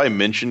 we should probably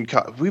mention...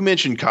 we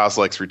mentioned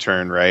Kozilek's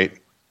Return, right?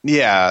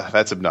 Yeah,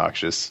 that's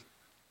obnoxious.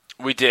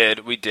 We did.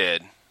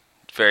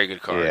 Very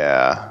good card.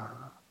 Yeah.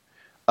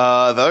 The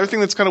other thing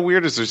that's kind of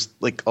weird is there's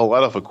like a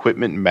lot of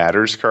Equipment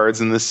Matters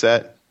cards in this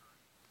set,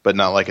 but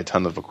not like a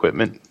ton of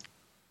equipment.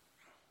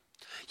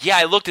 Yeah,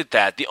 I looked at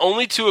that. The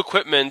only two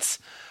equipments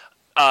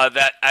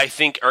that I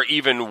think are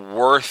even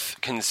worth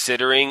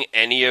considering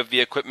any of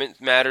the Equipment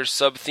Matters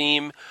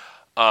sub-theme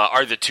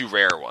are the two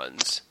rare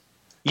ones.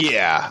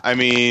 Yeah, I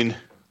mean...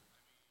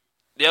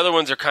 The other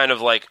ones are kind of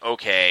like,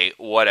 okay,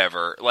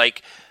 whatever.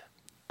 Like...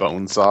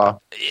 Bonesaw.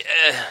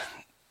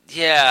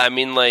 Yeah, I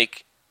mean,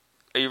 like...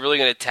 Are you really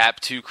going to tap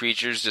 2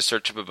 creatures to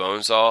search up a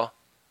Bonesaw?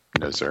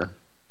 No, sir.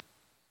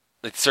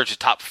 Like, search a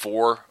top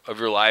 4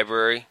 of your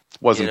library?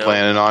 Wasn't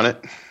planning on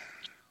it.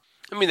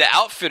 I mean, the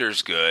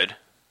Outfitter's good.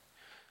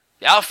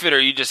 The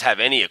Outfitter, you just have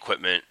any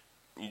equipment.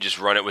 You just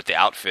run it with the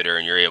Outfitter,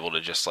 and you're able to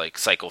just, like,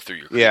 cycle through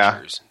your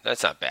creatures. Yeah.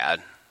 That's not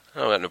bad. I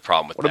don't have no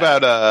problem with that. What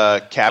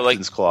about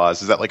Captain's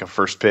Clause? Is that like a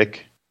first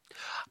pick?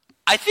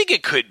 I think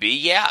it could be,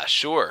 yeah,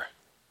 sure.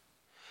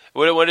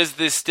 What is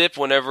this stip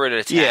whenever it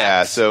attacks?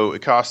 Yeah, so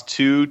it costs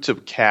 2 to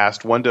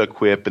cast, 1 to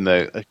equip, and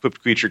the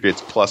equipped creature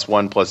gets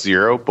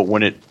 +1/+0. But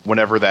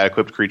whenever that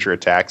equipped creature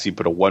attacks, you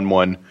put a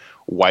 1/1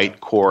 white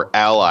core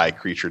ally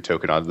creature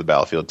token onto the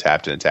battlefield,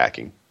 tapped and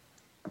attacking.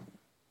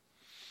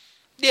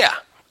 Yeah.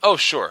 Oh,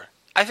 sure.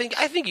 I think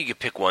you could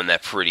pick one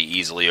that pretty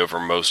easily over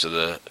most of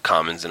the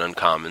commons and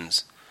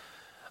uncommons.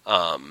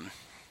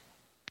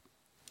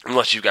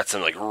 Unless you've got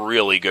some like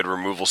really good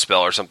removal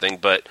spell or something,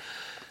 but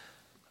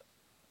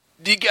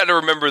you got to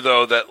remember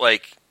though that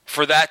like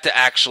for that to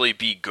actually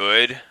be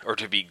good or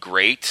to be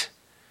great,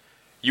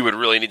 you would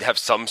really need to have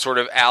some sort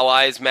of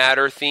allies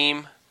matter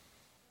theme,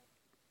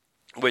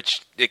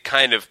 which it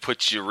kind of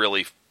puts you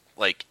really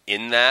like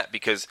in that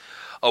because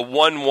a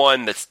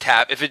 1/1 that's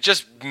tapped, if it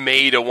just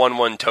made a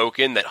 1/1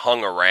 token that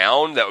hung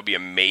around, that would be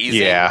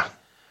amazing. Yeah.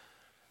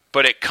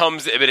 But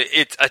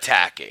it's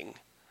attacking.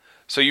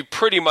 So you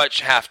pretty much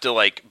have to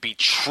like be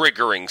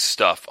triggering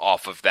stuff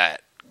off of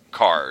that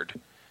card.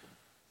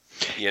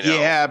 You know?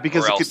 Yeah,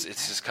 because or else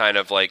it's just kind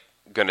of like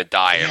going to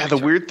die. Yeah, the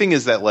weird thing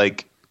is that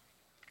like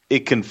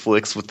it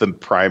conflicts with the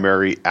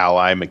primary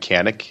ally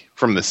mechanic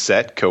from the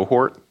set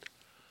cohort,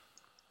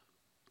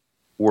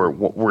 where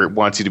it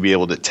wants you to be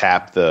able to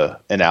tap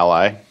an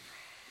ally.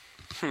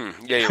 Yeah,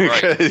 you're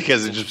right.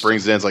 Because it just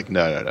brings it in. It's like,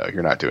 no,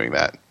 you're not doing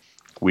that.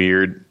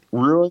 Weird.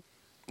 Ruin.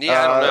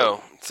 Yeah, I don't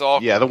know. It's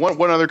all. Yeah, the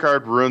one other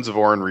card, Ruins of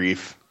Oran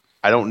Reef.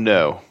 I don't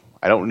know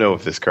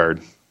if this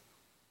card.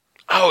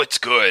 Oh, it's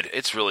good.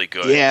 It's really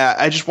good. Yeah,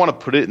 I just want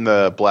to put it in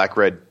the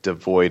black-red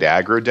devoid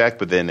aggro deck,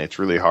 but then it's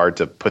really hard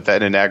to put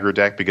that in an aggro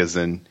deck because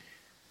then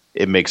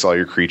it makes all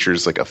your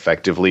creatures like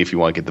effectively, if you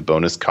want to get the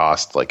bonus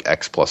cost, like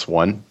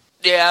X+1.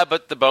 Yeah,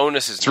 but the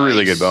bonus is It's a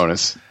really good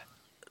bonus.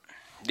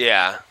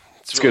 Yeah.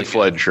 It's really good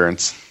flood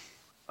insurance.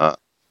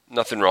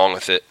 Nothing wrong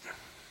with it.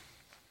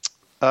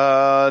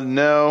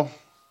 No.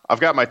 I've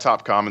got my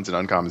top commons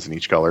and uncommons in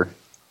each color.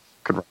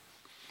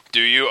 Do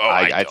you? Oh,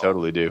 I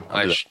totally do.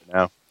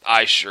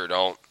 I sure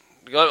don't.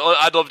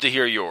 I'd love to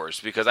hear yours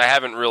because I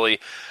haven't really.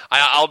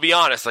 I'll be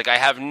honest. Like I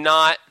have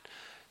not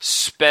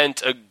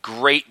spent a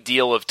great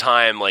deal of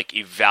time like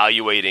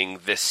evaluating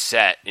this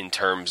set in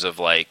terms of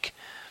like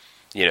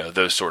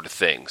those sort of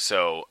things.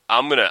 So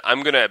I'm gonna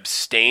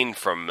abstain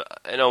from,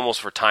 and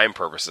almost for time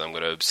purposes, I'm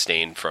gonna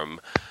abstain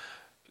from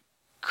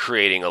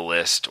creating a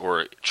list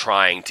or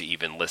trying to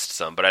even list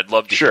some. But I'd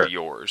love to hear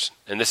yours.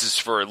 And this is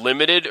for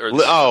limited or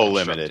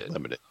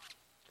limited.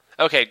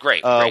 Okay,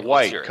 great.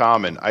 White,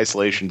 common,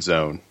 Isolation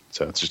Zone.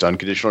 So it's just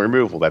unconditional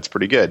removal. That's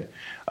pretty good.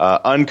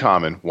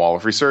 Uncommon, Wall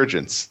of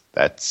Resurgence.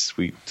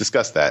 We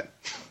discussed that.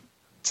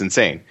 It's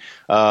insane.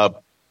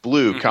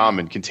 Blue,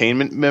 common,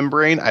 Containment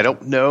Membrane. I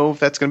don't know if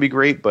that's going to be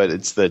great, but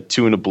it's the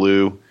 2 and a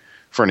blue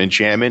for an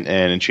enchantment,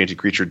 and enchanted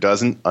creature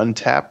doesn't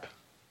untap.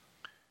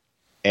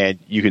 and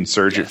you can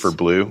surge it for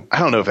blue. I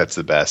don't know if that's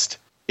the best.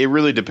 It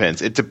really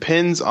depends. It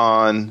depends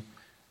on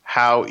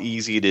how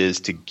easy it is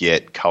to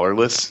get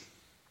colorless.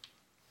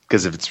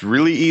 Because if it's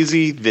really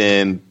easy,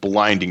 then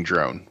Blinding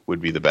Drone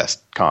would be the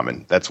best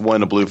common. That's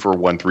 1 a blue for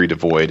 1/3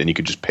 devoid, and you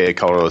could just pay a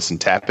colorless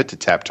and tap it to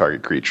tap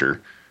target creature,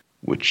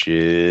 which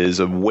is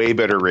a way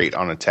better rate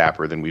on a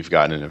tapper than we've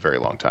gotten in a very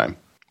long time.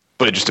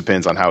 But it just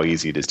depends on how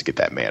easy it is to get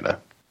that mana.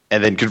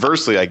 And then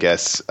conversely, I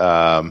guess,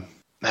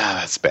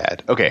 that's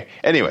bad. Okay,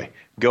 anyway,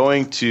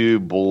 going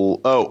to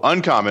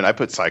uncommon, I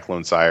put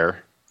Cyclone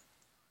Sire.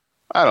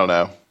 I don't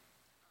know.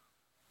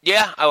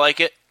 Yeah, I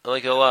like it. I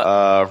like it a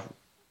lot.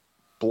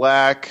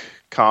 Black,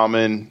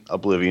 common,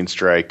 Oblivion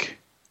Strike.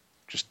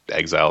 Just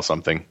exile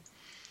something.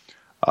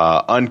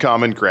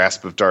 Uncommon,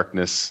 Grasp of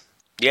Darkness.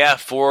 Yeah,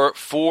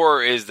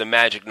 four is the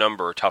magic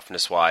number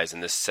toughness-wise in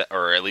this set,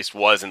 or at least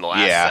was in the last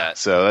set. Yeah,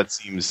 so that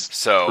seems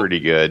pretty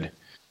good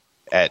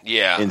at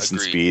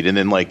instant speed. And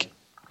then, like,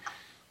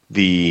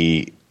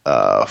 the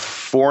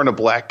 4 and a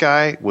black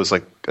guy was,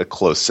 like, a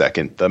close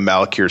second. The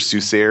Malakir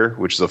Soothsayer,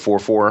 which is a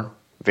 4/4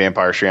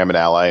 Vampire Shaman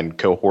ally and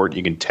cohort.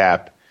 You can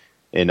tap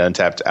an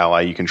untapped ally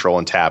you control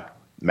and tap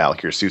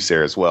Malakir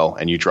Soothsayer as well,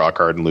 and you draw a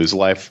card and lose a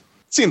life.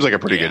 Seems like a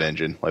pretty good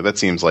engine. Like, that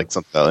seems like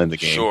something that'll end the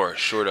game. Sure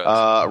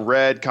does.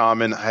 Red,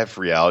 common, I have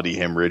Reality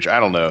Hemorrhage. I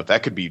don't know.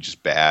 That could be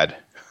just bad.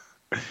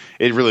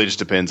 It really just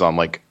depends on,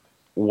 like,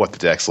 what the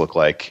decks look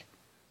like.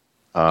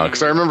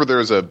 Because I remember there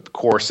was a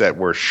core set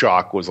where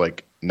Shock was,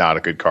 like, not a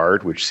good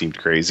card, which seemed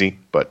crazy,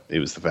 but it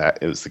was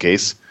the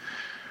case.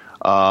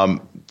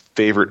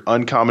 Favorite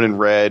uncommon in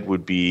red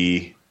would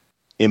be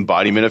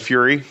Embodiment of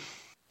Fury,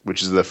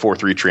 which is the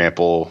 4/3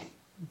 trample,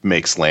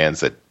 makes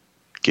lands that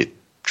get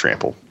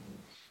trampled.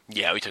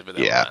 Yeah, we talked about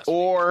that. Yeah,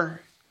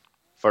 or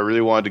if I really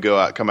wanted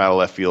to come out of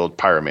left field,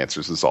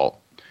 Pyromancer's Assault.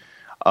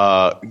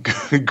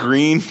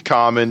 Green,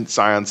 common,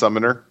 Scion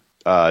Summoner.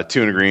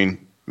 2 and a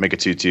green, make a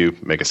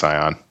 2/2, make a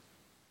Scion.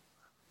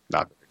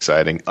 Not very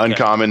exciting. Okay.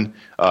 Uncommon,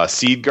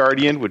 Seed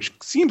Guardian, which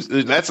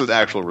that's an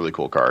actual really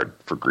cool card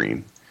for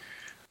green.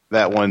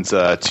 That one's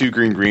 2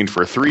 green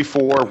for a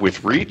 3/4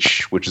 with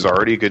Reach, which is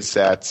already a good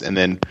stats. And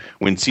then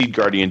when Seed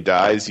Guardian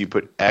dies, you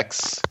put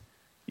X.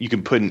 You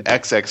can put an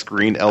XX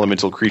green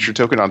elemental creature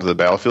token onto the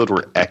battlefield,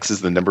 where X is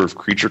the number of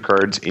creature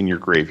cards in your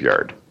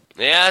graveyard.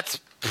 Yeah,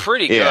 that's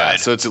pretty good. Yeah,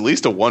 so it's at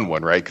least a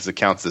 1/1, right? Because it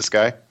counts this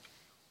guy.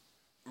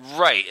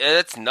 Right,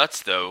 that's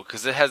nuts though,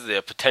 because it has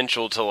the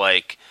potential to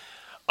like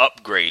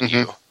upgrade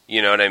you.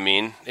 You know what I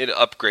mean? It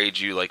upgrades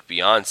you like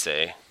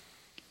Beyonce.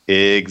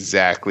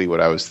 Exactly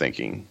what I was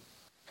thinking.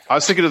 I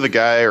was thinking of the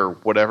guy or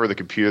whatever, the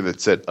computer that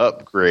said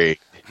upgrade.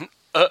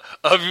 I've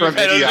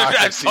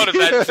thought of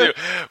that too.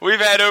 We've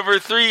had over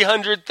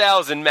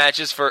 300,000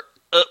 matches for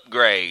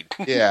upgrade.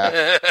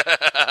 Yeah.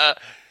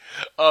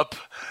 Up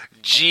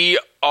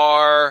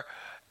GRAYEDD.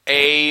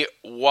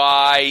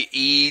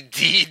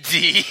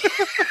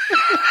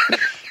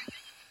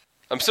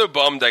 I'm so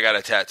bummed I got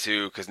a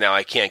tattoo because now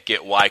I can't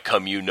get "Why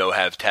come you no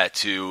have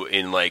tattoo"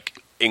 in like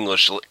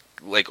English,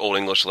 like old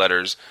English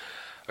letters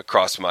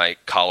across my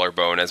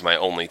collarbone as my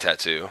only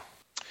tattoo.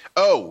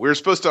 Oh, we were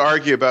supposed to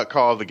argue about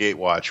Call of the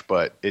Gatewatch,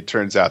 but it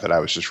turns out that I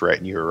was just right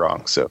and you were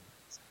wrong. So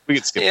we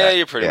could skip that. Yeah,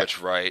 you're pretty much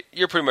right.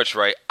 You're pretty much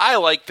right. I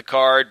like the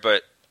card,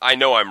 but I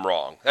know I'm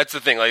wrong. That's the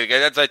thing. Like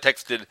that's why I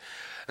texted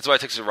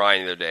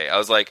Ryan the other day. I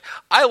was like,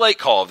 I like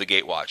Call of the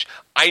Gatewatch.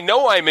 I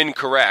know I'm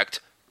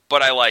incorrect,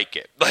 but I like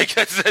it. Like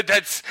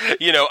that's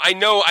I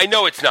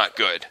know it's not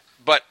good,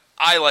 but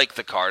I like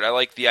the card. I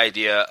like the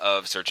idea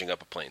of searching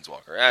up a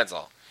planeswalker. That's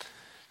all.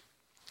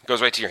 It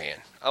goes right to your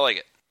hand. I like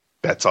it.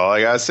 That's all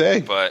I gotta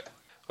say. But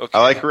okay.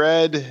 I like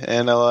red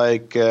and I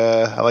like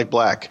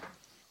black.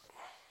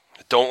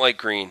 Don't like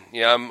green.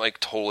 Yeah, I'm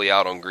like totally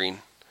out on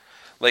green.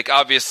 Like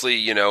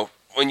obviously,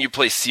 when you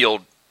play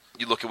sealed,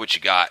 you look at what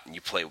you got and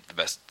you play the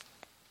best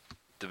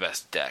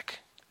deck.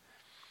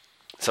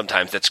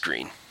 Sometimes that's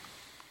green.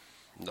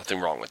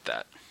 Nothing wrong with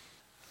that.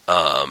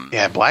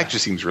 Yeah, black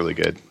just seems really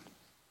good.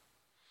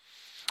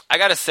 I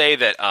gotta say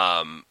that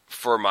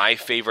for my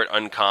favorite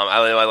uncommon,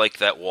 I like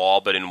that wall,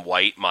 but in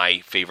white,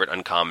 my favorite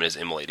uncommon is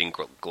Immolating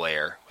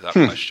Glare, without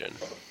question.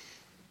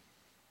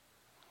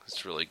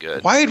 It's really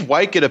good. Why did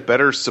white get a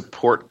better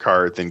support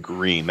card than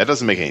green? That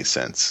doesn't make any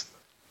sense.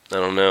 I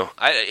don't know.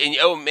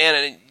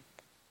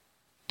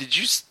 Did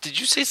you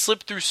say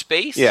Slip Through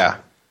Space? Yeah.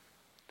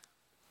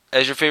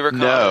 As your favorite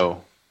card?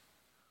 No.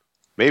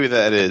 Maybe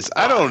that is.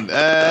 I don't.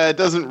 It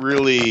doesn't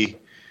really.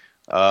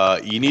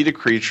 You need a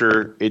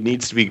creature. It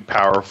needs to be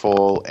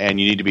powerful, and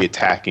you need to be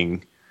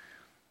attacking.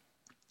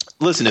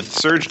 Listen, if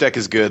the Surge deck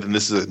is good, then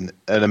this is an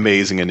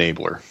amazing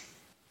enabler.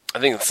 I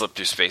think the Slip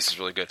Through Space is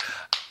really good.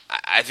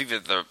 I think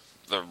that the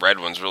red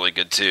one's really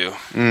good too.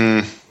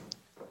 In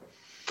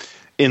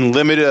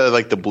limited, I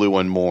like the blue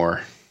one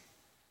more.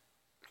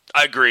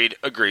 Agreed.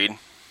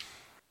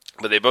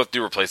 But they both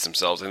do replace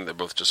themselves. I think they're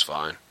both just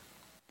fine.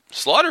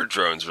 Slaughter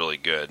Drone's really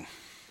good.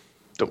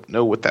 Don't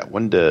know what that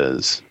one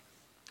does.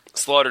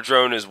 Slaughter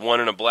Drone is 1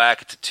 and a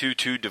black. It's a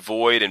 2/2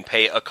 devoid and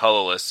pay a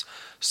colorless.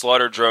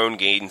 Slaughter Drone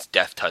gains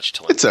Death Touch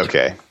till it's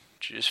okay.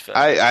 Just fetch.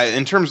 I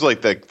in terms of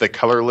like the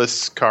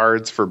colorless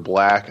cards for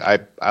black,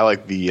 I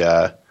like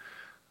the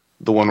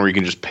one where you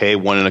can just pay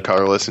 1 in a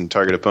colorless and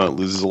target opponent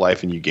loses a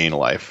life and you gain a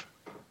life.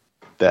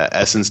 The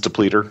Essence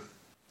Depleter.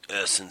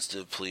 Essence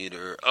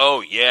Depleter.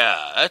 Oh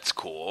yeah, that's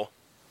cool.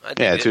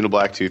 Yeah, 2 in a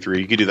black, 2/3.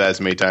 You can do that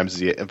as many times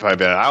as you. I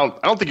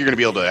don't think you're going to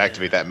be able to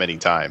activate that many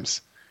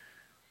times.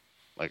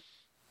 Like,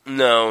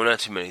 no, not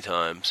too many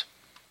times.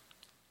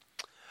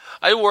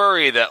 I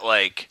worry that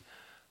I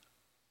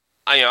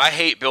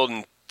hate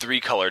building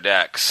 3-color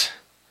decks.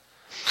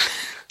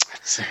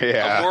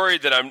 yeah. I'm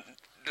worried that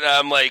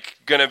I'm like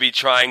gonna be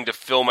trying to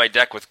fill my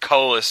deck with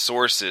colorless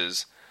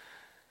sources,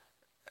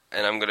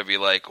 and I'm gonna be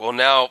like, well,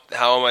 now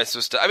how am I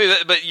supposed to? I mean,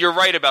 but you're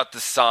right about the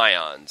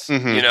Scions.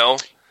 Mm-hmm. You know,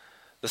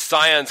 the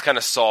Scions kind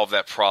of solve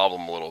that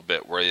problem a little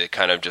bit, where they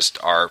kind of just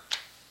are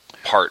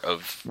part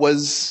of.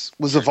 Was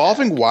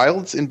Evolving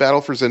Wilds in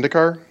Battle for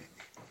Zendikar?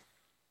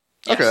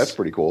 Yes. Okay, that's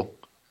pretty cool.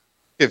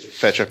 If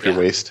fetch up your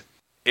waste.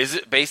 Is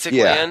it basic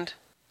Yeah. land?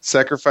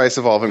 Sacrifice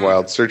Evolving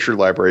Wilds. Search your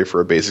library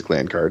for a basic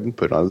land card and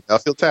put it on the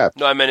battlefield tab.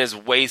 No, I meant is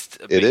waste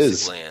a It basic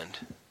is. land.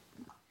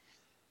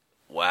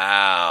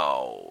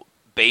 Wow.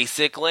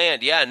 Basic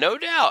land. Yeah, no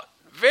doubt.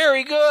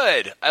 Very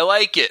good. I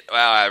like it.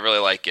 Wow, I really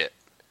like it.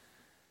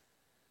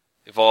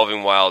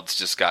 Evolving Wilds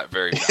just got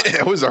very valuable.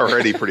 It was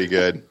already pretty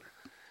good.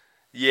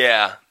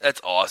 Yeah,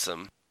 that's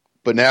awesome.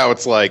 But now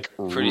it's like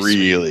Pretty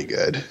really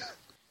good.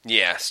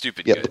 Yeah,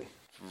 stupid Yep. good.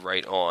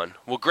 Right on.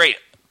 Well, great.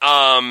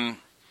 I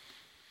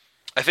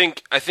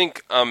think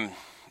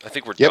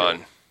we're Yep.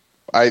 done.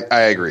 I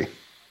agree.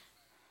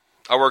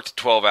 I worked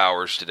 12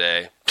 hours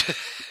today,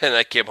 and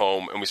I came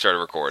home and we started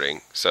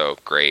recording. So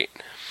great.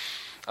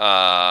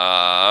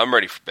 I'm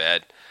ready for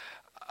bed.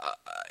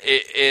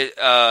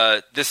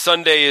 This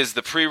Sunday is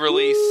the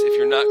pre-release. If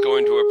you're not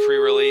going to a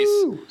pre-release,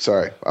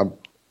 Sorry, I'm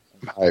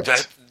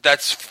hyped.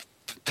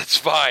 that's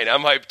fine.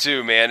 I'm hyped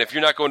too, man. If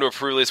you're not going to a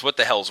pre-release, what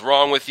the hell's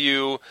wrong with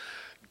you?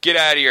 Get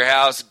out of your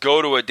house.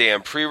 Go to a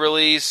damn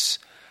pre-release.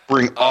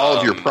 Bring all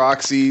of your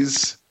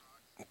proxies.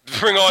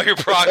 Bring all your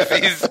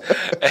proxies.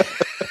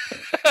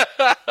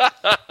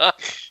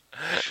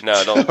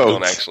 No,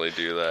 don't actually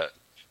do that.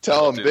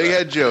 Tell Don't them do Big that.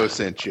 Head Joe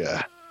sent you.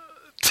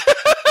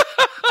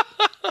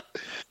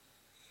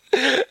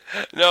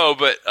 No,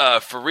 but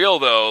for real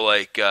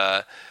though,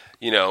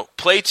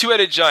 play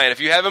Two-Headed Giant. If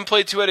you haven't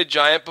played Two-Headed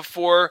Giant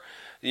before,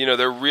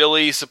 they're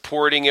really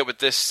supporting it with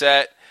this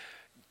set.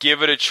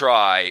 Give it a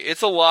try.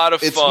 It's a lot of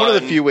fun. It's one of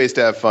the few ways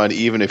to have fun,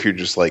 even if you're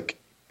just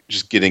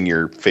getting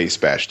your face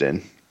bashed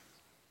in.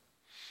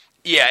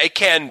 Yeah, it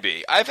can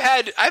be. I've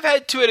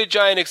had Two-Headed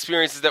Giant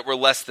experiences that were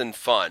less than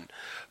fun,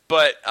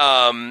 but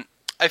I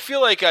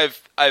feel like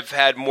I've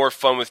had more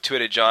fun with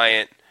Two-Headed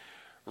Giant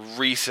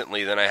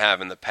recently than I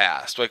have in the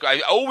past. Like, I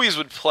always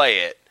would play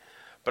it,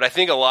 but I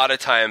think a lot of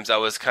times I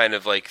was kind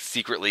of like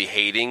secretly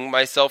hating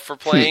myself for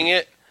playing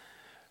it,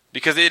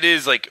 because it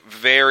is like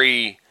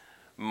very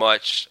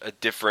much a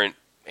different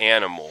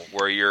animal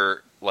where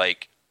you're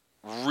like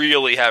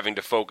really having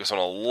to focus on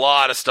a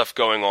lot of stuff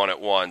going on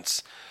at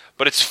once.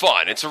 But it's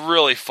fun. It's a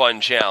really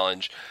fun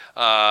challenge.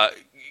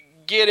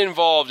 Get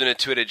involved in a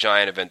Two-Headed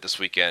Giant event this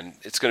weekend.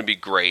 It's going to be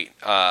great.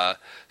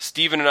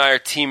 Steven and I are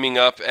teaming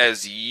up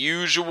as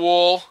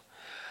usual.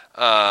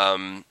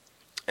 And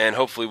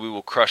hopefully we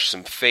will crush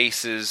some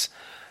faces.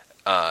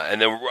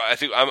 And then I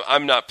think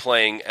I'm not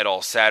playing at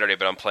all Saturday,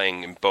 but I'm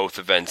playing in both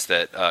events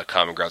that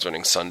Common Ground's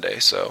running Sunday.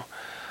 So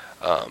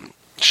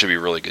it should be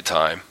a really good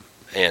time.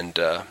 And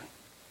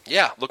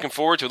looking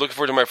forward to it. Looking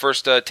forward to my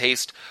first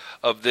taste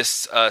of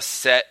this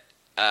set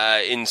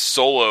in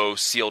solo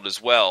sealed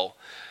as well,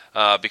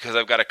 because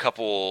I've got a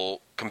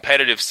couple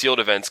competitive sealed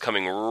events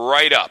coming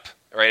right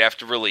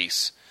after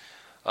release.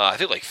 I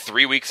think like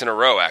 3 weeks in a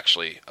row,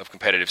 actually, of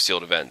competitive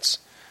sealed events.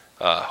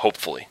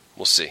 Hopefully.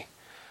 We'll see.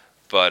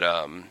 But,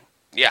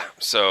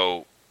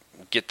 so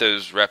get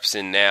those reps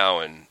in now,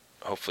 and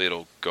hopefully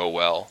it'll go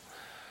well.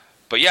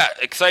 But yeah,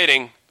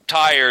 exciting,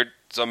 tired,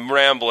 so I'm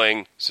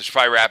rambling, so I should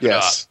probably wrap it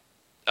up.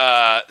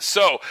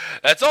 So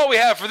that's all we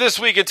have for this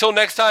week. Until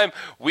next time,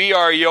 we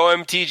are Yo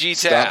MTG Tabs.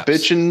 Stop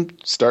bitching.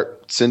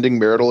 Start sending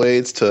marital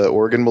aids to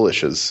Oregon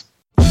militias.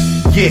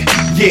 Yeah,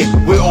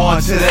 we're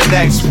on to the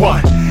next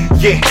one.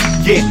 Yeah,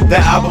 the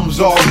album's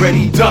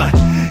already done.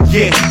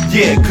 Yeah,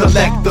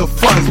 collect the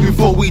funds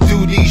before we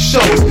do these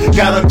shows.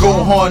 Gotta go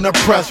on a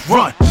press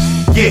run.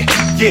 Yeah,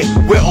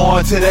 we're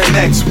on to the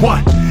next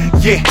one.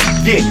 Yeah,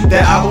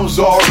 the album's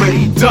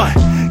already done.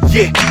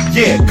 Yeah,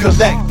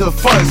 collect the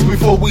funds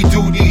before we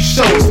do these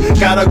shows.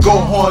 Gotta go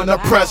on a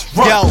press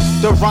run. Yo,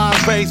 the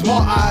rhyme raise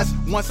more eyes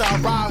once I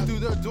ride through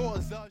the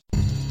doors.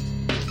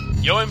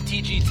 Yo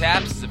MTG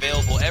Taps is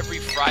available every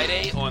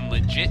Friday on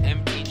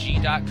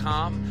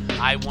legitmtg.com,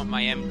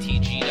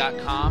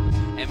 iwantmymtg.com,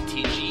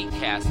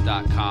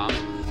 mtgcast.com,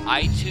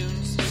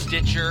 iTunes,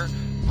 Stitcher,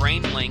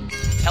 BrainLink,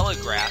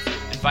 Telegraph,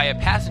 and via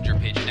passenger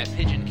pigeon at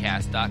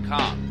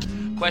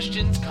pigeoncast.com.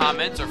 Questions,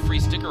 comments, or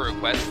free sticker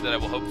requests that I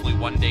will hopefully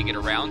one day get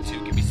around to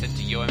can be sent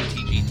to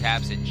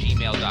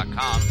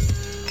yomtgtabs@gmail.com.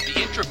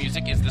 The intro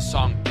music is the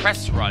song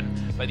Press Run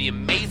by the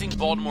amazing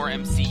Baltimore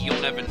MC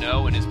You'll Never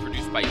Know and is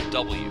produced by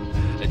W.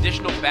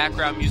 Additional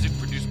background music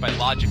produced by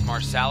Logic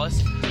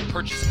Marsalis.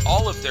 Purchase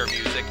all of their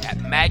music at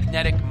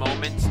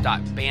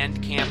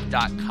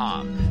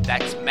magneticmoments.bandcamp.com.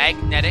 That's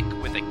magnetic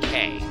with a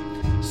K.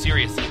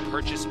 Seriously,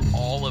 purchase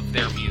all of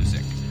their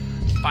music.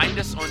 Find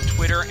us on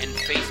Twitter and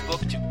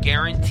Facebook to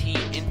guarantee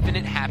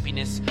infinite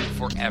happiness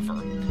forever.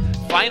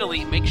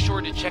 Finally, make sure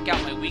to check out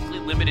my weekly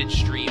limited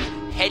stream,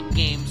 Head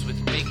Games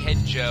with Big Head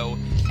Joe,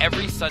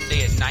 every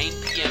Sunday at 9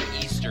 p.m.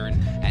 Eastern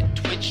at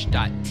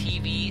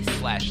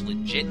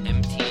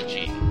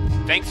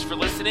twitch.tv/legitmtg. Thanks for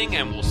listening,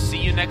 and we'll see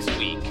you next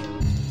week.